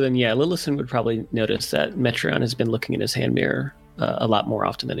 So then, yeah, Lillison would probably notice that Metreon has been looking in his hand mirror a lot more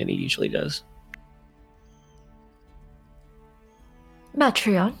often than he usually does.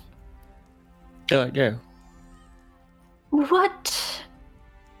 Metreon? Yeah. What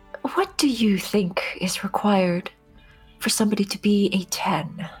do you think is required for somebody to be a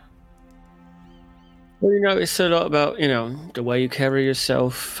 10? Well, it's a lot about, the way you carry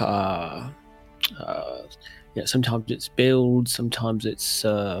yourself. Sometimes it's build, sometimes it's,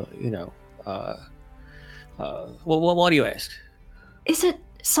 well, what do you ask? Is it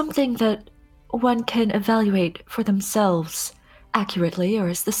something that one can evaluate for themselves accurately, or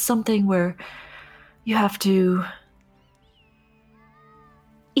is this something where you have to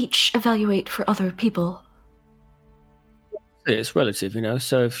each evaluate for other people? It's relative,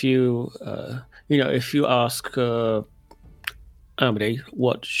 So if you, if you ask Amity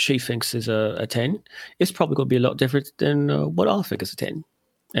what she thinks is a 10, it's probably going to be a lot different than what I think is a 10.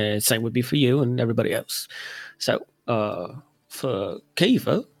 And same would be for you and everybody else. So, for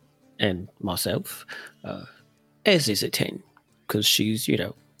Kiva and myself, Ez is a 10 because she's,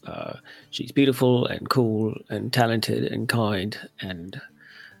 she's beautiful and cool and talented and kind and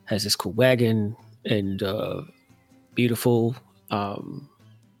has this cool wagon and beautiful.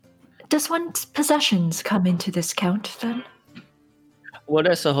 Does one's possessions come into this count then? Well,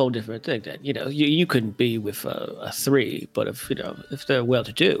 that's a whole different thing. Then you can be with a 3, but if they're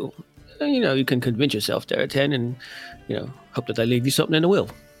well-to-do, you can convince yourself they're a 10, and hope that they leave you something in the will.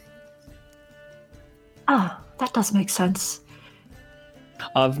 Ah, that does make sense.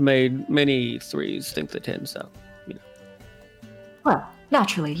 I've made many 3s think they're 10s, though. Well,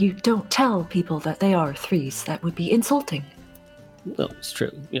 naturally, you don't tell people that they are 3s. That would be insulting. Well, it's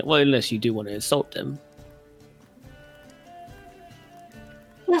true. Well, unless you do want to insult them.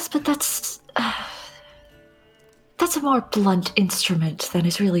 Yes, but that's a more blunt instrument than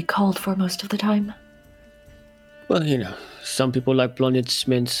is really called for most of the time. Well, some people like blunt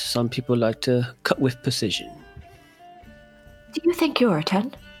instruments, some people like to cut with precision. Do you think you're a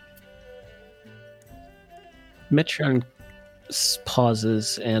 10? Metron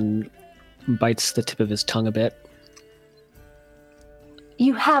pauses and bites the tip of his tongue a bit.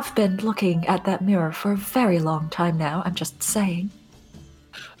 You have been looking at that mirror for a very long time now, I'm just saying.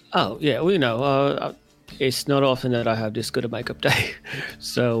 Oh, yeah, well, it's not often that I have this good a makeup day.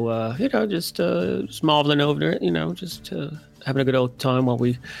 So, just marveling over it, just having a good old time while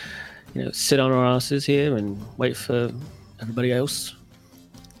we, sit on our asses here and wait for everybody else.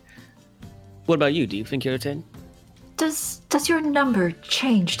 What about you? Do you think you're a 10? Does your number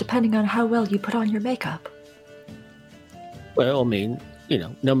change depending on how well you put on your makeup? Well, I mean,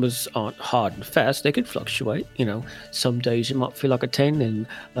 numbers aren't hard and fast. They could fluctuate. Some days you might feel like a 10 and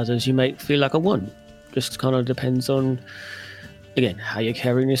others you might feel like a 1. Just kind of depends on, again, how you're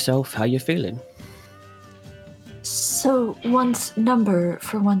carrying yourself, how you're feeling. So one's number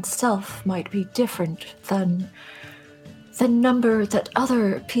for oneself might be different than the number that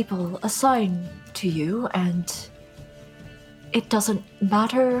other people assign to you, and it doesn't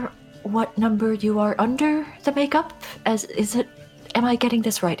matter what number you are under the makeup? Am I getting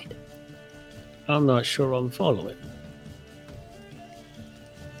this right? I'm not sure I'm following.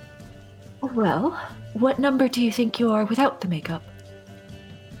 Well, what number do you think you are without the makeup?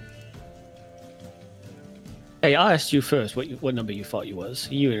 Hey, I asked you first what number you thought you was.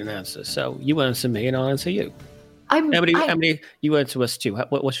 You didn't answer, so you answer me and I'll answer you. How many you answer us too?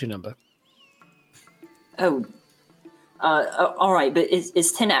 What's your number? Oh, all right, but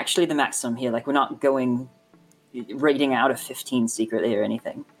is 10 actually the maximum here? Like, we're not rating out a 15 secretly or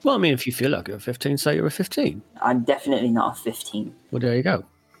anything. Well, I mean, if you feel like you're a 15, say you're a 15. I'm definitely not a 15. Well, there you go.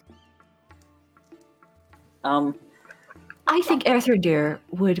 I think Erthrindir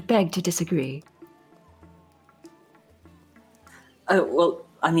would beg to disagree. Oh, well,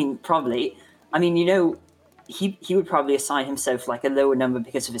 I mean, probably. I mean, he would probably assign himself like a lower number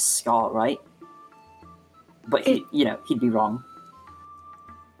because of his scar, right? But he'd be wrong.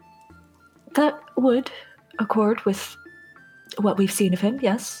 That would accord with what we've seen of him,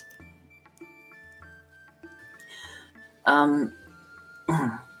 yes. I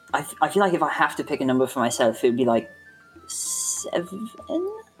feel like if I have to pick a number for myself, it would be like 7.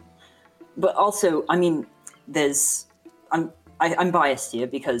 But also, I mean, I'm biased here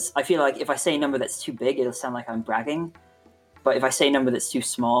because I feel like if I say a number that's too big, it'll sound like I'm bragging. But if I say a number that's too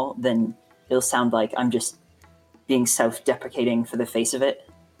small, then it'll sound like I'm just being self-deprecating for the face of it.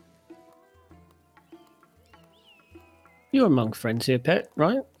 You're among friends here, Pet,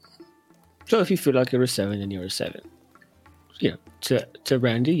 right? So if you feel like you're a 7, then you're a 7. To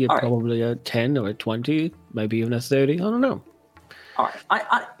Randy, you're probably a 10 or a 20, maybe even a 30. I don't know. All right,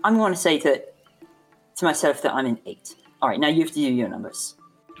 I'm going to say to myself that I'm an 8. All right, now you have to do your numbers.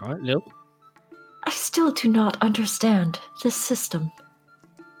 All right, Lil. I still do not understand this system.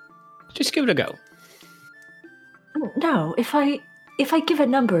 Just give it a go. No, if I give a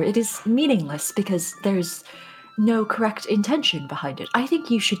number, it is meaningless because there's no correct intention behind it. I think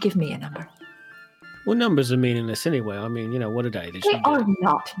you should give me a number. Well, numbers are meaningless anyway. I mean, what are they? They are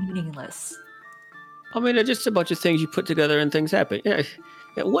not meaningless. I mean, they're just a bunch of things you put together and things happen. Yeah,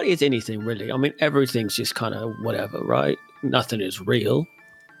 what is anything really? I mean, everything's just kind of whatever, right? Nothing is real.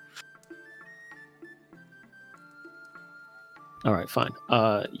 All right, fine.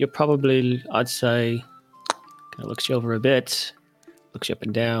 You're probably, I'd say, kind of looks you over a bit, looks you up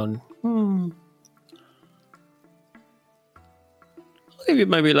and down. I'll give you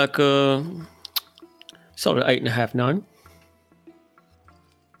maybe like a solid 8.5, 9.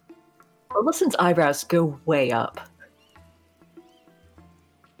 Listen's eyebrows go way up.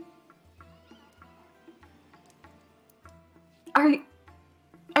 Are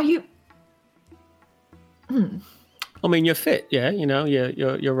you? I mean, you're fit, yeah. You know,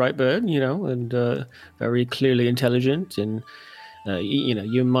 you're right, bird. You know, and very clearly intelligent, and you know,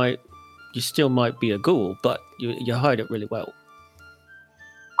 you still might be a ghoul, but you hide it really well.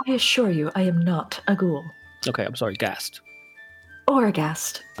 I assure you, I am not a ghoul. Okay, I'm sorry, ghast. Or a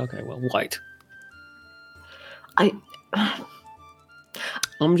ghast. Okay, well, white. I'm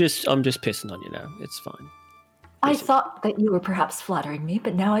just pissing on you now. It's fine. I thought that you were perhaps flattering me,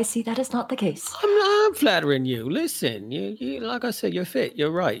 but now I see that is not the case. I'm flattering you. Listen, you like I said, you're fit.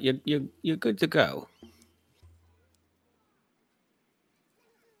 You're right. You're good to go.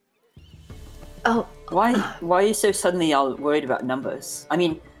 Oh, Why are you so suddenly all worried about numbers? I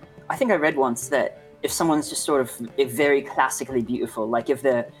mean, I think I read once that if someone's just sort of very classically beautiful, like if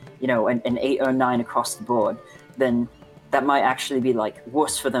they're, you know, an 8 or 9 across the board, then that might actually be like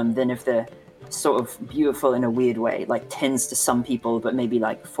worse for them than if they're sort of beautiful in a weird way, like 10s to some people, but maybe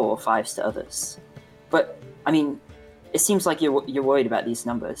like 4 or 5s to others. But I mean, it seems like you're worried about these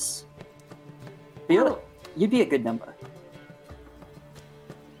numbers. But you'd be a good number.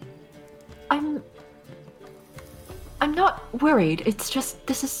 I'm not worried. It's just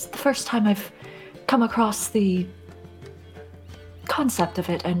this is the first time I've come across the concept of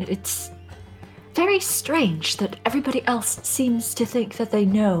it, and it's very strange that everybody else seems to think that they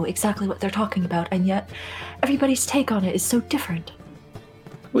know exactly what they're talking about, and yet everybody's take on it is so different.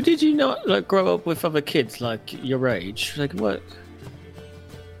 Well, did you not like grow up with other kids like your age? Like what?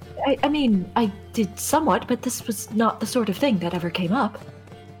 I mean, I did somewhat, but this was not the sort of thing that ever came up.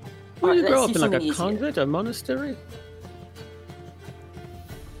 Well, you grow up in like a convent, a monastery?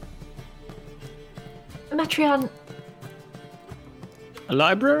 Metreon. A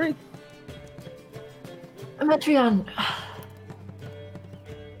library? Metreon.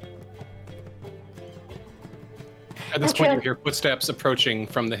 At this point, you hear footsteps approaching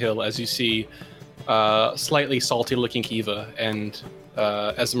from the hill as you see slightly salty-looking Kiva and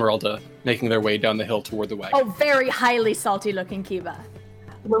Esmeralda making their way down the hill toward the wagon. Oh, very highly salty-looking Kiva.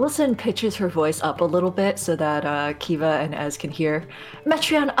 Lillison pitches her voice up a little bit so that Kiva and Ez can hear.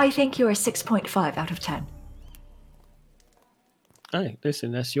 Metreon, I think you are 6.5 out of 10. Hey,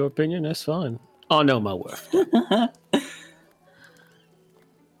 listen, that's your opinion, that's fine. I know my worth.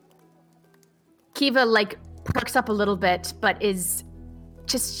 Kiva, like, perks up a little bit, but is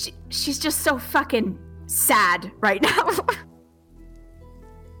just... She's just so fucking sad right now.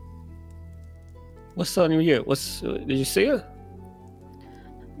 What's on you? Did you see her?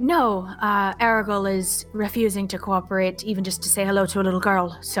 No, Aragorn is refusing to cooperate, even just to say hello to a little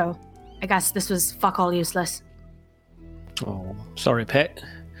girl, so I guess this was fuck all useless. Oh, sorry, pet.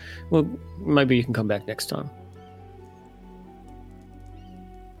 Well, maybe you can come back next time.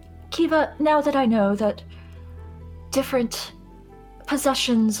 Kiva, now that I know that different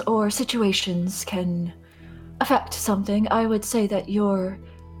possessions or situations can affect something, I would say that you're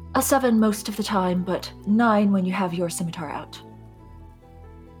a 7 most of the time, but 9 when you have your scimitar out.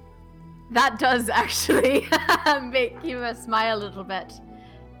 That does actually make Kiva smile a little bit.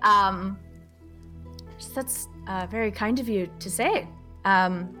 That's very kind of you to say.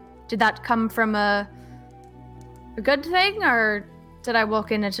 Did that come from a good thing, or did I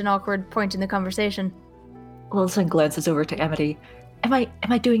walk in at an awkward point in the conversation? Wilson glances over to Amity. Am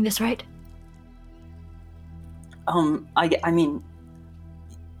I doing this right? I mean,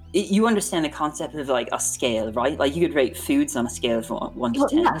 you understand the concept of like a scale, right? Like you could rate foods on a scale of 1 to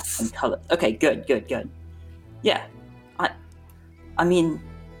 10. Yes. And color. Okay, good. Yeah, I mean,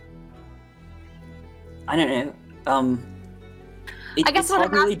 I don't know. I guess it's hard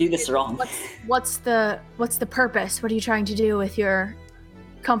to really do this wrong. What's the purpose? What are you trying to do with your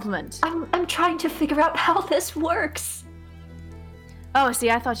compliment? I'm trying to figure out how this works. Oh, see,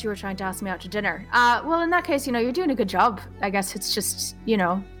 I thought you were trying to ask me out to dinner. Well, in that case, you're doing a good job. I guess it's just,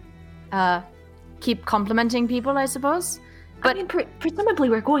 keep complimenting people, I suppose. But I mean, presumably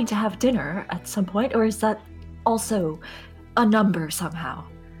we're going to have dinner at some point, or is that also a number somehow?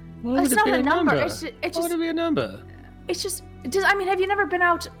 It's not a number. It's Why would it be a number? It's just. Have you never been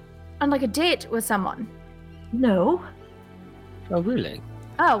out on like a date with someone? No. Oh, really?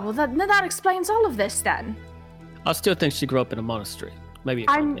 Oh, well, that explains all of this then. I still think she grew up in a monastery. Maybe.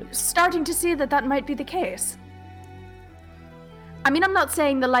 I'm starting to see that might be the case. I mean, I'm not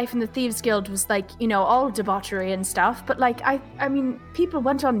saying the life in the Thieves Guild was like, all debauchery and stuff, but like, I mean, people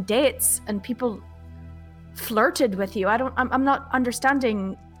went on dates and people flirted with you. I'm not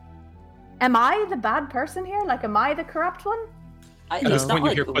understanding. Am I the bad person here? Like, am I the corrupt one? At this point,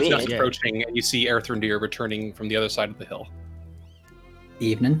 you hear footsteps approaching, and you see Erthrindir returning from the other side of the hill.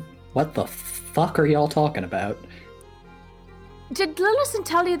 Evening. What the fuck are y'all talking about? Did Lillison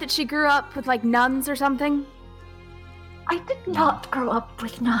tell you that she grew up with, like, nuns or something? I did not grow up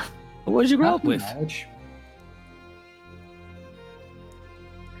with none. What did you grow up with? Knowledge.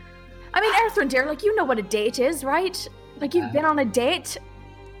 I mean, Earthren, dear, like, you know what a date is, right? Like, you've been on a date.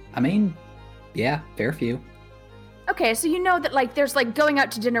 I mean, yeah, fair few. Okay, so you know that, like, there's, like, going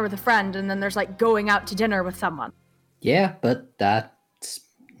out to dinner with a friend, and then there's, like, going out to dinner with someone. Yeah, but that's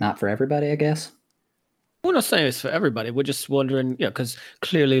not for everybody, I guess. We're not saying it's for everybody. We're just wondering, because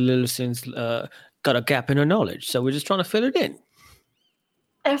clearly Lillison's got a gap in her knowledge, so we're just trying to fill it in.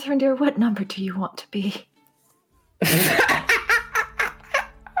 Earthren, dear, what number do you want to be?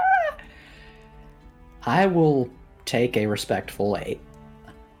 I will take a respectful 8.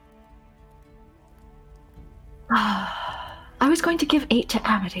 I was going to give 8 to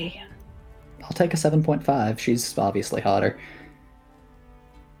Amity. I'll take a 7.5. She's obviously hotter.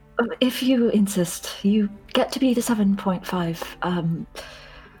 If you insist, you get to be the 7.5.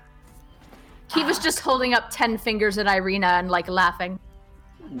 He was just holding up 10 fingers at Irina and, like, laughing.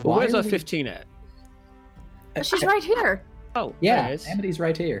 Well, where's our 15 at? She's right here. Oh, yeah, there it is. Amity's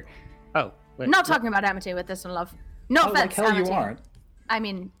right here. Oh, wait. Not talking about Amity with this one, love. No offense, like hell Amity. you aren't. I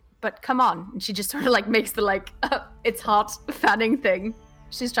mean, but come on. And she just sort of, like, makes the, like, it's hot fanning thing.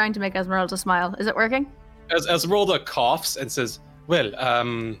 She's trying to make Esmeralda smile. Is it working? As Esmeralda coughs and says, well,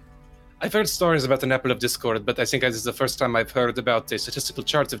 I've heard stories about the Apple of Discord, but I think this is the first time I've heard about the statistical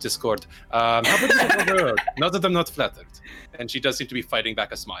charts of Discord. How about you over? Not that I'm not flattered. And she does seem to be fighting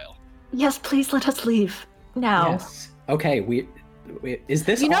back a smile. Yes, please let us leave. Now. Yes. Okay, we is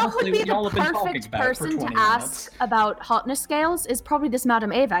this You know who honestly would be what y'all the have been talking perfect about for person 20 to ask minutes? about hotness scales is probably this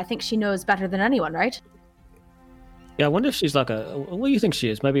Madame Ava. I think she knows better than anyone, right? Yeah, I wonder if she's like what do you think she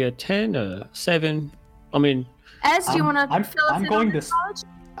is? Maybe a 10, a 7? I mean... Ez, do you want to fill us I'm in going on to your knowledge?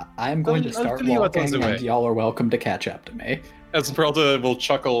 I'm going to start fill you out walking, away. and y'all are welcome to catch up to me. Esmeralda will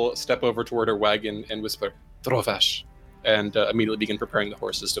chuckle, step over toward her wagon, and whisper, Drovash, and immediately begin preparing the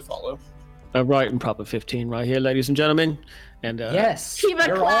horses to follow. A right and proper 15 right here, ladies and gentlemen. And Yes, Keep a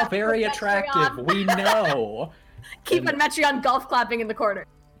they're all clap very for attractive. Metreon. We know. Keep on Metreon golf clapping in the corner.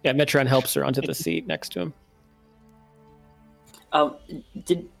 yeah, Metron helps her onto the seat next to him.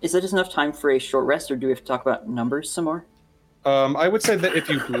 Is that just enough time for a short rest, or do we have to talk about numbers some more? I would say that if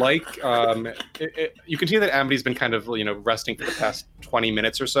you'd like, you can see that Amity's been kind of, resting for the past 20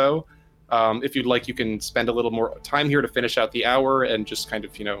 minutes or so. If you'd like, you can spend a little more time here to finish out the hour and just kind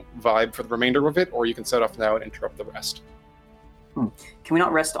of, vibe for the remainder of it, or you can set off now and interrupt the rest. Can we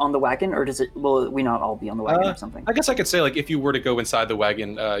not rest on the wagon, or will we not all be on the wagon or something? I guess I could say, if you were to go inside the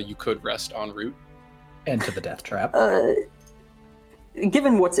wagon, you could rest en route. And to the death trap.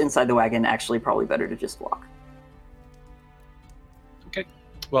 Given what's inside the wagon, actually probably better to just walk. Okay.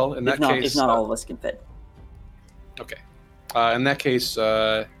 Well, in that case... If not all of us can fit. Okay. In that case,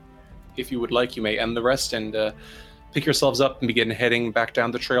 if you would like, you may end the rest and pick yourselves up and begin heading back down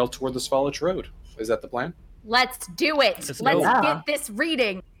the trail toward the Svalich Road. Is that the plan? Let's do it. Let's Let's go. get this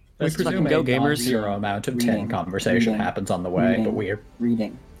reading. We Let's presume fucking go, a gamers. zero amount of 10 Reading. conversation Reading. happens on the way, Reading. but we're...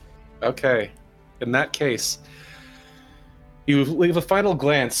 Reading. Okay. In that case, you leave a final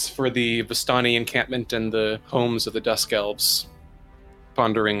glance for the Vistani encampment and the homes of the Dusk Elves,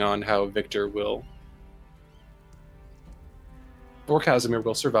 pondering on how Victor will, or Casimir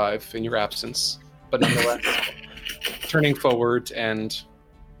will survive in your absence, but nonetheless, turning forward and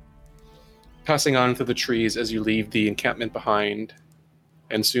passing on through the trees as you leave the encampment behind,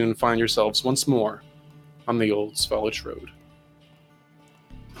 and soon find yourselves once more on the old Svalich Road.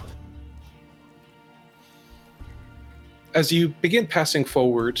 As you begin passing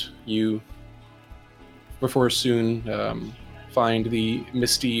forward, you, before soon, find the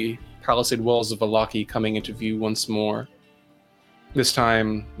misty palisade walls of Valaki coming into view once more. This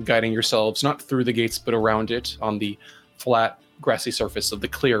time, guiding yourselves not through the gates but around it on the flat, grassy surface of the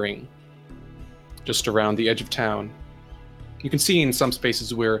clearing, just around the edge of town. You can see in some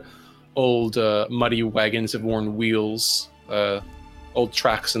spaces where old, muddy wagons have worn wheels, old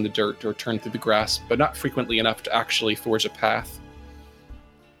tracks in the dirt or turned through the grass, but not frequently enough to actually forge a path.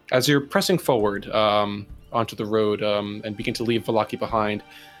 As you're pressing forward onto the road and begin to leave Valaki behind,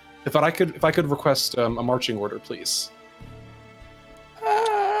 if I could request a marching order, please.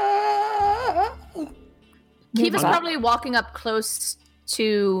 Kiva's probably walking up close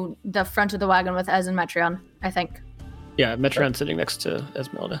to the front of the wagon with Ez and Metreon, I think. Yeah, Metron's sitting next to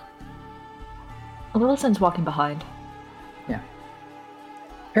Esmeralda. Lillison's walking behind.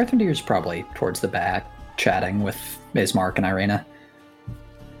 Earthendeer's probably towards the back, chatting with Ismark and Irina.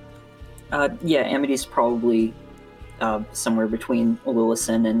 Yeah, Amity's probably somewhere between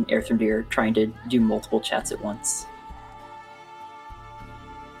Lillison and Earthendeer, trying to do multiple chats at once.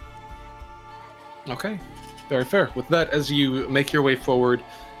 Okay, very fair. With that, as you make your way forward,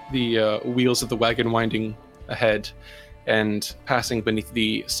 the wheels of the wagon winding ahead and passing beneath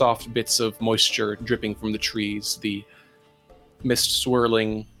the soft bits of moisture dripping from the trees, the mist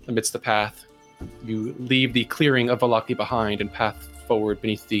swirling amidst the path, you leave the clearing of Valaki behind and path forward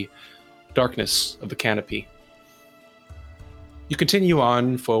beneath the darkness of the canopy. You continue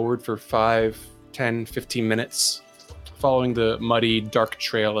on forward for 5, 10, 15 minutes, following the muddy, dark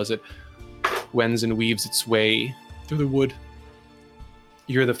trail as it wends and weaves its way through the wood.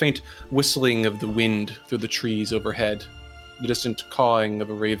 You hear the faint whistling of the wind through the trees overhead, the distant cawing of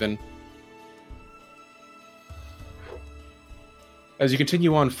a raven. As you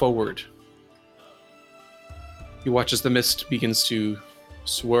continue on forward, you watch as the mist begins to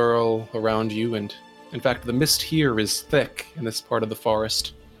swirl around you, and in fact, the mist here is thick in this part of the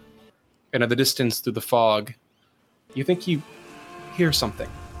forest. And at the distance through the fog, you think you hear something.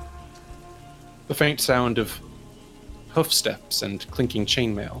 The faint sound of hoofsteps and clinking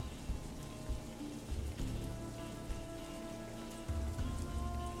chainmail.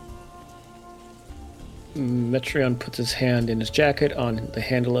 Metreon puts his hand in his jacket on the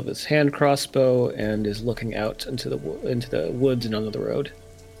handle of his hand crossbow and is looking out into the woods and onto the road.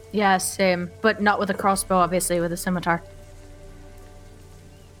 Yeah, same. But not with a crossbow, obviously, with a scimitar.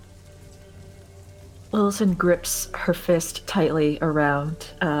 Lillison grips her fist tightly around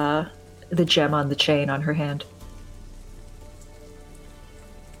the gem on the chain on her hand.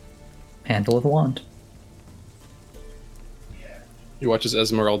 Handle of the wand. You watch as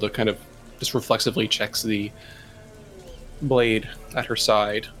Esmeralda kind of just reflexively checks the blade at her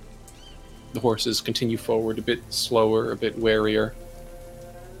side. The horses continue forward a bit slower, a bit warier.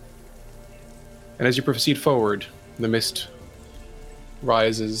 And as you proceed forward, the mist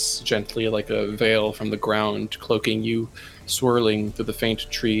rises gently like a veil from the ground, cloaking you, swirling through the faint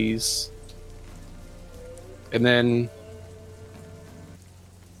trees. And then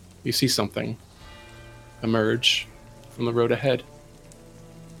you see something emerge from the road ahead.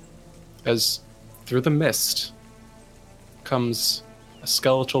 As through the mist comes a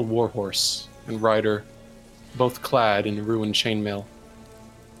skeletal warhorse and rider, both clad in ruined chainmail.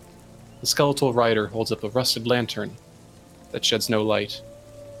 The skeletal rider holds up a rusted lantern that sheds no light,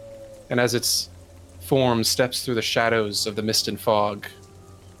 and as its form steps through the shadows of the mist and fog,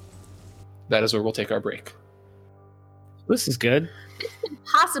 that is where we'll take our break. This is good.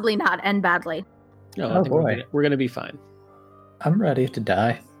 Possibly not end badly. No, Oh, I think boy. we're gonna be fine. I'm ready to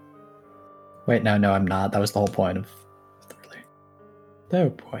die. Wait, no, I'm not. That was the whole point of the relay. Oh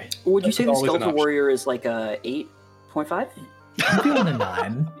boy. Would you say the always an skeletal option. warrior is like a 8.5? I'm feeling a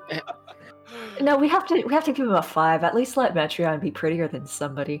 9. No, we have to give him a 5. At least let Metreon be prettier than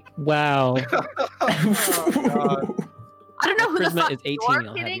somebody. Wow. I don't know who the Charisma fuck is 18, you're I'll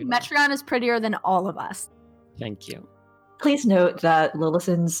have kidding. you know. Metreon is prettier than all of us. Thank you. Please note that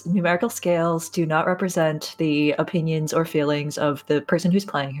Lillison's numerical scales do not represent the opinions or feelings of the person who's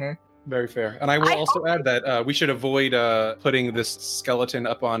playing her. Very fair. And I will also add that we should avoid putting this skeleton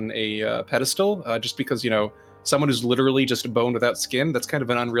up on a pedestal, just because, someone who's literally just a bone without skin, that's kind of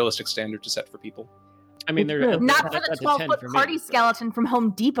an unrealistic standard to set for people. I mean, they're Not for the that's a 10 12-foot for me, party but- skeleton from Home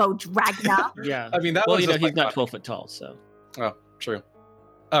Depot, Dragna. Yeah. I mean, that well, was just he's like not a- 12 foot tall, so. Oh, true.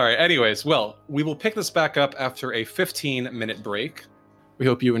 All right, anyways, well, we will pick this back up after a 15-minute break. We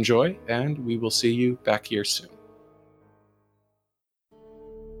hope you enjoy, and we will see you back here soon.